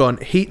 So I've gone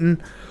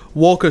Heaton,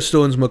 Walker,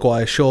 Stones,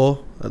 Maguire,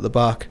 Shaw at the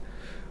back,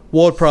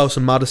 Ward-Prowse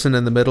and Maddison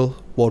in the middle.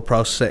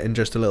 Ward-Prowse sitting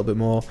just a little bit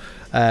more.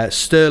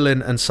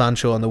 Sterling and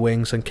Sancho on the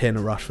wings, and Kane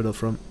and Rashford up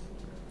front.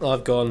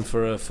 I've gone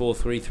for a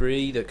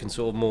 4-3-3 that can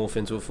sort of morph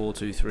into a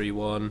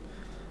 4-2-3-1.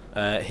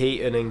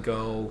 Heaton in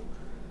goal.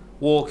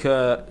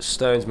 Walker,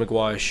 Stones,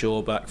 Maguire,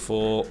 Shaw back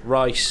four.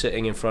 Rice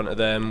sitting in front of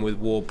them with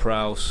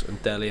Ward-Prowse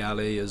and Dele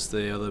Alli as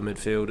the other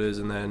midfielders,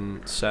 and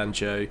then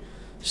Sancho,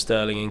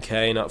 Sterling and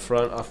Kane up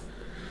front.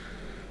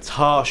 It's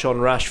harsh on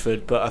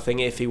Rashford, but I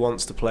think if he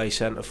wants to play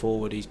centre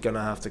forward, he's going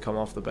to have to come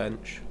off the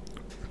bench.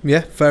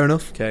 Yeah, fair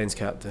enough. Kane's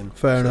captain.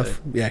 Fair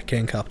enough. Yeah,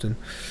 Kane captain.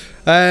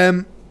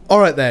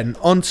 Alright then,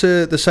 on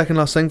to the second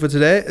last thing for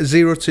today.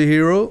 0 to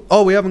hero.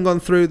 Oh, we haven't gone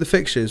through the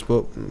fixtures,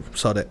 but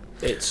sod it.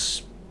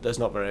 There's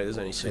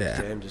only 6 games this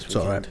weekend. It's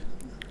alright.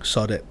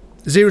 Sod it.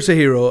 0 to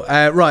hero.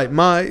 Right,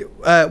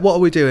 what are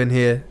we doing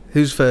here?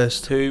 Who's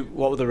first?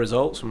 What were the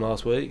results from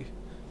last week?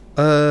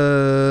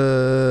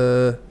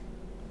 I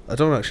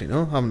don't actually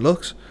know. I haven't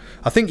looked.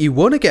 I think you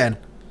won again.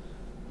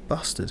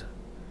 Bastard.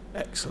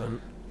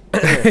 Excellent.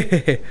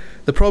 The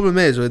problem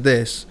is with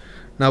this,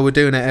 now we're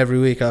doing it every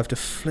week, I have to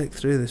flick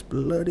through this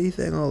bloody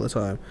thing all the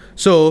time.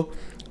 So,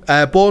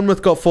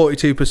 Bournemouth got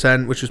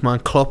 42%, which was mine.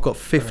 Klopp got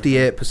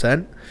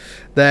 58%.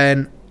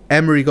 Then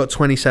Emery got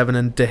 27%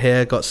 and De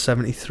Gea got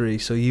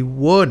 73%. So you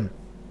won.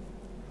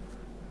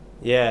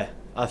 Yeah,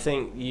 I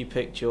think you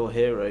picked your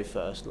hero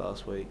first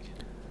last week.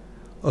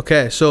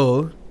 Okay,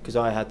 so... Because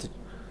I had to...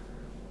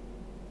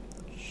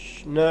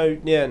 No,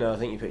 I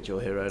think you picked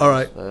your hero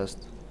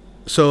first.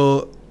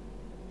 So...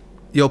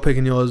 You're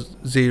picking yours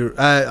 0.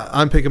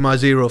 I'm picking my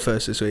 0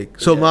 first this week.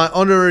 So my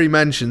honorary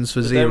mentions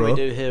for 0. Then we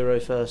do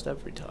hero first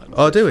every time.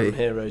 Oh, do we? From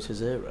hero to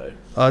 0.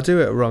 I do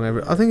it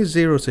wrong I think it's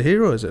 0 to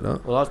hero, is it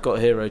not? Well, I've got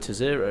hero to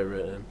 0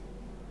 written.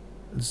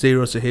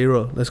 0 to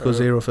hero. Let's go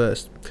 0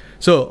 first.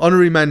 So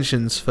honorary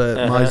mentions for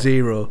my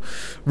 0.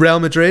 Real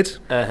Madrid.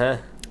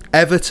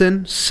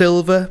 Everton,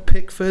 Silva,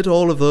 Pickford,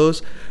 all of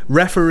those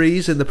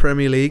referees in the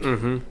Premier League.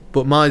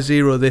 But my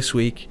 0 this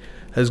week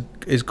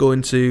is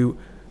going to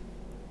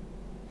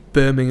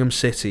Birmingham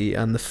City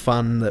and the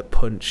fan that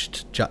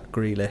punched Jack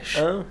Grealish.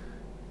 Oh,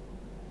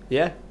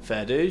 yeah,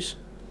 fair dues.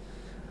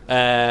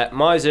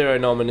 My 0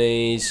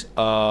 nominees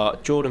are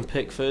Jordan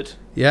Pickford,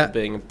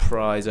 being a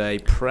prize A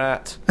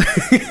prat.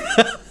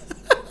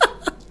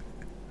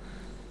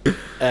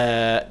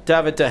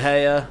 David De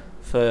Gea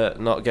for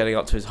not getting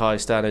up to his high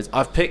standards.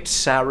 I've picked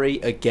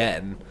Sarri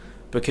again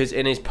because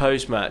in his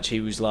post-match he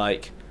was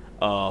like,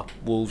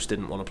 Wolves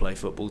didn't want to play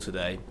football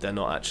today. They're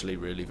not actually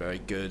really very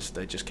good.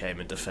 They just came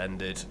and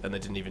defended, and they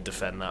didn't even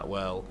defend that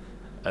well.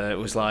 And it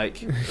was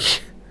like...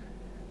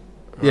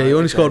 yeah, you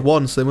only scored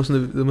once. They must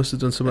have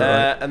done something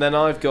right. And then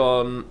I've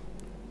gone...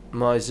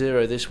 My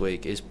 0 this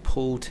week is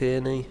Paul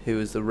Tierney, who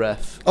was the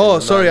ref. Oh,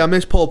 sorry, I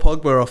missed Paul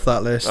Pogba off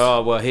that list.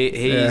 Oh, well,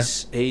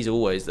 he's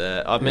always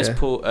there. I've missed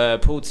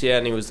Paul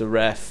Tierney was the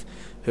ref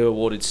who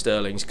awarded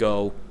Sterling's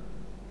goal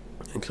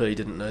and clearly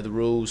didn't know the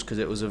rules because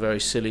it was a very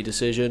silly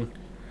decision.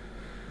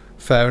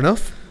 Fair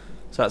enough.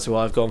 So that's who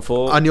I've gone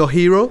for. And your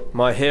hero?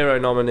 My hero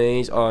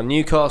nominees are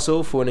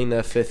Newcastle for winning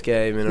their 5th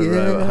game in a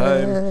row at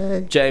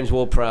home. James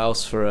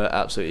Ward-Prowse for an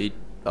absolutely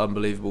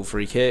unbelievable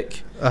free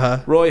kick.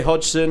 Roy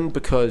Hodgson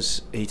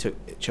because he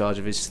took charge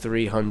of his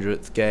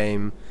 300th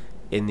game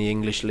in the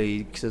English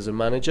leagues as a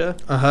manager.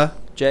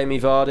 Jamie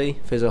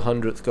Vardy for his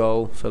 100th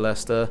goal for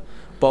Leicester.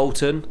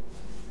 Bolton.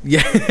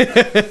 Yeah.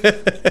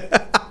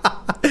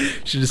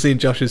 Should have seen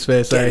Josh's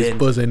face there. He's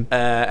buzzing.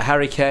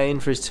 Harry Kane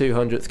for his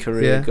 200th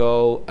career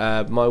goal.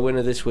 My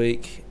winner this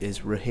week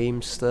is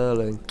Raheem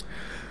Sterling.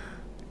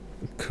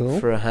 Cool.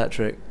 For a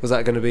hat-trick. Was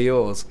that going to be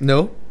yours?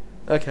 No.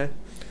 Okay.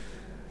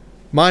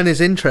 Mine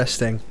is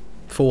interesting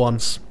for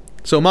once.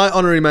 So my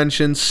honorary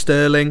mentions: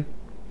 Sterling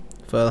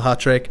for the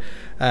hat-trick,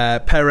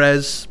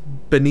 Perez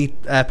for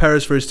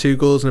his 2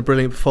 goals and a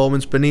brilliant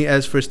performance,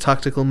 Benitez for his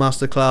tactical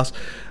masterclass.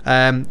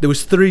 There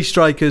was 3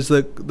 strikers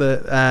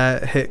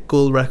that hit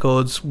goal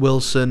records: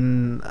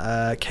 Wilson,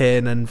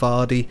 Kane and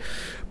Vardy.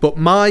 But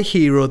my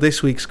hero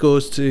this week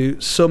goes to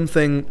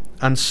something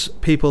and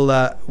people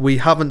that we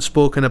haven't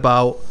spoken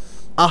about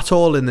at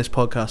all in this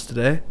podcast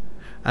today,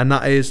 and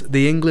that is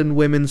the England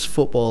women's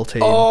football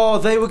team. Oh,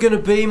 they were going to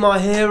be my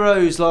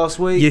heroes last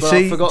week. You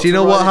see, do you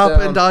know what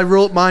happened? I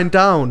wrote mine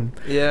down.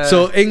 Yeah.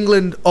 So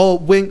England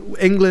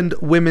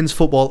women's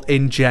football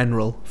in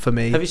general for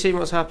me. Have you seen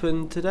what's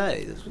happened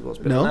today? This is what's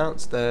been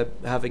announced. They're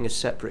having a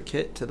separate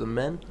kit to the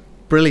men.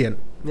 Brilliant.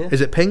 Yeah.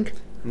 Is it pink?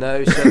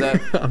 No, so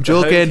I'm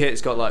joking. The home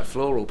kit's got like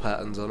floral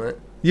patterns on it.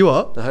 You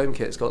what? The home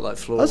kit's got like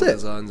floral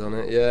designs on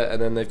it. Yeah,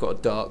 and then they've got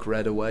a dark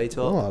red away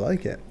top. Oh, I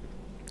like it.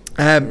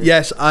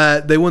 Yes,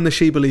 they won the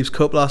She Believes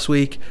Cup last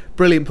week.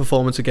 Brilliant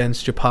performance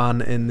against Japan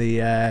in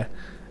the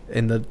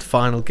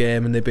final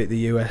game, and they beat the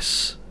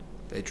US.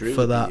 They drew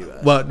for that. The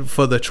US. Well,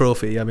 for the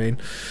trophy, I mean.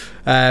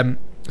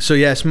 So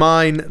yes,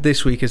 mine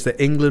this week is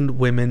the England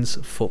women's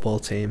football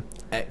team.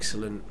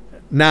 Excellent.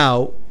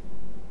 Now,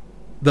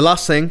 the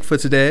last thing for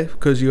today,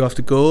 because you have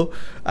to go,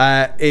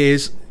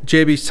 is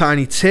JB's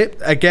tiny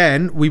tip.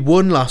 Again, we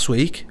won last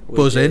week.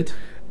 Buzzing.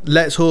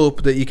 Let's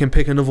hope that you can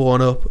pick another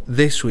one up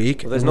this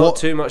week. Well, there's not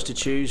too much to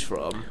choose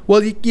from.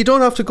 Well, you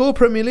don't have to go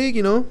Premier League,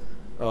 you know.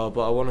 Oh,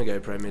 but I want to go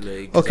Premier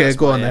League. Okay, that's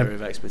go my on area then.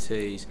 Of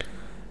expertise.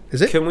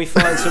 Is it? Can we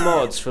find some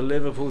odds for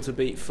Liverpool to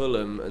beat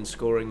Fulham and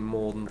scoring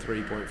more than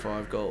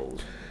 3.5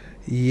 goals?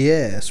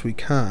 Yes, we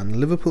can.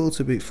 Liverpool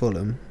to beat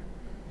Fulham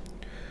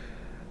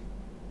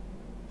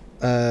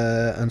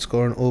and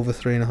scoring over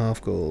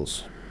 3.5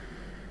 goals.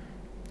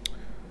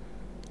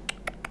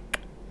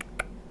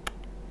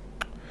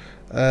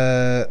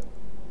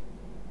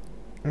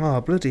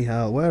 Oh, bloody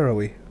hell. Where are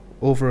we?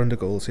 Over under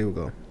goals. Here we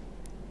go.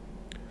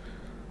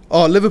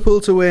 Oh, Liverpool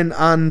to win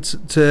and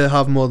to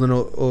have more than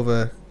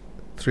over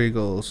 3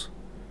 goals.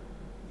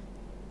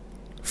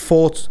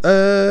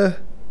 I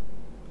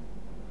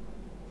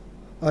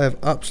have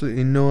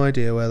absolutely no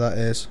idea where that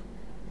is.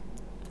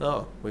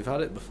 Oh, we've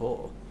had it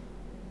before.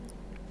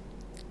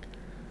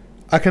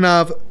 I can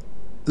have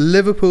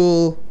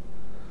Liverpool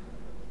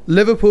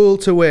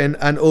to win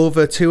and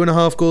over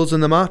 2.5 goals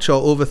in the match,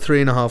 or over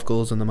 3.5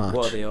 goals in the match.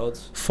 What are the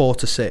odds?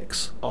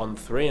 4-6. On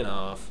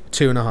 3.5.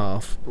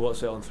 2.5.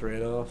 What's it on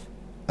 3.5?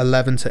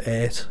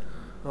 11-8.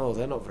 Oh,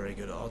 they're not very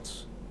good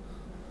odds.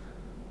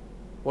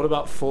 What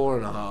about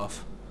 4.5?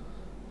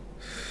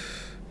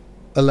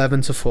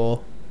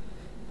 11-4.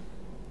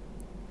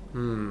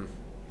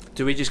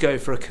 Do we just go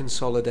for a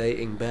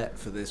consolidating bet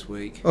for this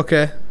week?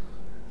 Okay.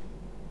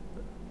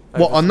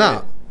 What, on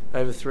that?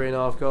 Over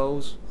 3.5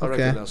 goals? I Okay.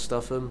 reckon they'll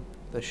stuff them.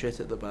 They're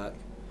shit at the back.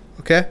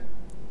 Okay.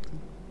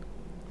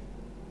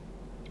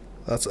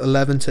 That's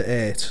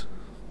 11-8.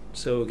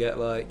 So we'll get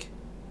like...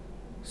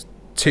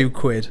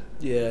 £2.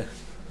 Yeah.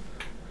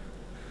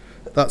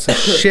 That's a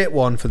shit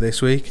one for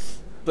this week.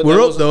 But We're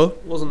that up though.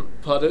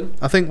 Pardon?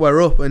 I think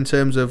we're up in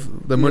terms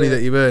of the money Yeah.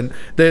 that you've earned.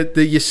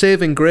 Your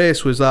saving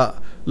grace was that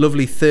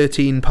lovely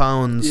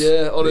 £13.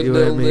 Yeah, on a that you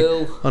earned me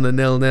 0-0. On a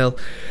 0-0.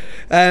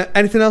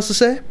 Anything else to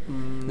say?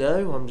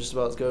 No, I'm just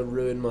about to go and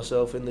ruin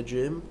myself in the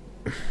gym.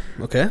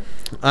 Okay.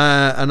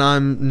 And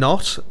I'm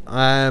not.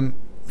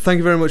 Thank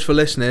you very much for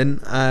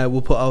listening.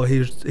 We'll put our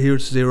Heroes to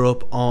Zero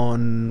up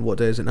on, what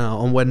day is it now?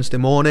 On Wednesday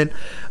morning.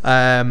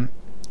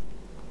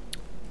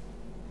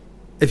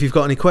 If you've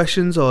got any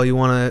questions or you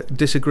want to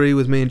disagree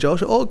with me and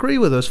Josh, or agree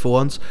with us for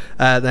once,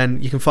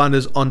 then you can find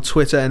us on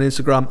Twitter and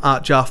Instagram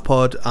at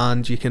JaffPod,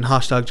 and you can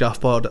hashtag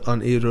JaffPod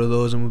on either of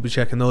those, and we'll be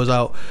checking those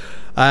out.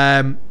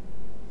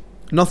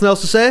 Nothing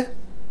else to say?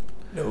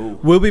 No.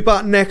 We'll be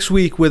back next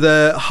week with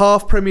a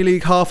half Premier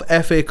League, half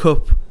FA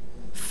Cup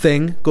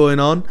thing going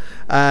on.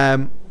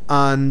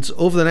 And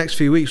over the next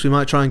few weeks, we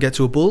might try and get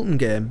to a Bolton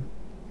game.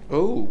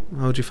 Oh.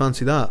 How would you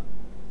fancy that?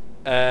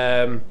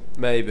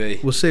 Maybe.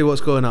 We'll see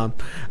what's going on.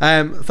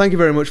 Thank you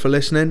very much for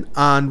listening,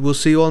 and we'll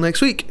see you all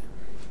next week.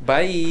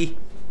 Bye.